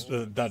crops is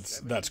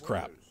that's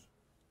crap.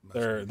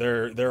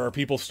 There are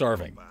people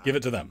starving. Give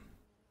it to them.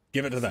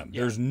 Give it to them.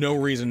 There's no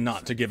reason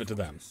not to give it to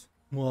them.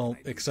 Well,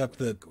 except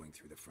that Going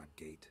through the front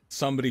gate.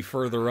 somebody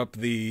further up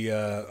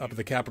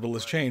the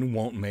capitalist chain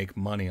won't make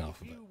money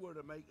off of it. You were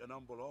to make an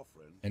humble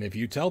offering. And if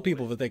you tell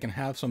people that they can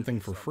have something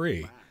for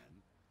free,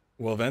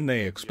 well, then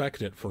they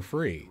expect it for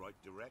free Right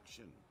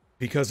direction.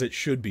 because it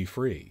should be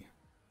free.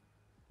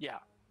 Yeah.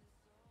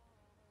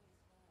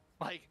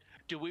 Like,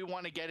 do we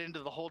want to get into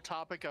the whole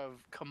topic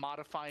of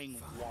commodifying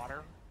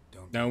water?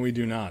 Don't No, we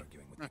do not.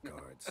 arguing with the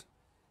guards.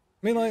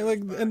 I mean,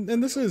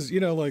 and this is, you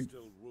know, like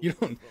you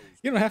don't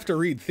have to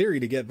read theory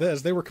to get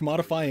this. They were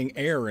commodifying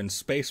air and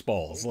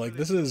Spaceballs. Like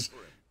this is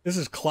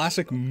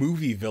classic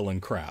movie villain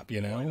crap,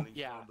 you know. Finally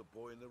Yeah. found the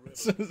boy in the river.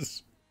 This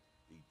is,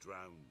 He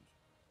drowned.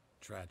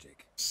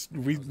 Tragic.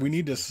 we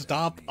need to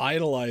stop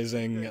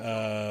idolizing,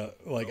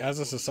 like as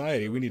a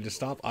society, we need to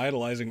stop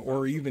idolizing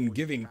or even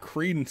giving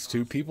credence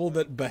to people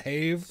that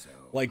behave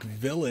like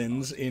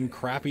villains in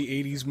crappy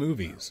 80s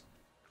movies.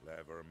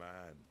 Clever man.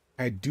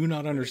 I do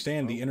not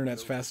understand the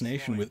internet's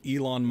fascination with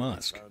Elon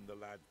Musk. Found the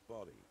lad's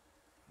body.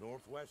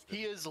 Northwest.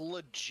 He is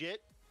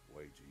legit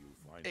Wait till you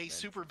find a an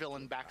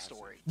supervillain entrance to the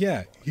backstory.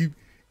 Yeah,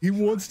 he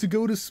wants to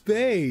go to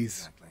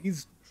space.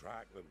 He's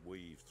track that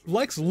weaves through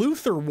Lex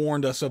Luthor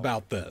warned us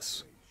about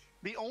this.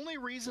 The only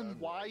reason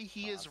why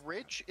he is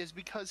rich is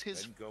because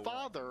his Then go on,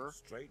 father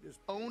straight as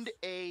owned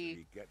till a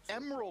he gets to the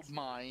emerald bottom.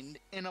 mine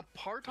in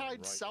apartheid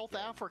right South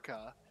again.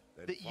 Africa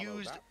Then that follow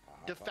used that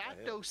path de up a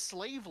facto hill.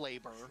 slave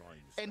labor, Shrine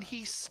and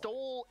he stands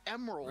stole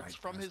emeralds Right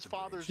from past his the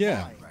bridge. father's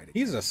Yeah, mine.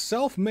 he's a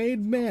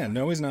self-made man.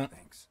 No, he's not.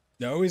 Thanks.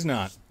 No, he's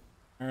not.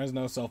 There is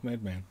no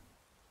self-made man.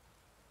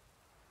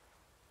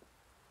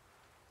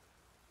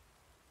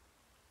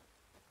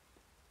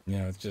 You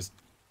know, it's just,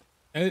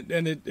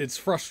 it's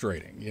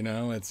frustrating. You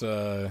know, it's See,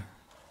 you're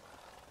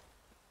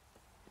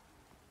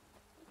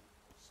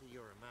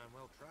a man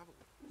well traveled.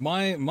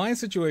 my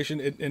situation,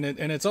 and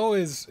it's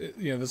always,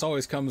 you know, this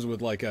always comes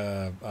with like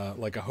a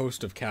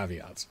host of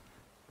caveats.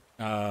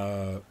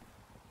 I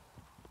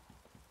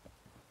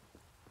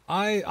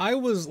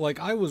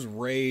was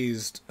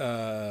raised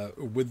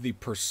with the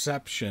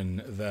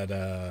perception that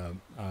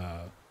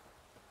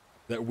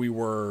that we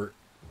were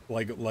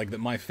like that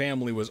my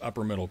family was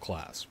upper middle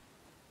class.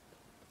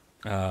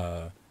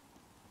 At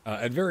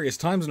various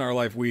times in our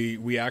life,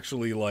 we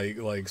actually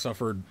like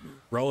suffered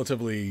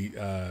relatively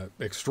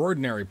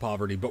extraordinary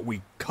poverty, but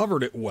we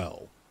covered it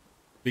well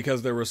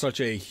because there was such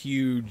a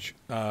huge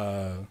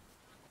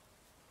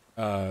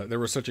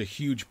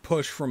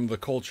push from the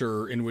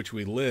culture in which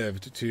we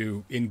lived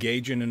to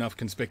engage in enough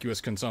conspicuous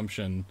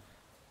consumption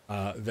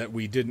that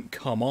we didn't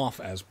come off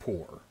as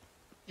poor.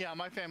 Yeah,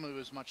 my family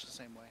was much the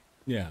same way.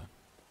 Yeah.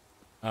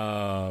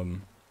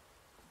 And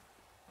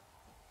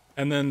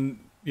then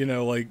you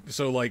know, like,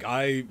 so like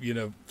I, you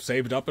know,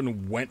 saved up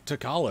and went to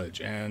college,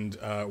 and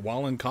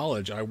while in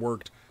college I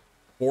worked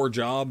 4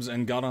 jobs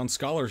and got on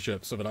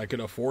scholarship so that I could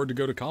afford to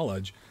go to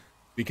college,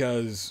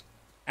 because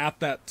at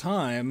that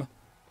time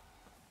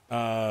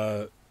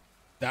that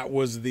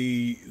was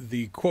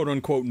the quote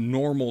unquote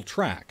normal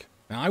track.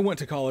 Now, I went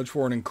to college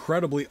for an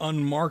incredibly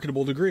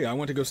unmarketable degree. I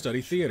went to go study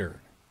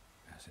theater.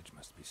 Passage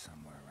must be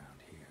somewhere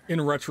around here.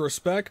 In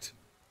retrospect,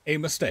 a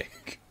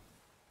mistake.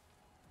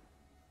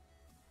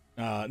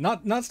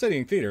 Not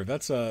studying theater.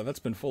 That's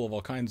been full of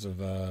all kinds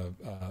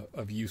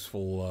of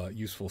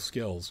useful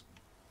skills.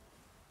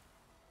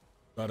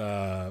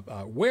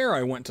 But where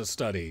I went to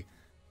study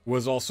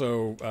was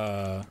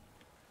also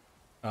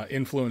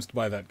influenced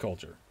by that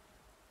culture.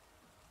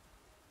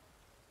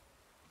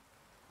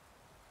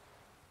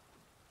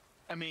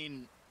 I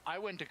mean, I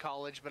went to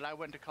college, but I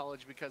went to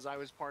college because I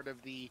was part of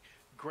the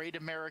Great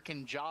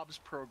American Jobs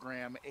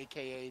Program,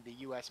 aka the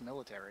U.S.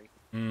 military.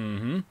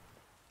 Mm-hmm.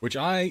 Which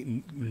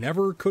I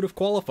never could have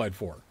qualified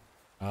for.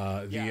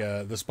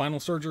 The spinal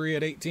surgery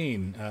at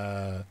 18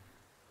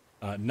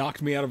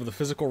 knocked me out of the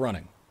physical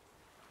running.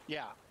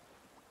 Yeah.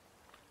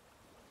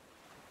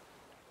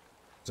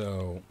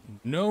 So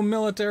no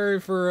military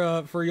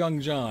for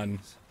young John.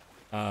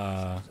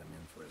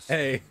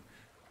 Hey,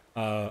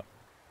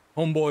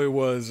 homeboy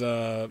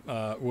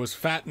was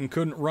fat and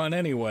couldn't run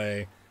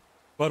anyway,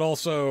 but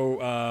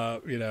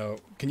also you know,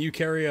 can you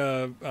carry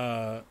a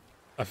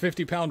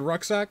 50-pound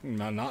rucksack?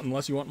 Not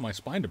unless you want my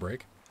spine to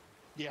break.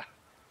 Yeah.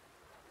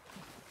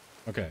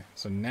 Okay,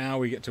 so now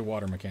we get to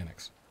water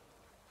mechanics.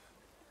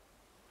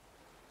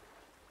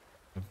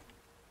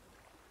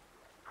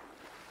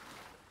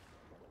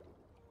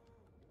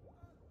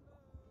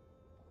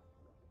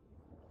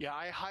 Yeah,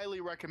 I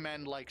highly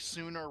recommend, like,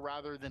 sooner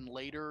rather than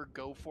later,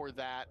 go for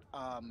that,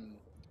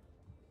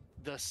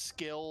 the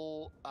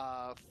skill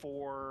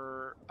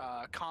for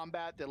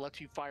combat that lets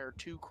you fire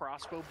 2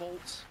 crossbow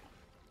bolts.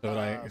 So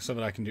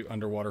that I can do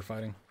underwater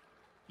fighting?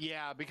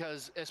 Yeah,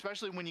 because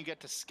especially when you get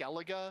to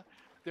Skellige,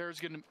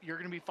 you're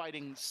gonna be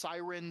fighting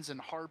sirens and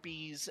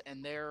harpies,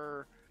 and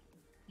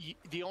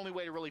the only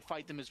way to really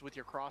fight them is with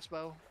your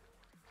crossbow.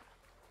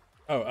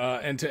 Oh,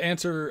 and to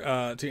answer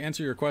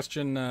your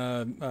question,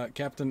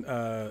 Captain,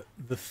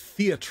 the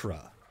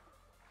theatra.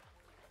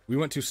 We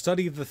went to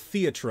study the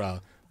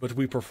theatra, but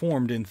we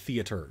performed in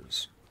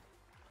theaters.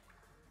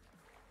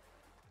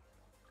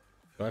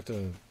 Do I have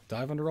to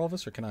dive under all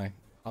this, or can I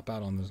hop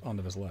out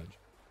onto this ledge?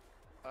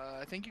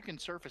 I think you can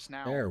surface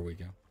now. There we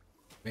go.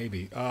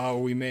 Maybe. Oh,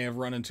 we may have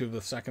run into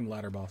the second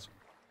ladder boss.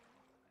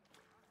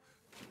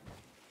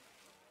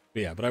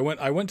 But yeah, but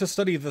I went to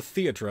study the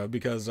theatra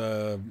because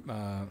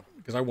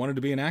I wanted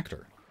to be an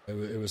actor.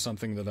 It was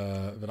something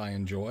that I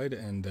enjoyed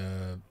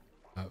and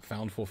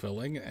found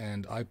fulfilling,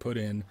 and I put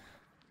in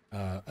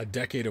a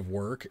decade of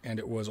work, and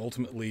it was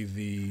ultimately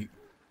the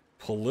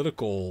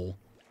political.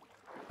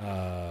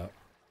 Come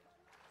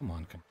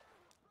on,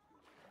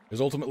 it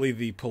was ultimately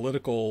the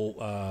political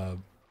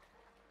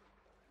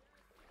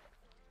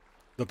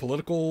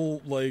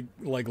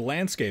like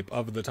landscape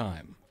of the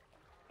time.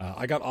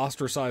 I got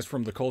ostracized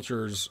from the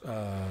cultures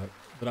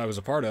that I was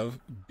a part of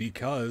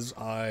because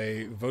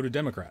I voted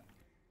Democrat.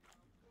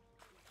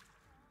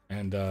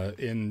 And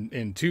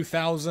in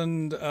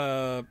 2000,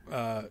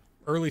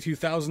 early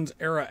 2000s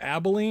era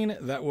Abilene,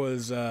 that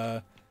was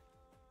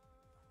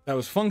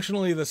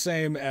functionally the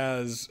same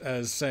as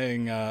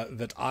saying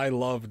that I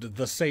loved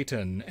the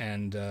Satan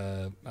and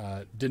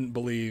didn't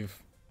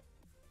believe.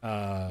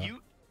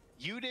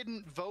 You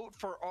didn't vote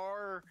for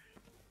our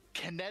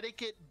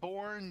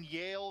Connecticut-born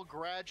Yale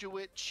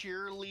graduate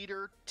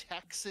cheerleader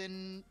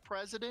Texan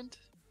president?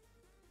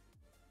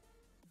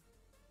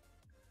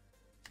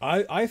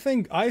 I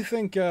think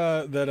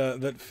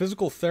that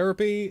physical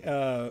therapy,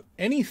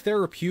 any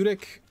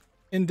therapeutic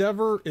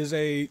endeavor, is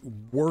a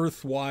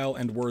worthwhile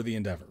and worthy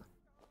endeavor.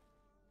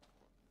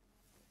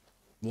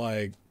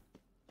 Like,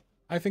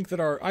 I think that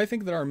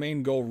our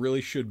main goal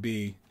really should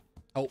be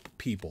help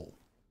people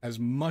as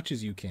much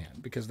as you can,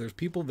 because there's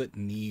people that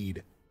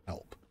need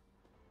help.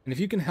 And if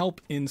you can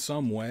help in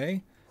some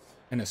way,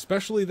 and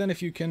especially then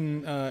if you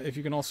can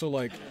also,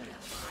 like,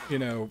 you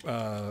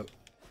know,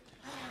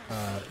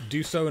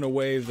 do so in a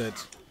way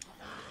that,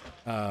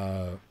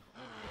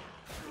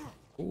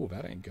 ooh,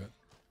 that ain't good.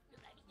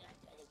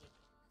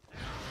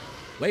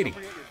 Lady.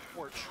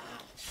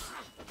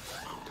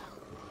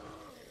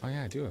 Oh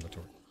yeah, I do have a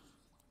torch.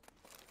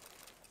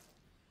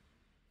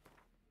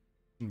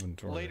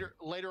 Inventory.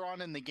 Later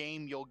on in the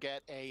game, you'll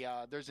get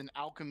there's an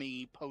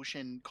alchemy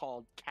potion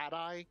called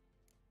CATBOY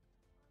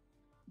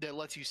that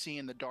lets you see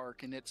in the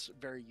dark, and it's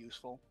very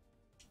useful.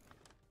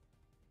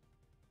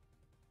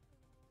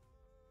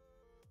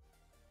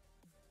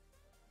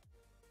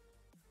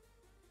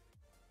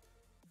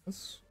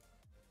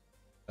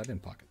 That in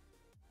pocket.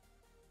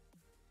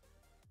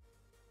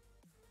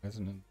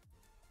 Isn't it?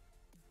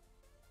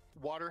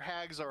 Water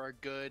hags are a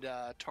good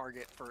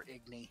target for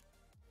Igni.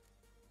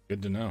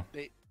 Good to know.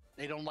 They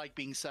don't like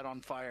being set on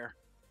fire.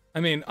 I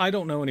mean, I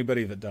don't know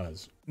anybody that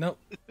does. No,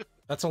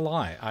 that's a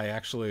lie. I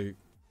actually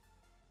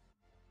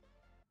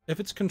if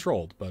it's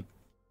controlled, but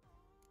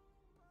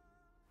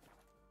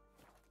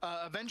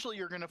Eventually,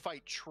 you're going to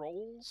fight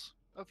trolls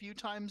a few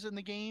times in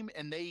the game,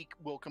 and they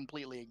will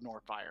completely ignore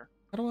fire.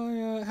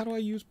 how do I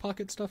use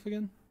pocket stuff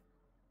again?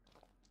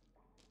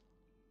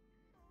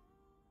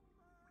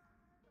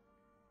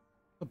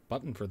 A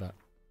button for that.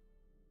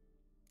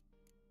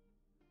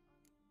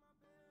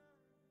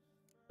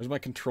 Where's my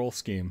control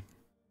scheme?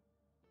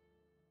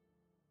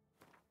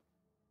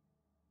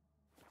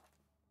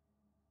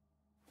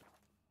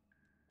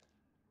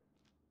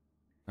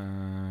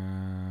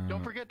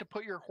 Don't forget to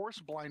put your horse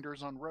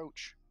blinders on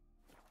Roach.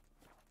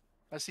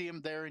 I see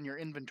him there in your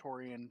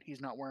inventory, and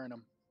he's not wearing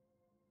them.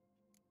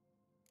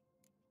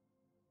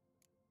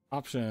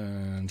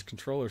 Options,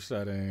 controller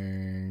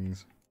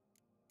settings.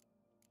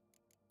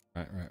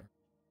 Right.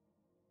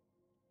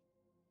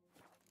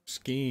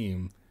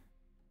 Scheme.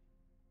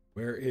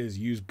 Where is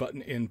use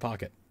button in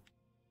pocket?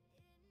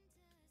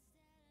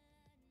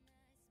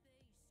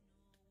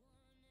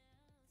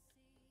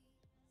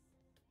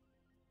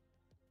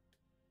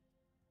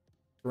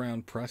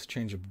 Around press,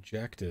 change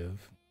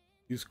objective.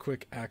 Use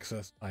quick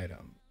access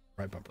item.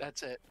 Right bumper.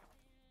 That's it.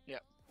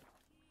 Yep.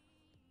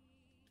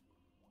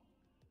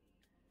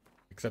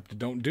 Except it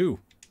don't do.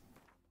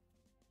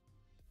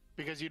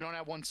 Because you don't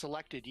have one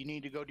selected. You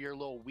need to go to your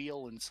little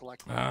wheel and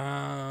select one.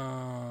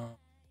 Ah.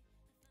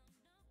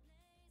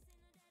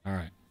 All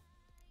right.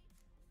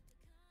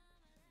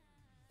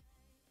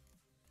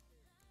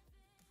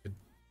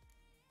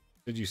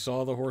 Did you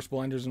saw the horse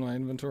blinders in my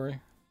inventory?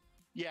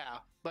 Yeah,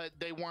 but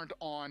they weren't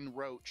on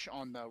Roach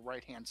on the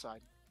right-hand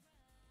side.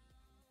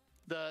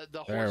 The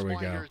There horse we go.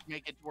 blinders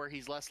make it where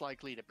he's less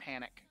likely to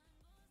panic.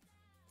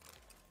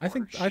 I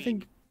think I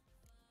think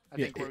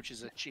yeah, Roach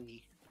is a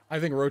she. I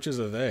think Roach is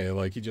a they.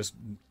 Like, he just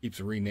keeps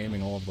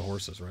renaming all of the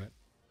horses, right?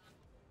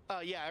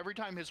 Yeah, every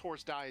time his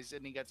horse dies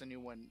and he gets a new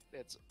one,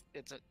 it's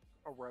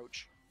a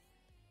Roach.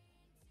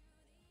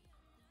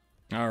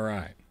 All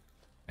right.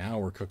 Now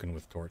we're cooking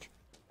with Torch.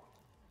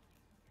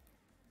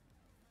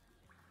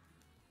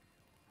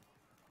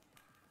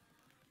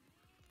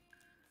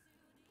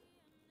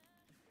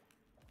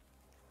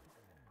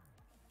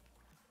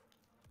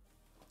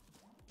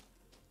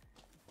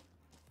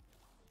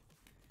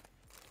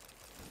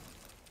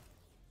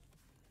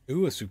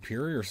 Ooh, a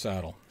superior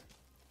saddle.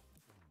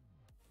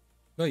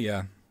 But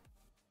yeah.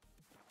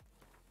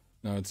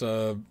 No, it's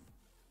the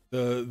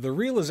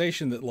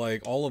realization that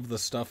like all of the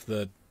stuff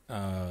that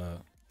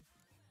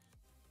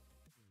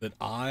that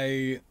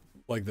I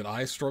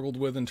struggled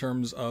with in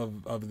terms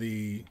of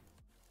the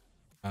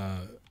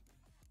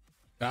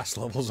vast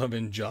levels of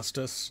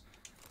injustice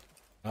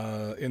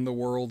in the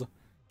world.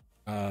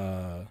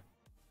 Look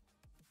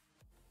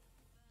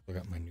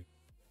at my new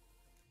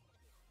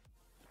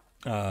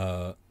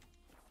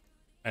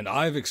and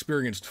I've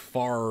experienced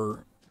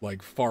far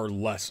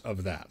less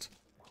of that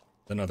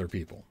than other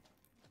people.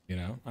 You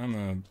know,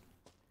 I'm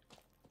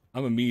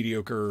a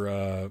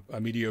mediocre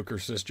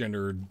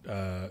cisgendered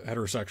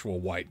heterosexual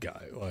white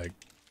guy. Like,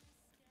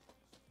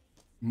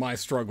 my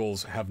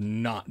struggles have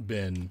not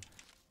been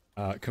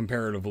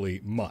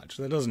comparatively much.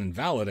 That doesn't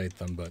invalidate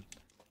them, but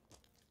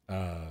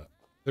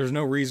there's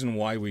no reason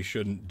why we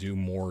shouldn't do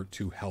more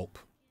to help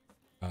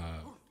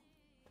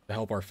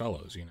our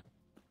fellows. You know.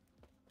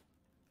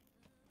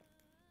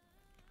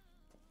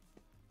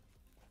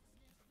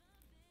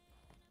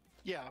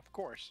 Yeah, of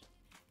course.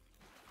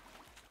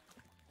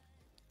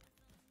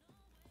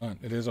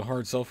 It is a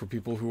hard sell for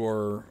people who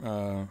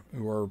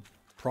are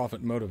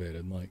profit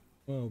motivated. Like,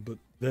 well, but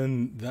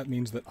then that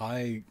means that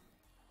I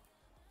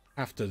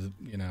have to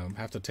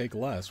take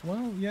less.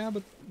 Well, yeah,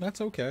 but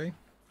that's okay,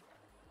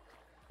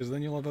 because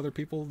then you'll have other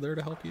people there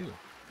to help you.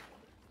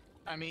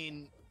 I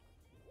mean,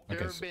 I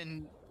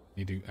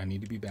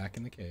need to be back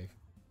in the cave.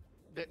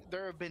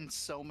 There have been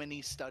so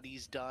many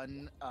studies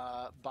done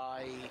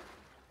by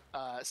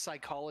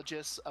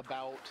psychologists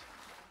about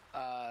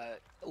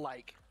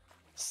like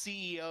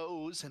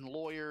CEOs and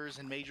lawyers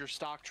and major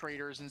stock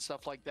traders and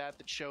stuff like that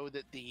show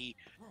that the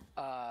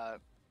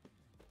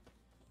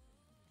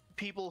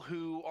people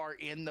who are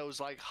in those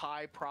like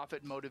high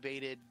profit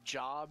motivated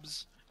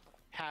jobs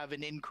have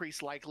an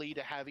increased likely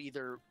to have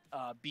either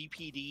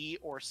BPD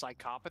or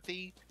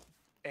psychopathy,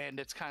 and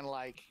it's kind of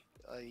like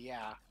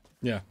yeah,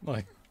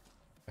 like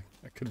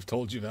I could have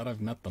told you that.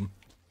 I've met them.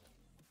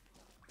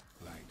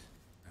 Light.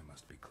 I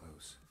must be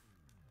close.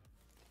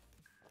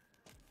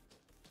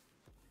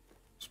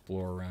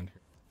 Explore around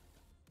here.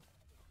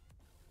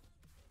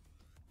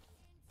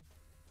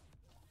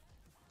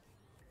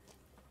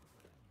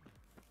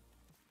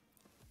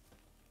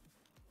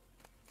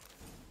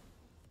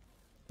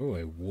 Ooh,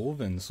 a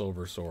woven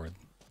silver sword.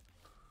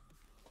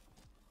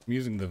 I'm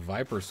using the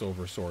Viper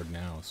silver sword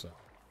now, so.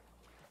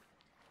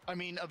 I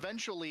mean,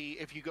 eventually,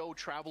 if you go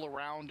travel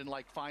around and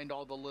like find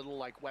all the little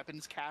like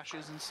weapons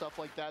caches and stuff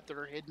like that that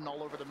are hidden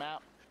all over the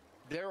map,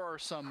 there are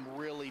some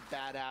really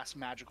badass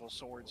magical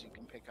swords you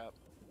can pick up.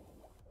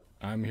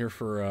 I'm here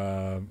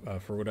for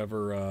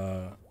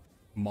whatever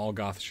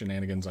Molgoth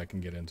shenanigans I can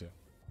get into.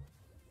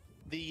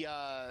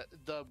 The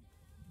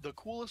the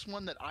coolest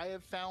one that I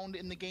have found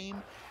in the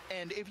game.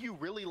 And if you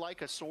really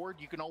like a sword,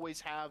 you can always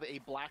have a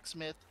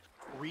blacksmith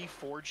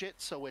reforge it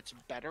so it's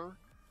better.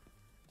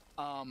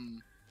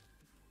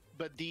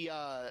 But the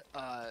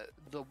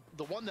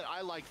one that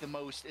I like the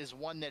most is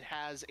one that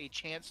has a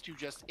chance to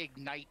just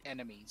ignite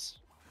enemies.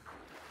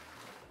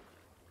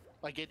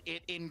 Like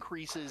it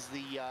increases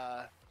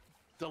the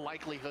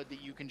likelihood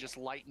that you can just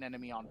light an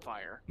enemy on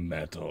fire.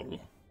 Metal.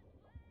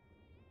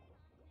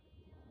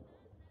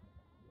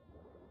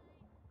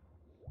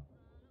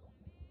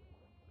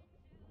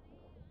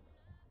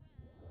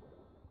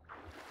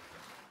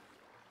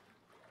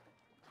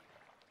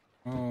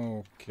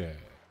 Okay.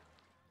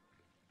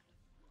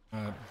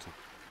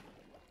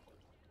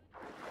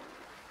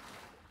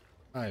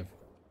 I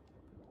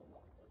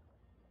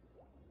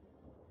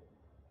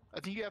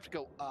think you have to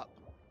go up.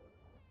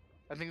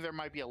 I think there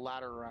might be a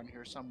ladder around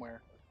here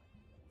somewhere.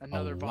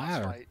 Another boss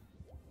ladder? fight.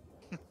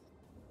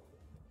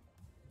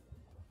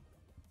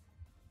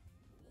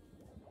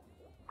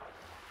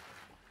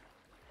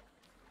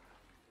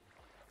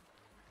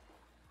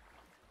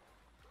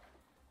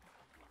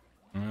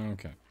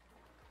 Okay.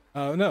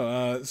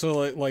 No,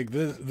 so like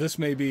this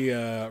may be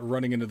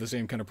running into the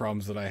same kind of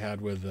problems that I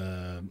had with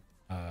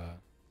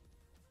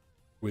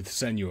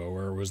Senua,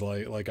 where it was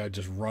like I'd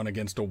just run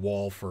against a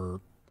wall for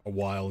a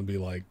while and be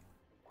like,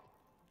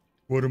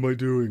 what am I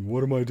doing?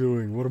 What am I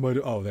doing? What am I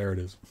doing? Oh, there it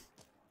is.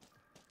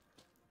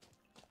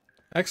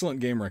 Excellent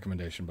game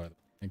recommendation, by the way.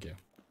 Thank you.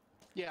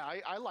 Yeah,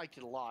 I liked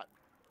it a lot.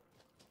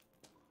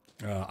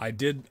 I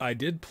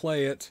did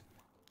play it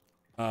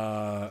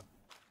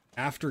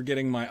after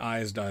getting my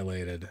eyes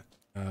dilated,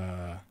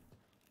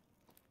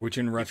 which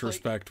in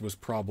retrospect was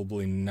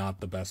probably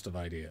not the best of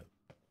ideas.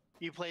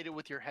 You played it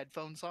with your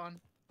headphones on?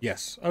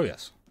 Yes. Oh,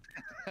 yes.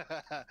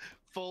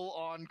 Full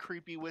on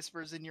creepy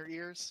whispers in your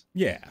ears?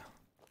 Yeah.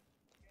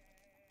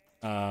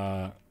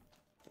 But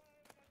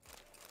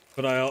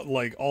I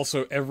like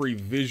also every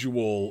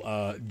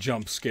visual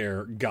jump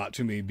scare got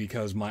to me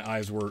because my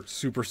eyes were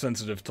super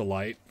sensitive to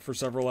light for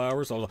several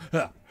hours. I was like,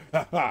 ha,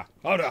 ha, ha,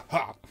 ha,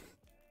 ha.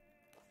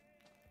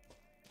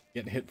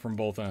 Getting hit from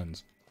both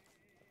ends.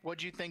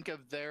 What'd you think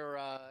of their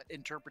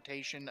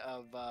interpretation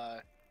of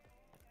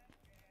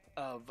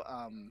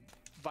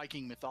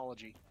Viking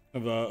mythology?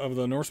 Of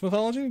the Norse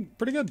mythology?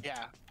 Pretty good.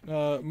 Yeah.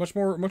 Much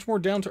more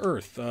down to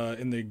earth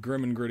in the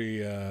grim and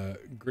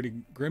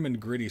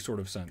gritty sort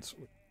of sense.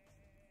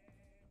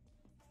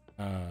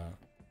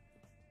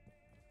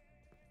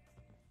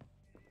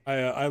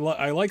 I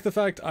like the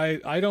fact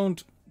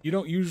you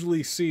don't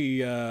usually see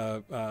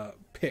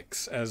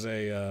Pix as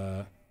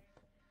a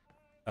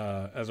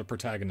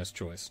protagonist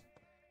choice.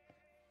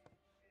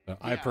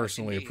 I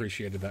personally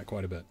appreciated that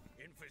quite a bit.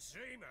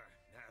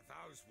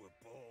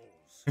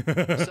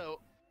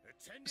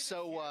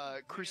 So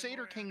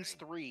Crusader Kings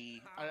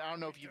 3, I don't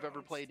know if you've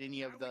ever played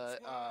any of the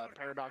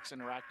Paradox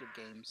Interactive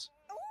games.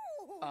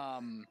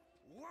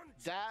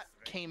 That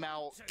came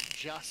out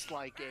just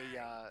like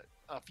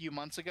a few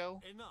months ago.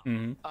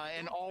 Mm-hmm.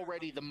 And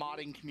already the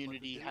modding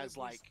community has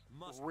like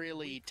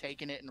really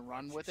taken it and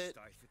run with it.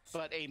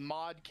 But a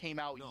mod came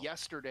out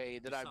yesterday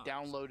that I've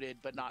downloaded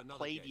but not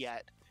played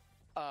yet,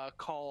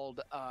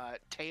 called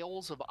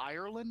Tales of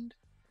Ireland.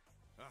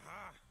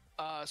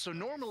 So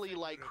normally,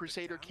 like,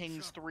 Crusader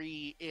Kings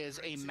 3 is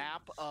a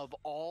map of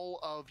all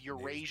of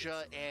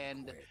Eurasia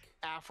and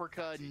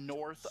Africa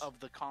north of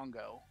the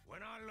Congo.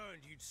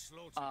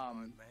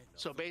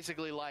 So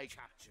basically, like,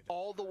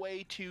 all the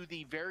way to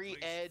the very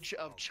edge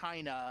of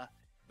China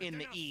in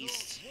the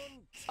east,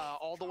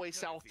 all the way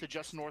south to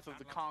just north of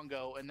the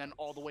Congo, and then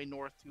all the way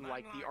north to,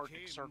 like, the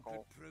Arctic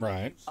Circle.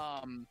 Right.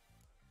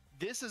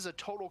 This is a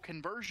total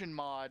conversion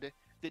mod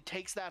that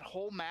takes that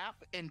whole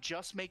map and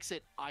just makes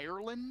it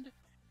Ireland.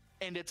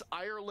 And it's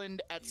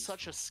Ireland at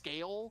such a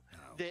scale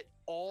that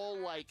all,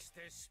 like,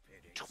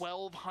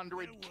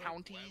 1,200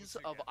 counties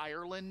of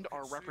Ireland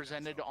are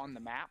represented on the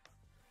map.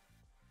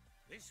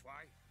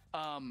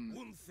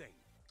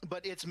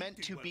 But it's meant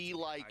to be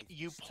like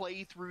you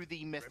play through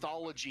the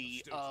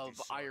mythology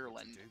of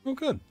Ireland. Oh,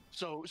 good.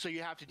 So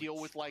you have to deal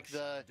with, like,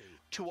 the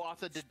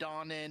Tuatha De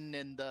Danann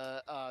and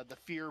the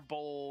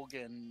Firbolg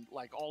and,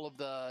 like, all of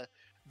the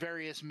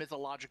various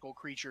mythological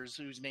creatures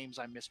whose names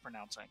I'm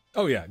mispronouncing.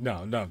 Oh yeah,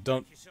 no,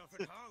 don't.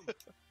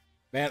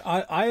 Man,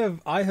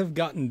 I have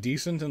gotten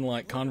decent in,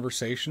 like,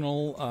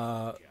 conversational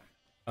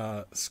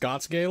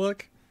Scots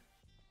Gaelic.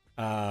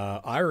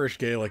 Irish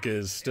Gaelic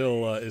is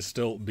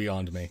still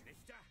beyond me.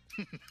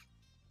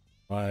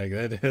 Like,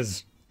 it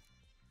is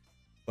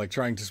like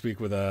trying to speak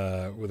with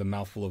a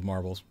mouthful of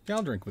marbles. Yeah,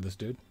 I'll drink with this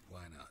dude.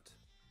 Why not?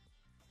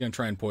 He's gonna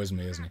try and poison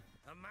me, isn't he?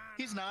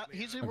 He's not.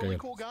 He's a Okay, really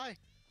good. cool guy.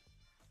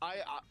 I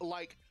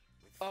like,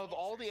 of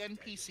all the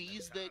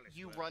NPCs that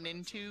you run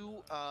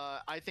into,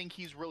 I think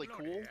he's really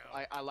cool.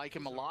 I like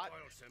him a lot.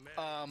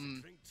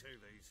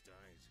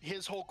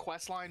 His whole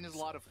quest line is a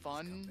lot of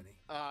fun.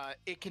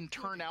 It can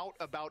turn out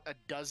about a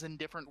dozen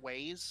different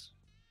ways.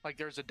 Like,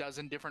 there's a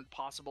dozen different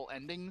possible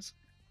endings.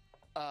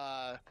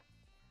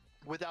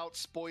 without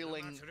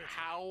spoiling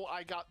how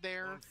I got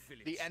there,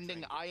 the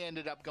ending I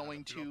ended up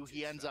going to,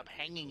 he ends up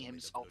hanging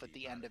himself at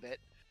the end of it.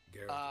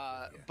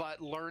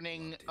 But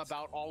learning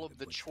about all of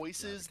the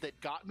choices that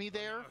got me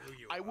there,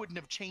 I wouldn't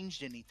have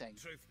changed anything.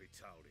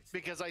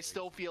 Because I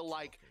still feel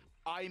like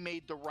I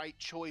made the right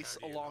choice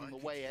along the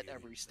way at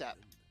every step.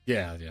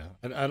 Yeah, yeah.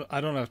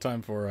 I don't have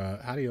time for,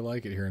 how do you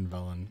like it here in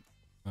Velen?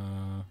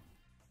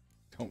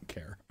 Don't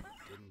care.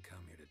 Didn't come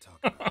here to talk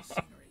about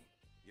scenery.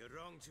 You're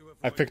wrong to avoid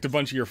I picked a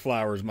bunch of your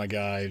flowers, my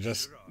guy.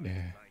 Just, yeah.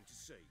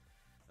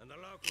 And the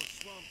local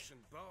swamps and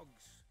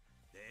bogs,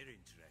 they're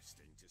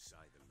interesting to say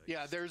the least.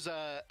 Yeah, there's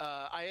a,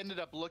 I ended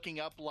up looking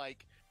up,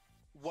 like,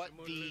 what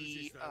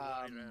the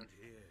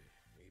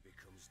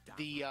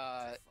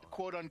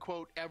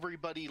quote-unquote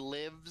everybody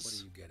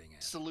lives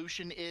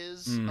solution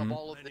is of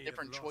all of the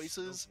different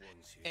choices,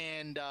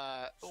 and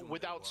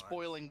without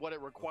spoiling what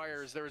it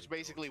requires, there's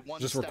basically one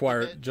Just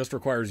step just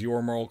requires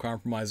your moral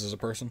compromise as a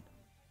person?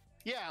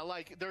 Yeah,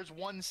 like, there's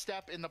one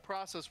step in the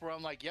process where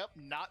I'm like, yep,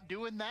 not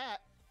doing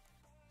that.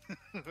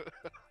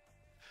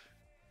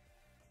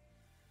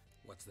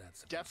 What's that?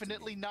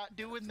 Definitely not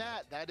doing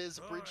that. That is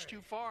a bridge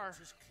too far.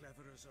 As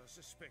clever as I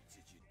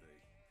suspected you'd be.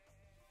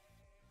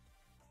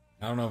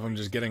 I don't know if I'm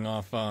just getting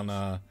off on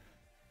the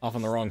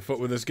wrong foot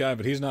with this guy,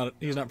 but he's not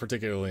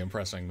particularly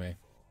impressing me.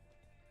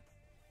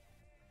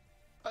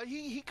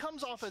 He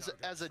comes off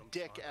as a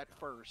dick at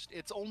first.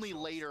 It's only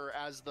later,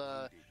 as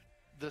the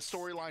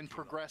storyline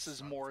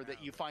progresses more,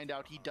 that you find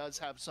out he does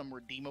have some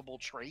redeemable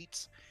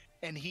traits,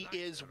 and he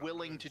is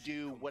willing to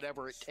do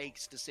whatever it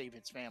takes to save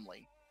his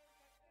family.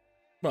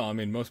 Well, I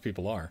mean, most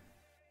people are.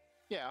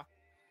 Yeah.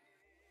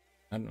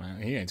 I don't know,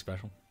 he ain't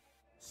special.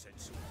 Said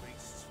some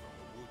beasts from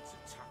the woods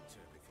attacked her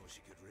before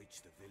she could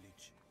reach the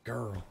village.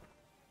 Girl.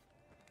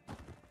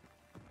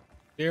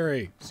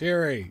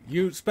 Siri,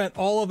 you spent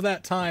all of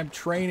that time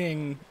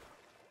training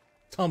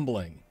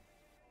tumbling.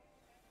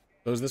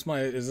 So is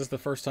this the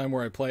first time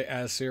where I play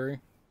as Siri?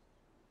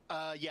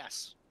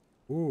 Yes.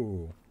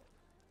 Ooh.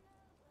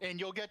 And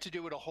you'll get to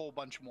do it a whole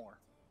bunch more.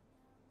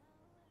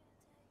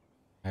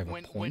 I have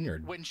a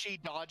poignard. When she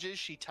dodges,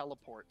 she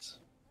teleports.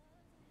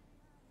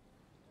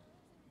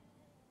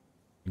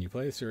 When you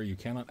play as Siri, you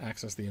cannot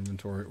access the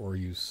inventory or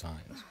use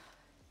signs.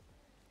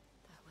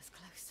 That was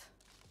close.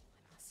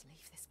 I must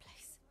leave this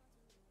place.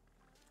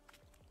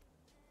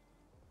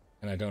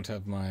 And I don't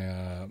have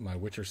my my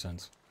Witcher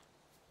sense.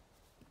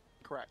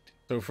 Correct.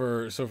 So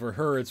for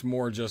her, it's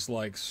more just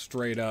like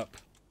straight up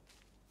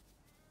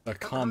the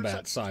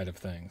combat side of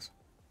things.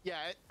 Yeah,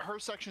 her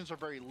sections are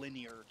very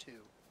linear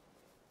too.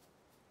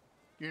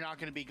 You're not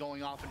going to be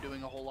going off and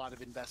doing a whole lot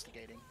of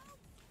investigating.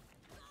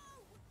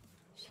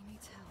 She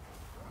needs help.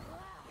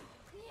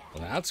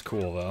 Well, that's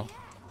cool though.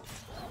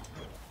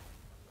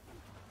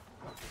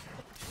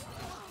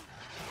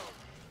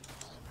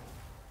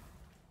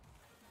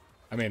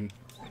 I mean,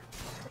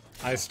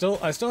 I still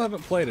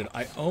haven't played it.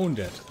 I owned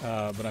it,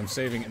 but I'm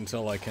saving it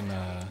until I can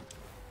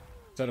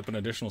set up an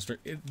additional stream.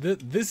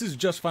 This is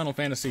just Final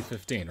Fantasy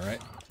 15,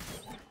 right?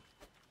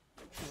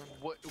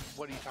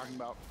 What are you talking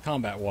about?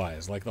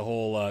 Combat-wise, like the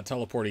whole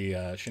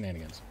teleporty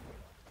shenanigans.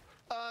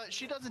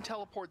 She doesn't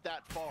teleport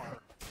that far.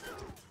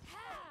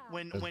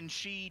 When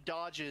she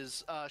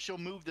dodges, she'll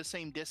move the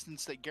same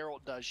distance that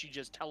Geralt does. She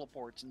just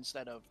teleports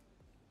instead of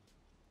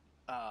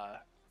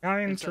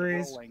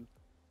rolling.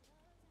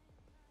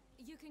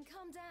 You can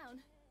come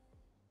down.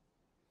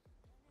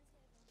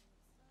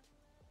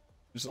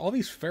 There's all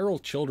these feral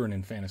children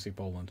in Fantasy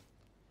Poland.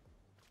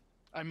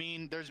 I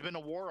mean, there's been a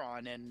war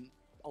on, and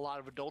a lot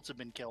of adults have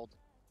been killed.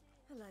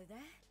 Hello there.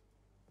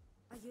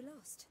 Are you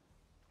lost?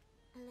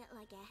 A little,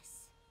 I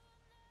guess.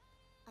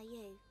 Are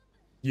you?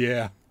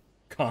 Yeah,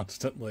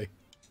 constantly.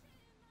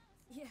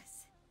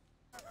 Yes.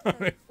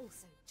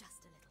 Also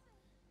just a little.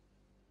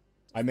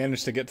 I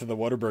managed to get to the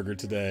Whataburger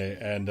today,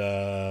 and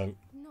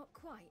Not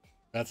quite.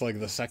 that's like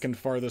the second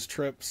farthest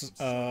trips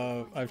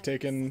I've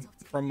taken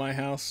from my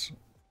house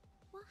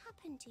What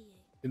happened to you?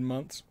 in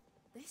months.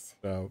 This?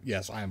 So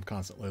yes, I am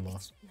constantly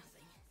lost. Nothing.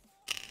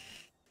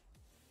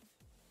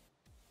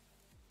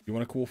 You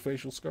want a cool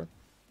facial scar?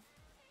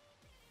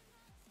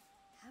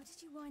 How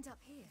did you wind up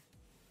here?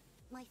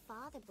 My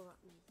father brought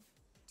me.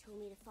 Told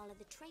me to follow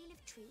the trail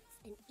of treats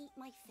and eat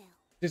my fill.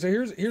 Okay, so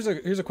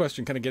here's a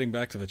question, kind of getting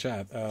back to the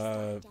chat.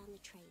 Started down the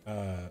trail.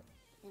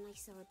 Then I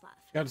saw a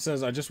butterfly. Scott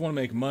says, I just want to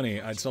make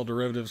money. I'd sell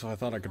derivatives if I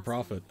thought I could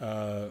profit.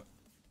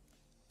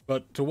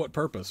 But to what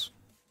purpose?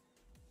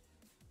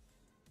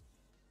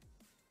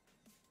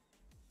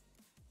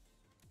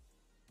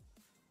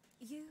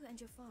 You and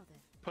your father.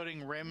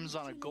 Putting rims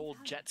on a gold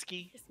jet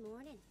ski? This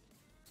morning.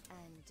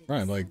 And did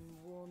Right, the like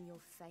sun warm your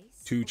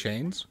face? 2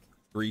 chains?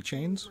 3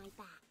 chains? My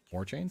back.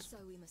 More chains? So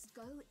we must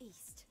go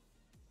east.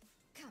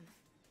 Come.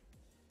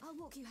 I'll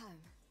walk you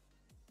home.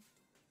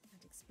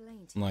 And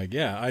explain to I'm you. like,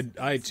 yeah,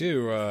 I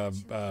too,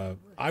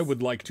 I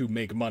would like to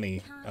make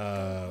money,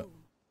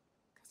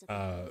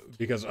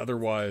 because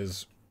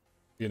otherwise,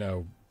 you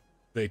know,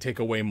 they take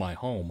away my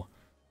home.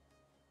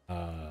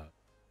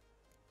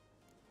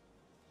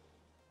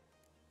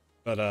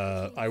 But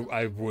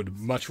I would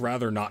much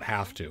rather not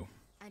have to.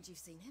 And you've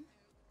seen him?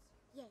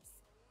 Yes,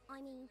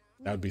 I mean...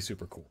 That would be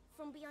super cool.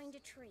 From behind a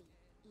tree.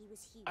 He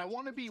was huge. I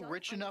want to be Giant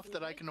rich enough ugly,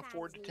 that I red can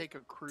afford to fangs take a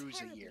and cruise a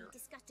terribly, year.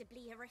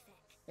 disgustingly horrific.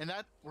 And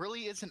that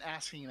really isn't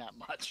asking that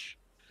much.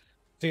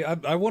 See,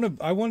 I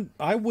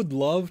would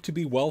love to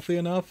be wealthy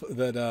enough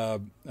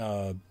that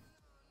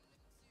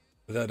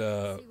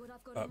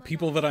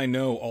people that I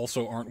know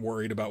also aren't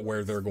worried about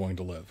where they're going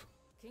to live.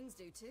 Kings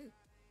do too.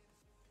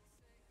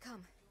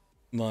 Come.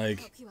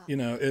 Like, you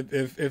know,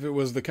 if it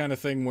was the kind of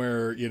thing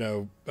where, you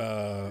know,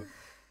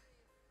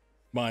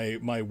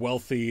 my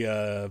wealthy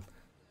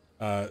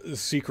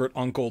secret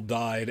uncle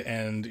died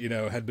and, you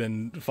know, had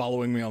been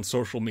following me on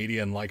social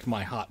media and liked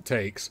my hot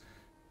takes,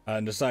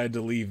 and decided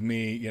to leave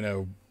me, you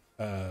know,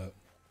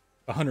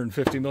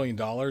 $150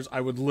 million, I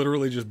would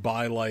literally just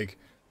buy, like,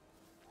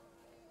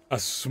 a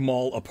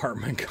small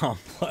apartment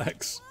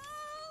complex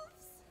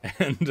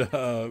and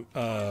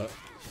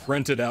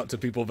rent it out to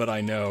people that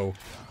I know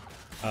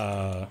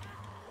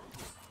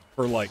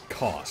for, like,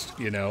 cost,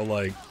 you know?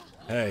 Like,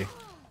 hey,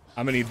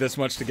 I'm gonna need this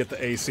much to get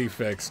the AC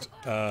fixed.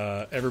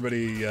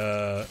 Everybody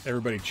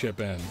chip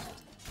in.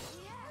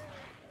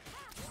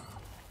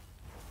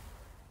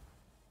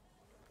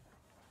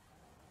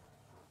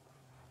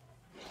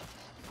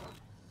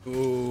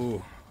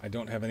 Ooh, I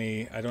don't have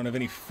any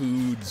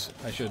foods.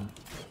 I should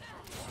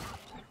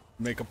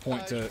make a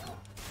point to...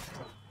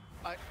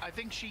 I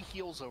think she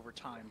heals over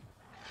time.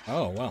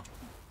 Oh, wow.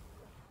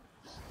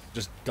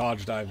 Just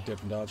dodge, dive,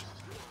 dip, and dodge.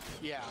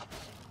 Yeah.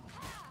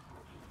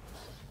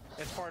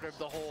 As part of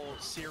the whole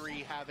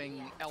Ciri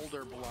having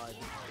elder blood,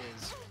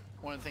 is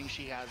one of the things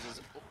she has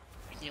is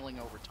healing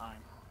over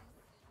time.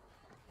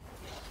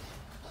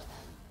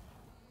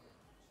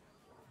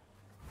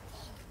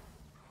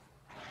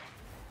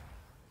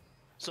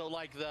 So,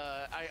 like,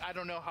 I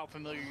don't know how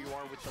familiar you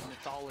are with the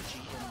mythology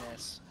in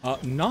this.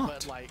 Not.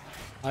 But, like...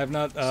 I have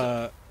not,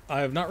 I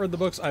have not read the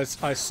books.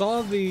 I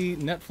saw the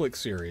Netflix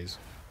series.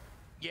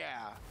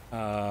 Yeah.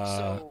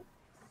 So,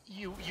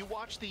 you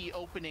watch the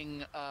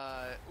opening,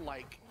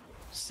 like,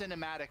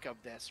 cinematic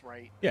of this,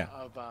 right? Yeah.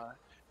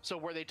 So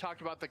where they talked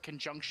about the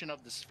conjunction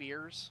of the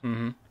spheres.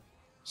 Mm-hmm.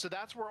 So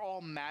that's where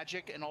all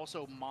magic and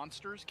also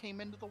monsters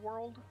came into the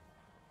world.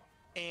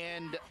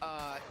 And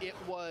it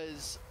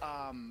was...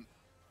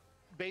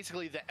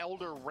 basically the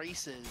elder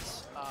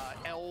races,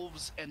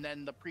 elves, and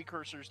then the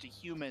precursors to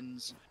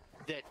humans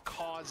that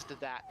caused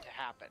that to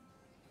happen.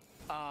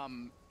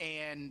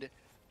 And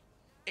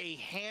a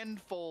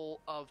handful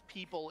of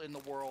people in the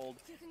world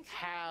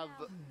have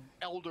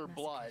elder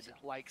blood,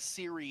 like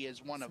Ciri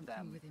is one of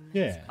them.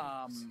 Yeah.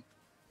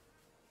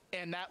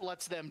 And that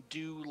lets them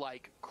do,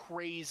 like,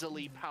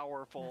 crazily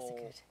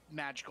powerful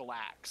magical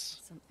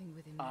acts. Something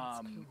within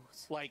claws.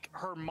 Like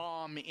her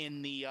mom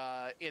in the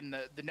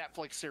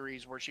Netflix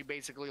series, where she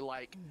basically,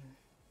 like,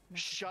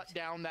 shut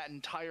down that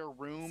entire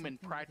room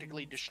and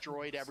practically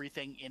destroyed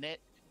everything in it.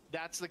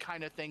 That's the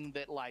kind of thing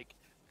that, like,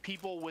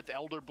 people with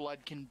elder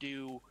blood can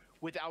do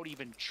without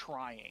even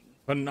trying.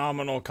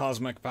 Phenomenal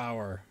cosmic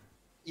power.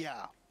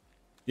 Yeah.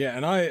 Yeah,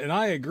 and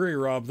I agree,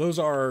 Rob. Those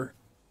are...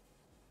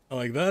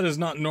 Like, that is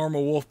not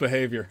normal wolf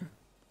behavior.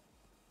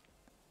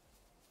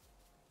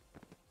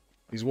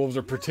 These wolves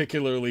are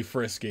particularly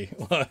frisky.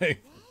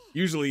 Like,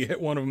 usually you hit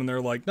one of them and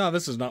they're like, no,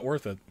 this is not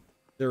worth it.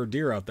 There are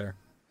deer out there.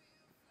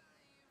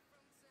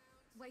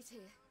 Wait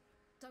here.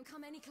 Don't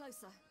come any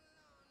closer.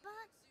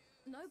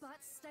 But... No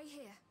buts. Stay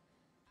here.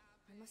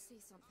 I must see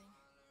something.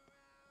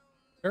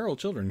 Feral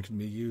children can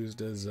be used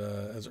as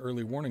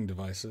early warning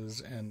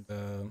devices and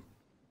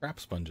trap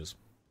sponges.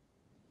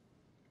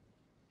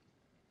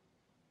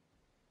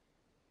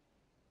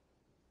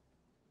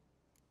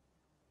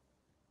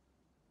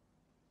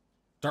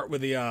 Start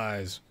with the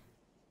eyes.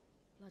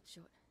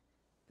 Bloodshot,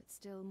 but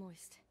still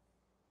moist.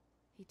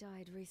 He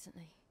died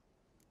recently.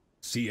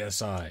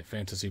 CSI,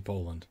 Fantasy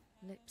Poland.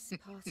 Lips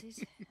parted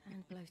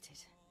and bloated.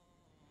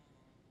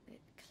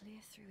 Bit clear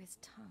through his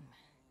tongue.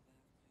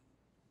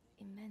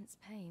 Immense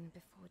pain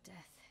before death.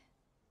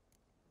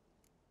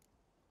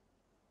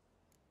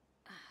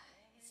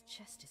 His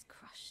chest is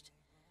crushed.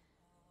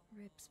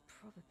 Ribs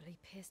probably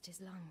pierced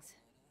his lungs.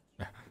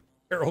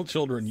 Feral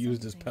children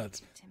used as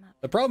pets.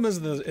 The problem is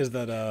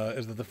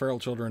that the feral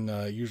children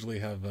usually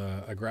have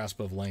a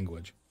grasp of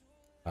language,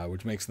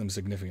 which makes them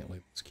significantly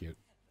less cute.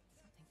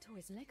 Something tore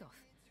his leg off.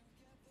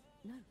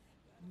 No,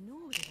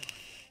 gnawed it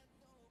off.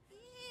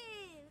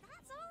 Ew,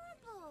 that's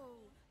horrible.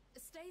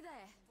 Stay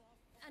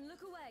there and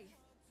look away.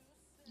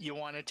 You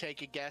want to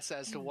take a guess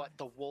as to what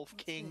the Wolf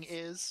King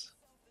is?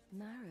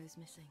 Marrow's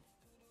missing.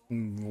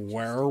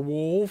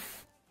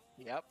 Werewolf?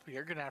 Yep,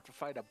 you're gonna have to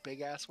fight a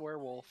big-ass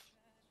werewolf.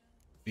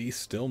 Be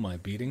still my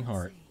beating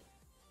heart.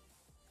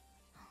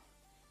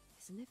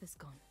 His liver's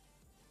gone.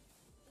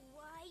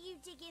 Why are you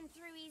digging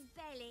through his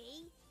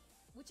belly?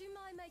 Would you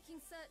mind making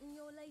certain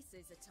your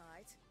laces are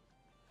tied?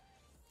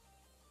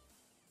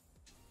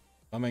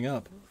 Coming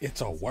up,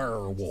 it's a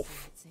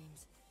werewolf. It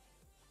seems.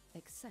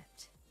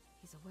 Except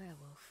he's a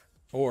werewolf.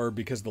 Or,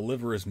 because the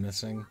liver is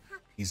missing,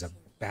 he's a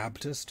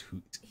Baptist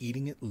who's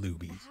eating at I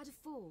Luby's. had a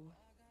fall.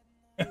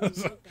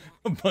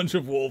 A bunch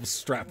of wolves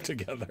strapped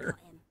together.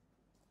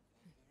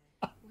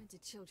 When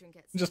did children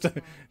get Just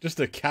such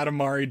a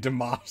Katamari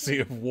Damacy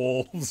of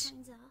wolves.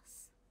 Finds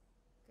us.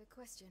 Good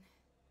question.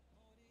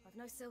 I've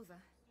no silver,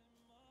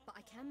 but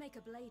I can make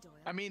a blade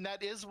oil. I mean,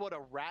 that is what a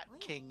rat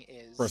king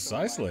is.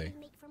 Precisely.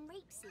 We make from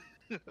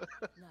rapeseed.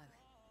 No,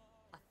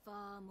 a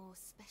far more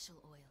special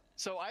oil.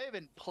 So I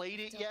haven't played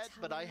it yet,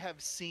 but I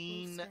have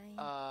seen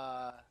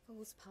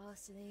False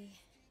parsley.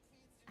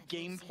 and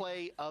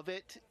gameplay of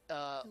it.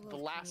 The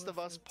world Last can of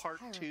Us work for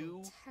Part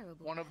terrible, 2.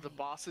 terrible One of the pain.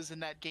 bosses in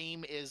that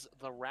game is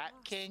the Rat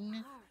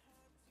King.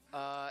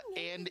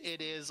 And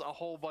it is a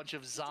whole bunch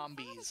of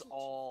zombies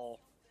all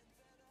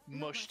Not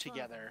my mushed father.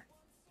 together.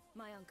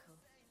 My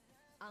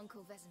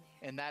Uncle Vesemir.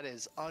 And that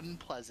is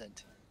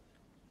unpleasant.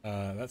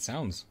 That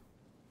sounds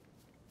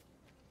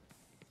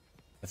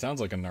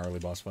like a gnarly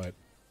boss fight.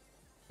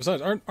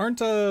 Besides,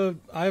 aren't I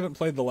haven't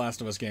played the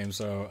Last of Us game,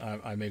 so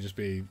I may just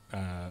be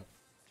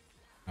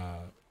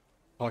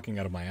talking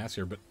out of my ass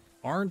here, but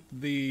aren't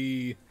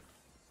the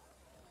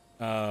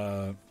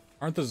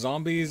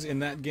zombies in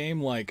that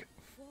game like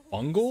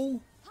fungal?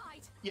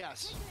 Hide!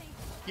 Yes.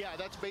 Yeah,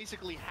 that's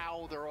basically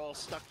how they're all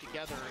stuck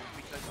together,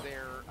 is because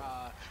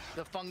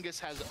the fungus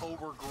has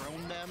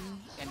overgrown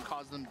them and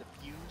caused them to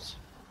fuse.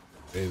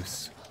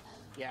 Goose.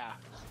 Yeah.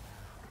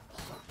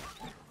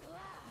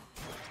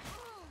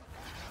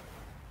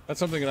 That's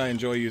something that I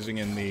enjoy using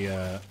in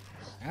the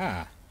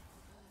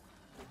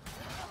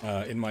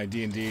in my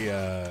D&D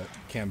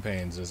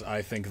campaigns. Is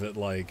I think that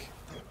like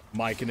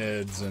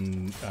myconids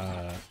and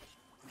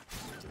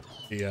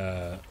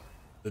the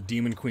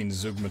Demon Queen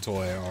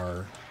Zugmatoi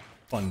are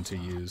fun to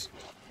use.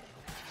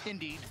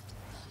 Indeed.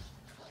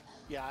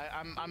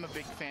 Yeah, I'm a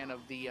big fan of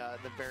the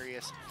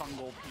various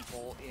fungal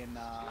people in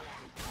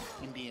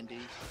D&D.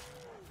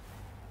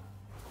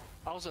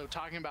 Also,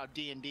 talking about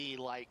D&D,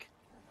 like,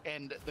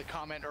 and the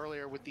comment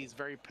earlier with these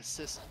very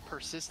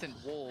persistent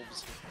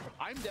wolves,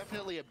 I'm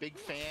definitely a big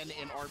fan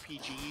in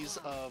RPGs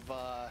of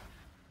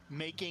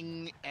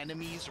making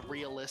enemies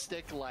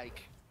realistic.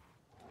 Like,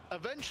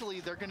 eventually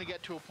they're gonna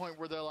get to a point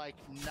where they're like,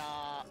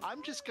 nah,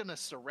 I'm just gonna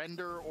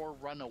surrender or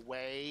run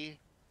away.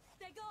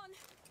 They're gone.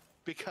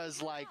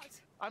 Because, like,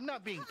 I'm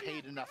not being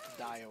paid enough to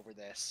die over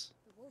this.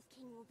 The Wolf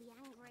King will be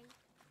angry.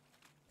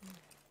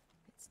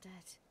 It's dead.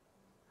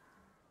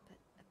 But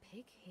a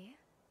pig here?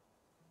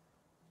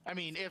 I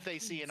mean, if they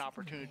see an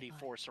opportunity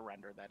for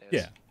surrender, that is.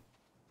 Yeah.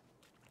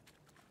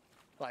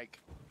 Like,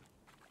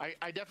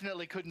 I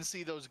definitely couldn't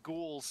see those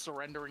ghouls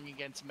surrendering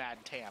against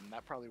Mad Tam.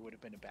 That probably would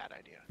have been a bad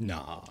idea.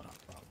 Nah, not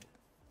a problem.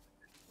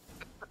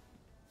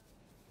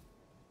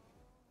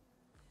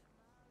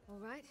 All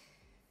right.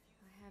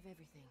 I have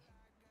everything.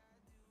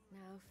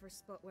 Now for a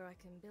spot where I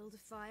can build a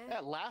fire.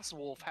 That last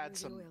wolf had Brew the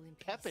some oil in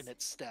pep in peace.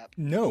 its step.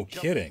 No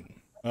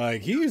kidding.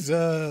 Like he's he's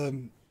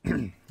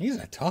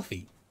a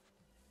toughie.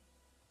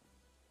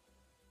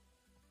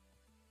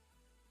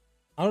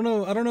 I don't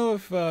know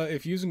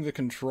if using the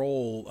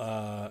control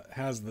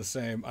has the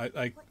same.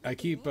 I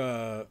keep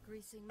I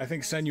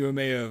think Senua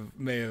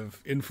may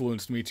have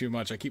influenced me too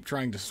much. I keep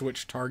trying to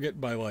switch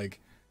target by like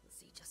We'll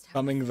see just how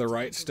thumbing the effective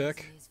right Uncle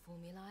stick, Vesemir's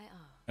formulae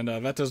are. and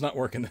that does not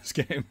work in this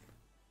game.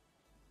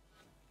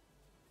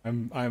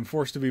 I'm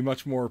forced to be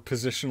much more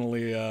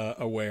positionally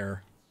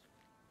aware.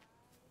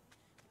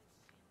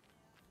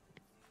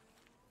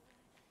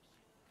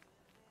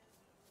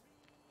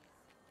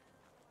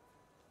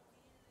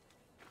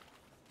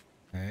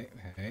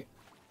 Hey.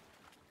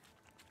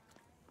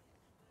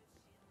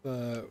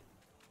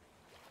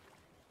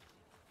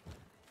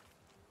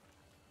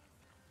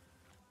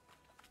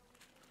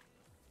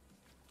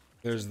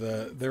 There's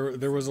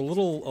there was a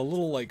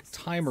little like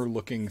timer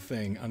looking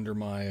thing under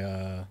my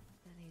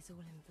Belly's all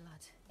in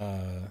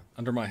blood.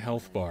 under my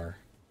health bar.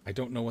 I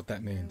don't know what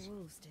that means. The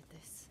wolves did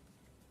this.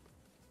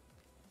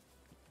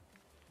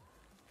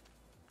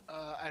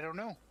 I don't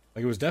know.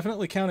 Like it was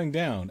definitely counting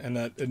down, and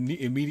that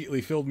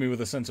immediately filled me with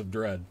a sense of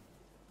dread.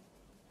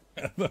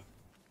 The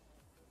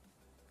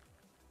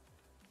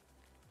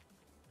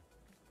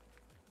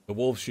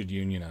wolves should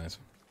unionize.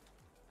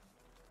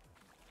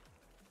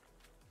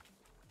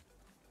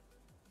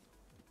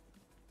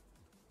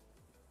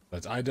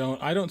 But I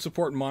don't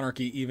support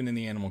monarchy even in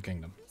the animal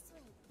kingdom. This way,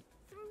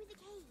 through the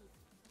cave.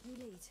 You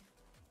lead.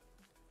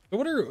 So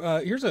what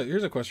are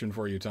here's a question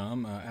for you,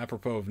 Tom.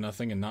 Apropos of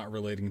nothing and not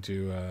relating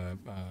to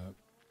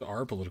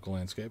our political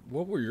landscape.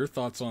 What were your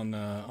thoughts on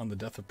the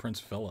death of Prince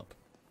Philip?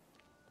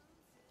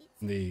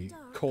 The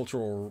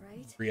cultural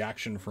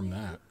reaction from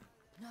that.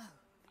 No.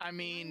 I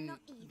mean,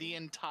 the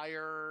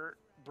entire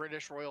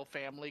British royal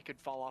family could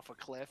fall off a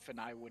cliff, and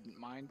I wouldn't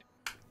mind.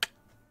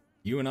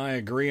 You and I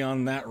agree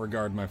on that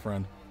regard, my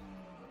friend.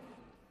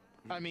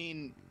 I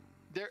mean,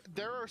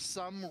 there are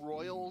some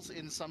royals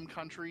in some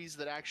countries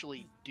that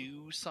actually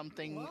do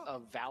something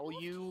of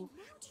value,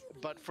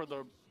 but for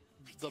the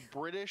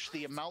British,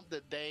 the amount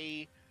that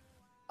they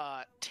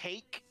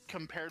take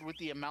compared with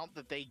the amount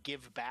that they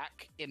give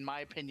back, in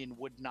my opinion,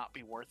 would not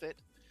be worth it.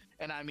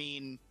 And I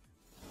mean,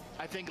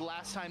 I think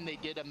last time they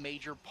did a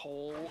major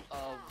poll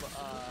of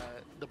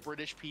the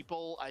British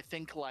people, I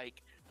think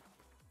like...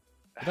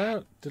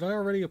 Did I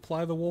already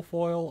apply the wolf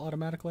oil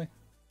automatically?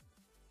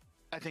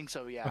 I think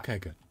so, yeah. Okay,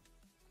 good.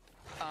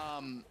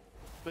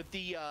 But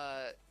the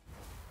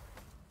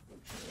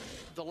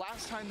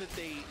last time that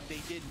they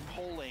did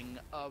polling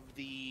of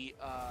the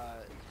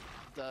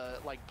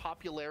like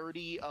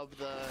popularity of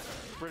the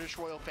British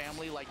royal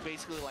family, like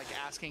basically like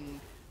asking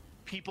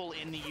people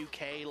in the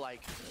UK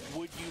like,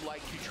 would you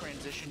like to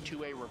transition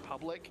to a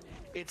republic?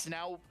 It's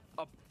now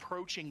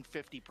approaching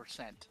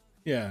 50%.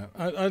 Yeah,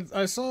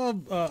 I saw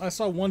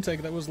one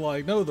take that was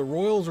like, no, the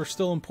royals are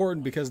still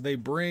important because they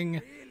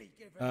bring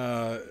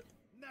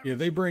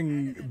they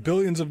bring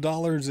billions of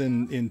dollars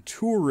in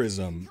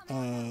tourism.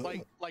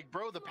 Like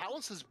bro, the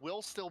palaces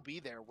will still be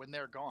there when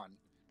they're gone.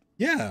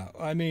 Yeah,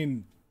 I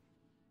mean,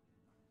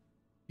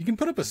 you can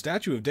put up a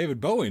statue of David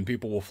Bowie and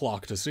people will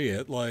flock to see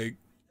it. Like,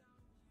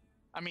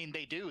 I mean,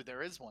 they do.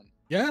 There is one.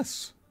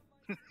 Yes.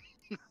 You're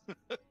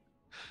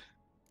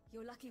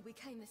lucky we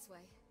came this way.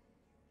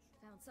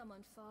 Found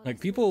someone far Like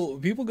people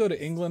go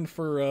to England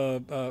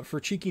for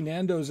cheeky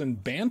Nando's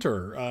and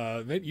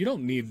banter. You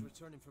don't need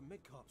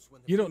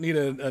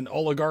an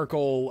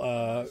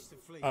oligarchical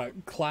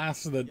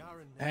class that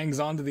hangs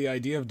on to the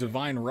idea of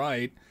divine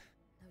right.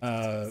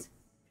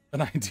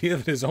 An idea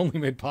that is only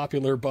made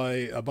popular by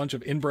a bunch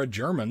of inbred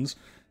Germans.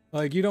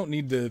 Like you don't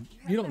need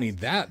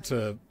that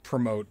to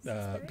promote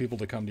people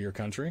to come to your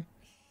country.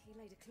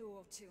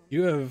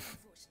 You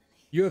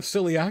have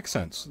silly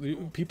accents.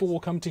 People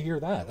will come to hear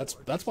that.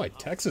 That's why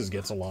Texas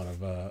gets a lot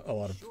of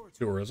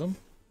tourism.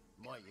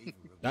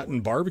 That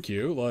and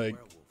barbecue, like.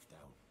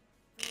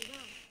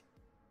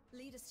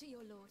 Lead us to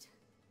your lord.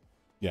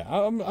 Yeah,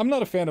 I'm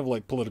not a fan of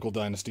like political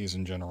dynasties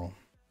in general.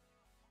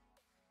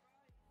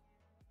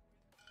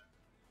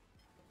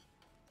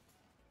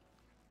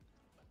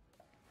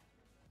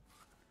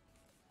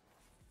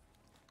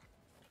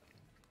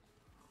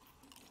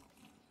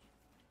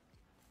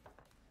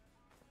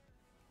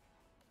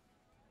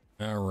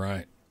 All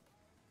right.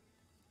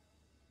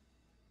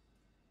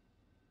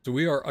 So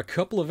we are a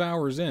couple of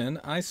hours in.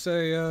 I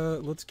say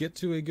let's get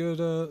to a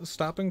good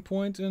stopping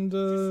point and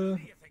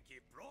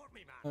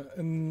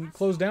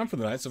close down for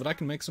the night so that I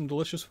can make some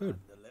delicious food.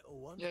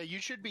 Yeah, you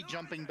should be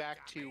jumping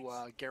back to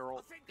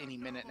Geralt any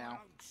minute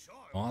now.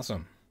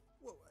 Awesome.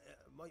 Well,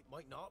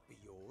 might not be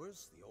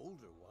yours, the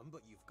older one,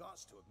 but you've got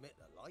to admit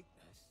the likeness.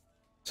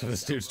 So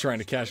this dude's trying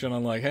to cash in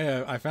on like,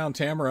 hey, I found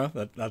Tamara.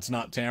 That's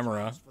not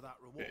Tamara.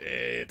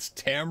 It's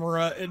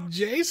Tamara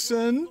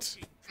adjacent.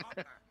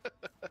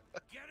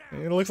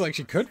 It looks like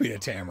she could be a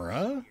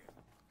Tamara.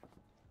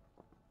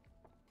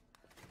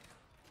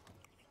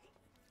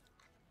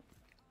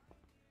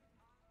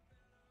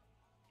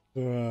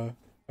 I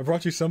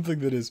brought you something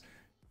that is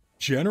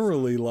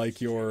generally like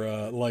your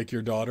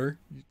daughter.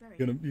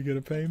 You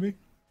gonna pay me?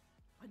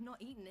 I've not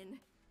eaten in.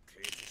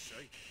 Clear to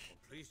say, I'm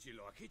pleased you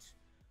like it.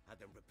 Had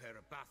them prepare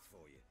a bath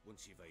for you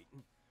once you've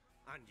eaten,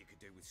 and you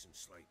could do with some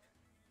sleep.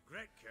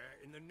 Gretka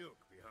in the nook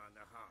behind the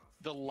hearth.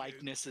 The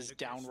likeness is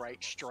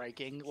downright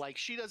striking. Like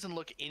she doesn't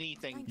look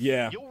anything.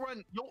 Yeah. You'll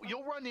run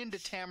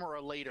into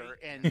Tamara later,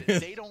 and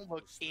they don't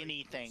look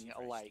anything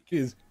alike.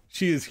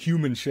 She is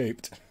human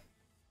shaped.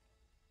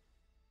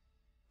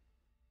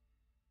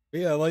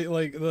 Yeah,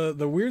 like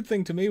the weird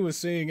thing to me was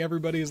seeing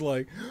everybody's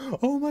like,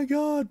 oh my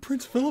god,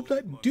 Prince Philip,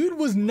 that dude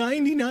was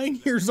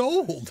 99 years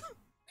old.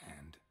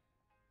 And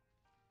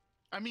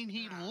I mean,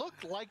 he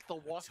looked like the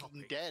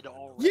Walking Dead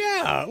already.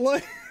 Yeah,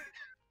 like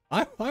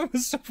I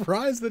was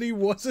surprised that he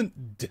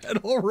wasn't dead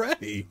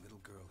already. the little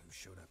girl who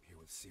showed up here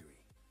with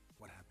Ciri,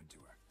 what happened to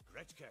her?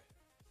 Gretka,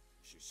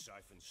 she's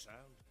safe and sound.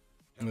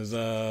 It was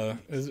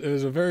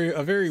a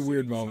very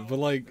weird moment, but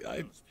like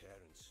Parents,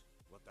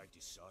 what they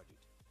decided.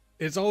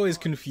 it's always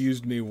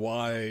confused me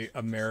why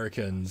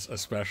Americans,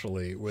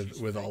 especially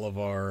with all of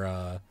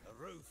our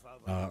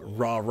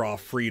rah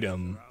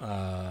freedom,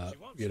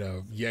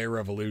 yay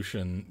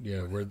revolution,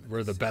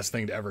 we're the best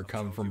thing to ever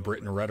come from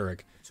Britain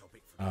rhetoric.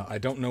 I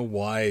don't know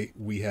why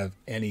we have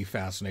any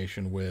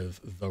fascination with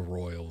the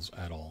royals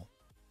at all.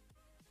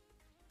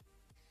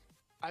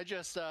 I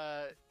just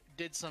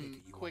did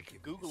some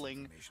quick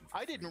Googling.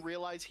 I didn't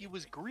realize he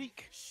was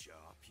Greek.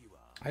 Sharp you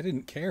are. I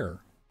didn't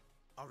care.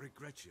 I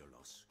regret your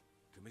loss.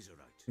 Commiserate.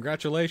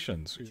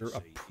 Congratulations, you're a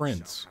Say,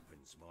 prince. so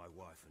happens my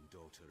wife and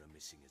daughter are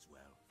missing as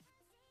well.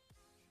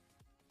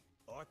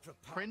 I propose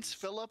Prince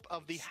Philip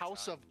of the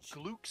House of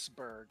exchange.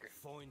 Glucksburg.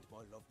 Find my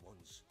loved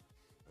ones,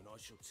 and I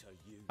shall tell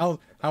you.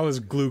 How is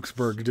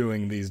Glucksburg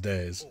doing these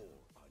days? all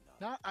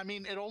I know. I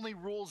mean, it only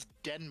rules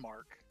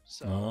Denmark.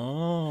 So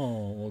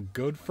Oh, well,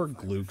 good for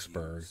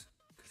Glucksburg.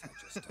 Because I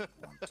just don't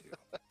want to.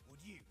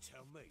 Would you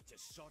tell me to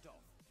sod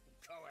off?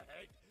 Go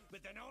ahead,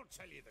 but then I'll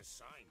tell you the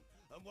same.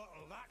 And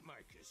what'll that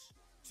make us?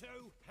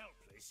 Two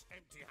helpless,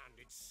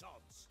 empty-handed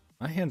sods.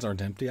 My hands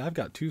aren't empty. I've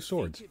got two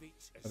swords. Think of it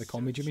as They call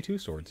me Jimmy Two searching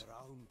for Swords. your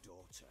own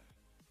daughter.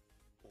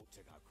 Ought to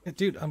go Yeah,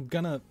 dude, I'm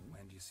When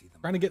do you see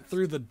them? trying to get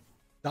through the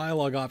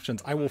dialogue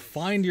options. I will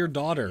find your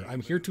daughter.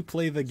 I'm here to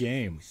play the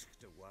game.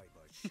 whisked away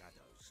by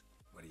shadows.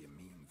 What do you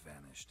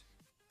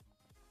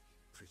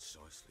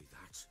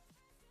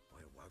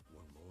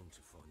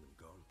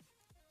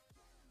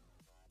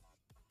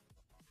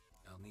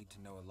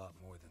to know a lot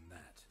more than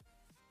that.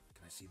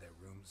 Can I see their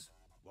rooms?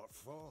 What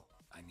for?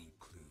 I need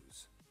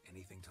clues.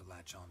 Anything to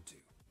latch onto.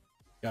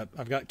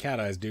 I've got cat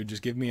eyes, dude.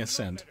 Just give me a Not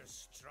cent. let a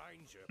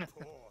stranger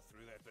pour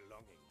through their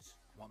belongings.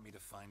 Want me to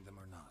find them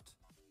or not?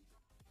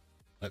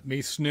 Let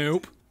me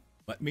snoop.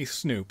 Let me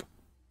snoop.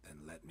 Then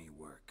let me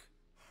work.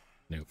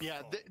 Snoop.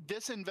 Yeah,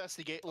 this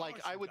investigate, like,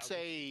 I would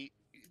say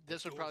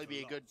this would probably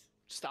be a good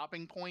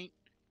stopping point,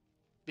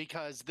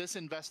 because this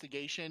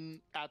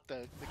investigation at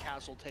the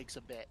castle takes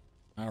a bit.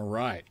 All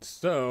right.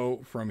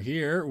 So from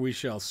here, we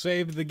shall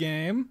save the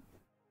game.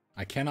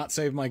 I cannot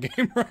save my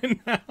game right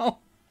now.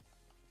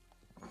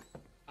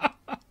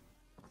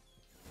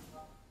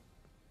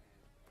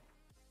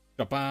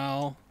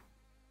 Kapow.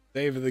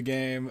 Save the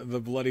game. The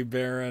Bloody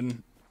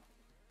Baron.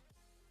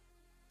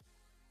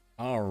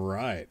 All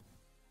right.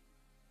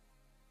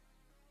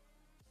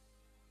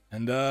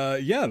 And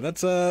yeah,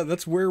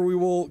 that's where we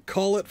will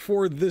call it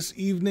for this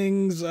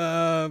evening's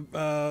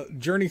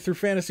journey through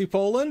Fantasy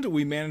Poland.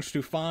 We managed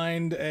to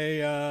find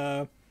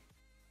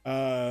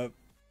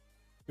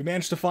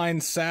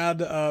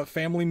sad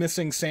family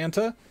missing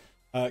Santa,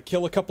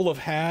 kill a couple of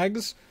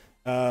hags,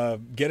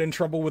 get in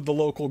trouble with the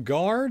local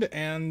guard,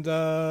 and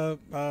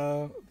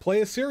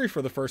play a Ciri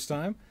for the first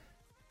time.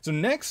 So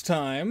next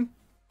time,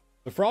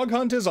 the frog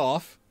hunt is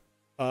off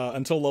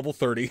until level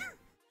 30.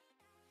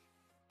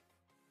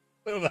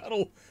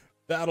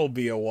 That'll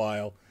be a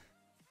while.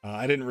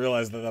 I didn't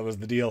realize that was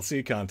the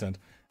DLC content.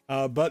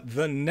 But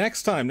the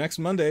next time, next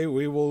Monday,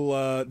 we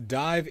will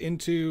dive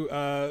into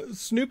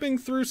snooping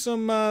through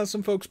some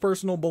folks'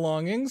 personal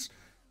belongings,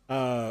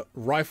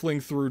 rifling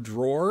through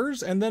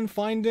drawers, and then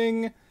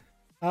finding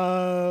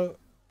a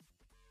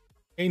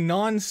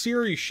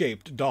non-Ciri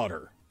shaped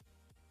daughter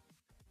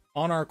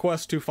on our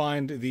quest to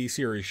find the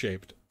Ciri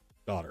shaped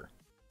daughter.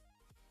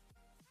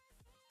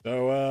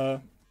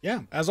 So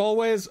yeah, as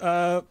always,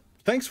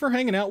 thanks for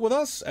hanging out with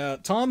us.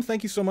 Tom,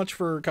 thank you so much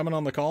for coming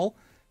on the call.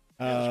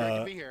 Yeah, it's great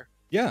to be here.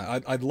 Yeah,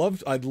 I'd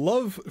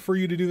love for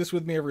you to do this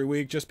with me every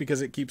week, just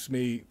because it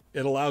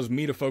allows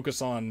me to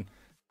focus on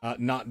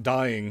not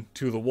dying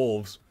to the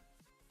wolves.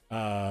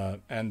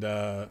 And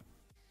the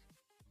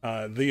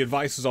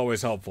advice is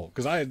always helpful,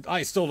 because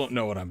I still don't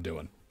know what I'm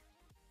doing.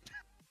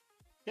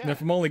 Yeah. And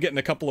if I'm only getting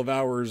a couple of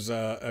hours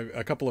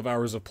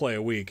of play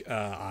a week,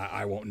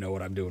 I won't know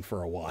what I'm doing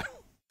for a while.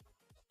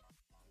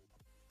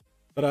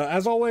 But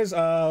as always,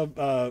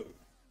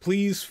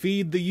 please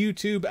feed the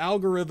YouTube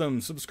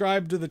algorithm,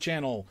 subscribe to the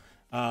channel,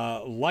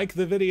 like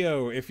the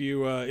video if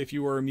you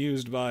were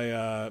amused by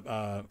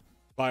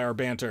our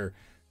banter.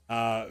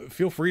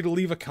 Feel free to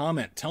leave a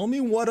comment. Tell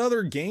me what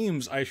other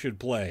games I should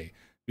play,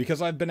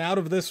 because I've been out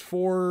of this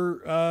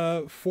for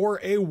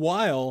a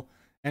while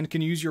and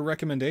can use your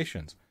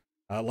recommendations.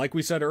 Like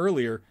we said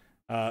earlier,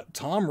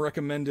 Tom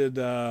recommended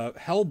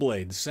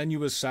Hellblade: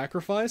 Senua's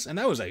Sacrifice, and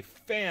that was a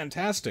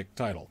fantastic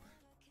title.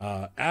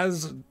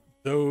 As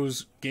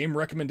those game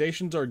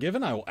recommendations are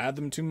given, I will add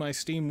them to my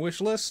Steam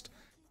wishlist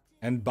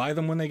and buy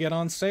them when they get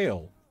on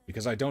sale,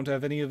 because I don't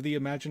have any of the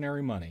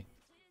imaginary money.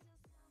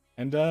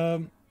 And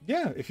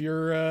yeah, if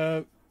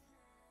you're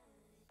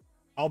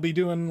I'll be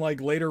doing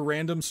like later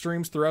random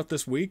streams throughout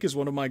this week is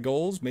one of my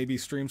goals. Maybe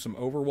stream some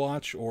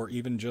Overwatch, or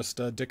even just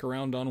dick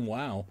around on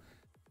WoW.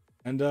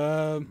 And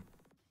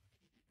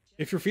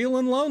if you're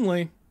feeling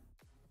lonely,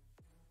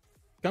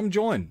 come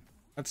join.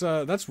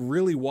 That's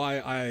really why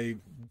I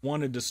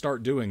wanted to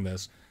start doing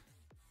this.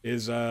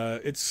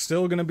 It's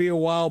still going to be a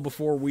while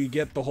before we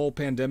get the whole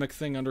pandemic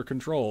thing under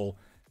control,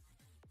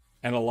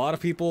 and a lot of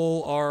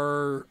people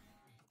are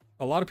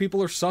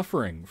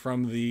suffering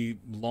from the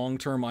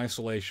long-term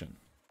isolation,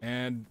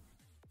 and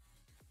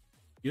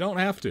you don't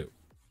have to.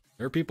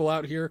 There are people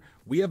out here.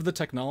 We have the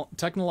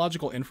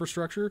technological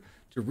infrastructure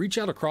to reach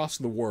out across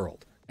the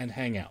world and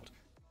hang out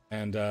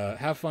and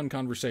have fun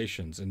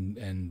conversations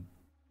and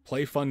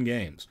play fun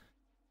games.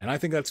 And I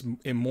think that's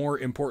more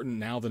important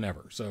now than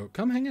ever. So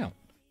come hang out.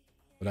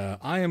 But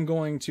I am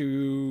going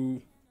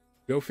to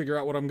go figure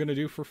out what I'm going to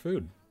do for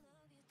food.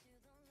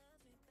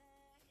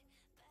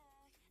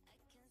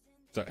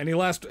 So any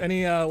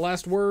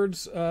last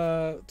words,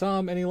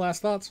 Tom? Any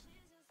last thoughts?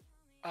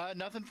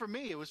 Nothing from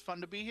me. It was fun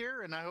to be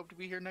here, and I hope to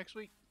be here next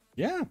week.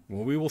 Yeah,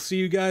 well, we will see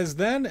you guys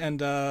then. And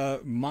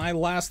my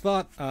last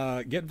thought,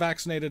 get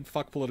vaccinated,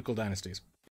 fuck political dynasties.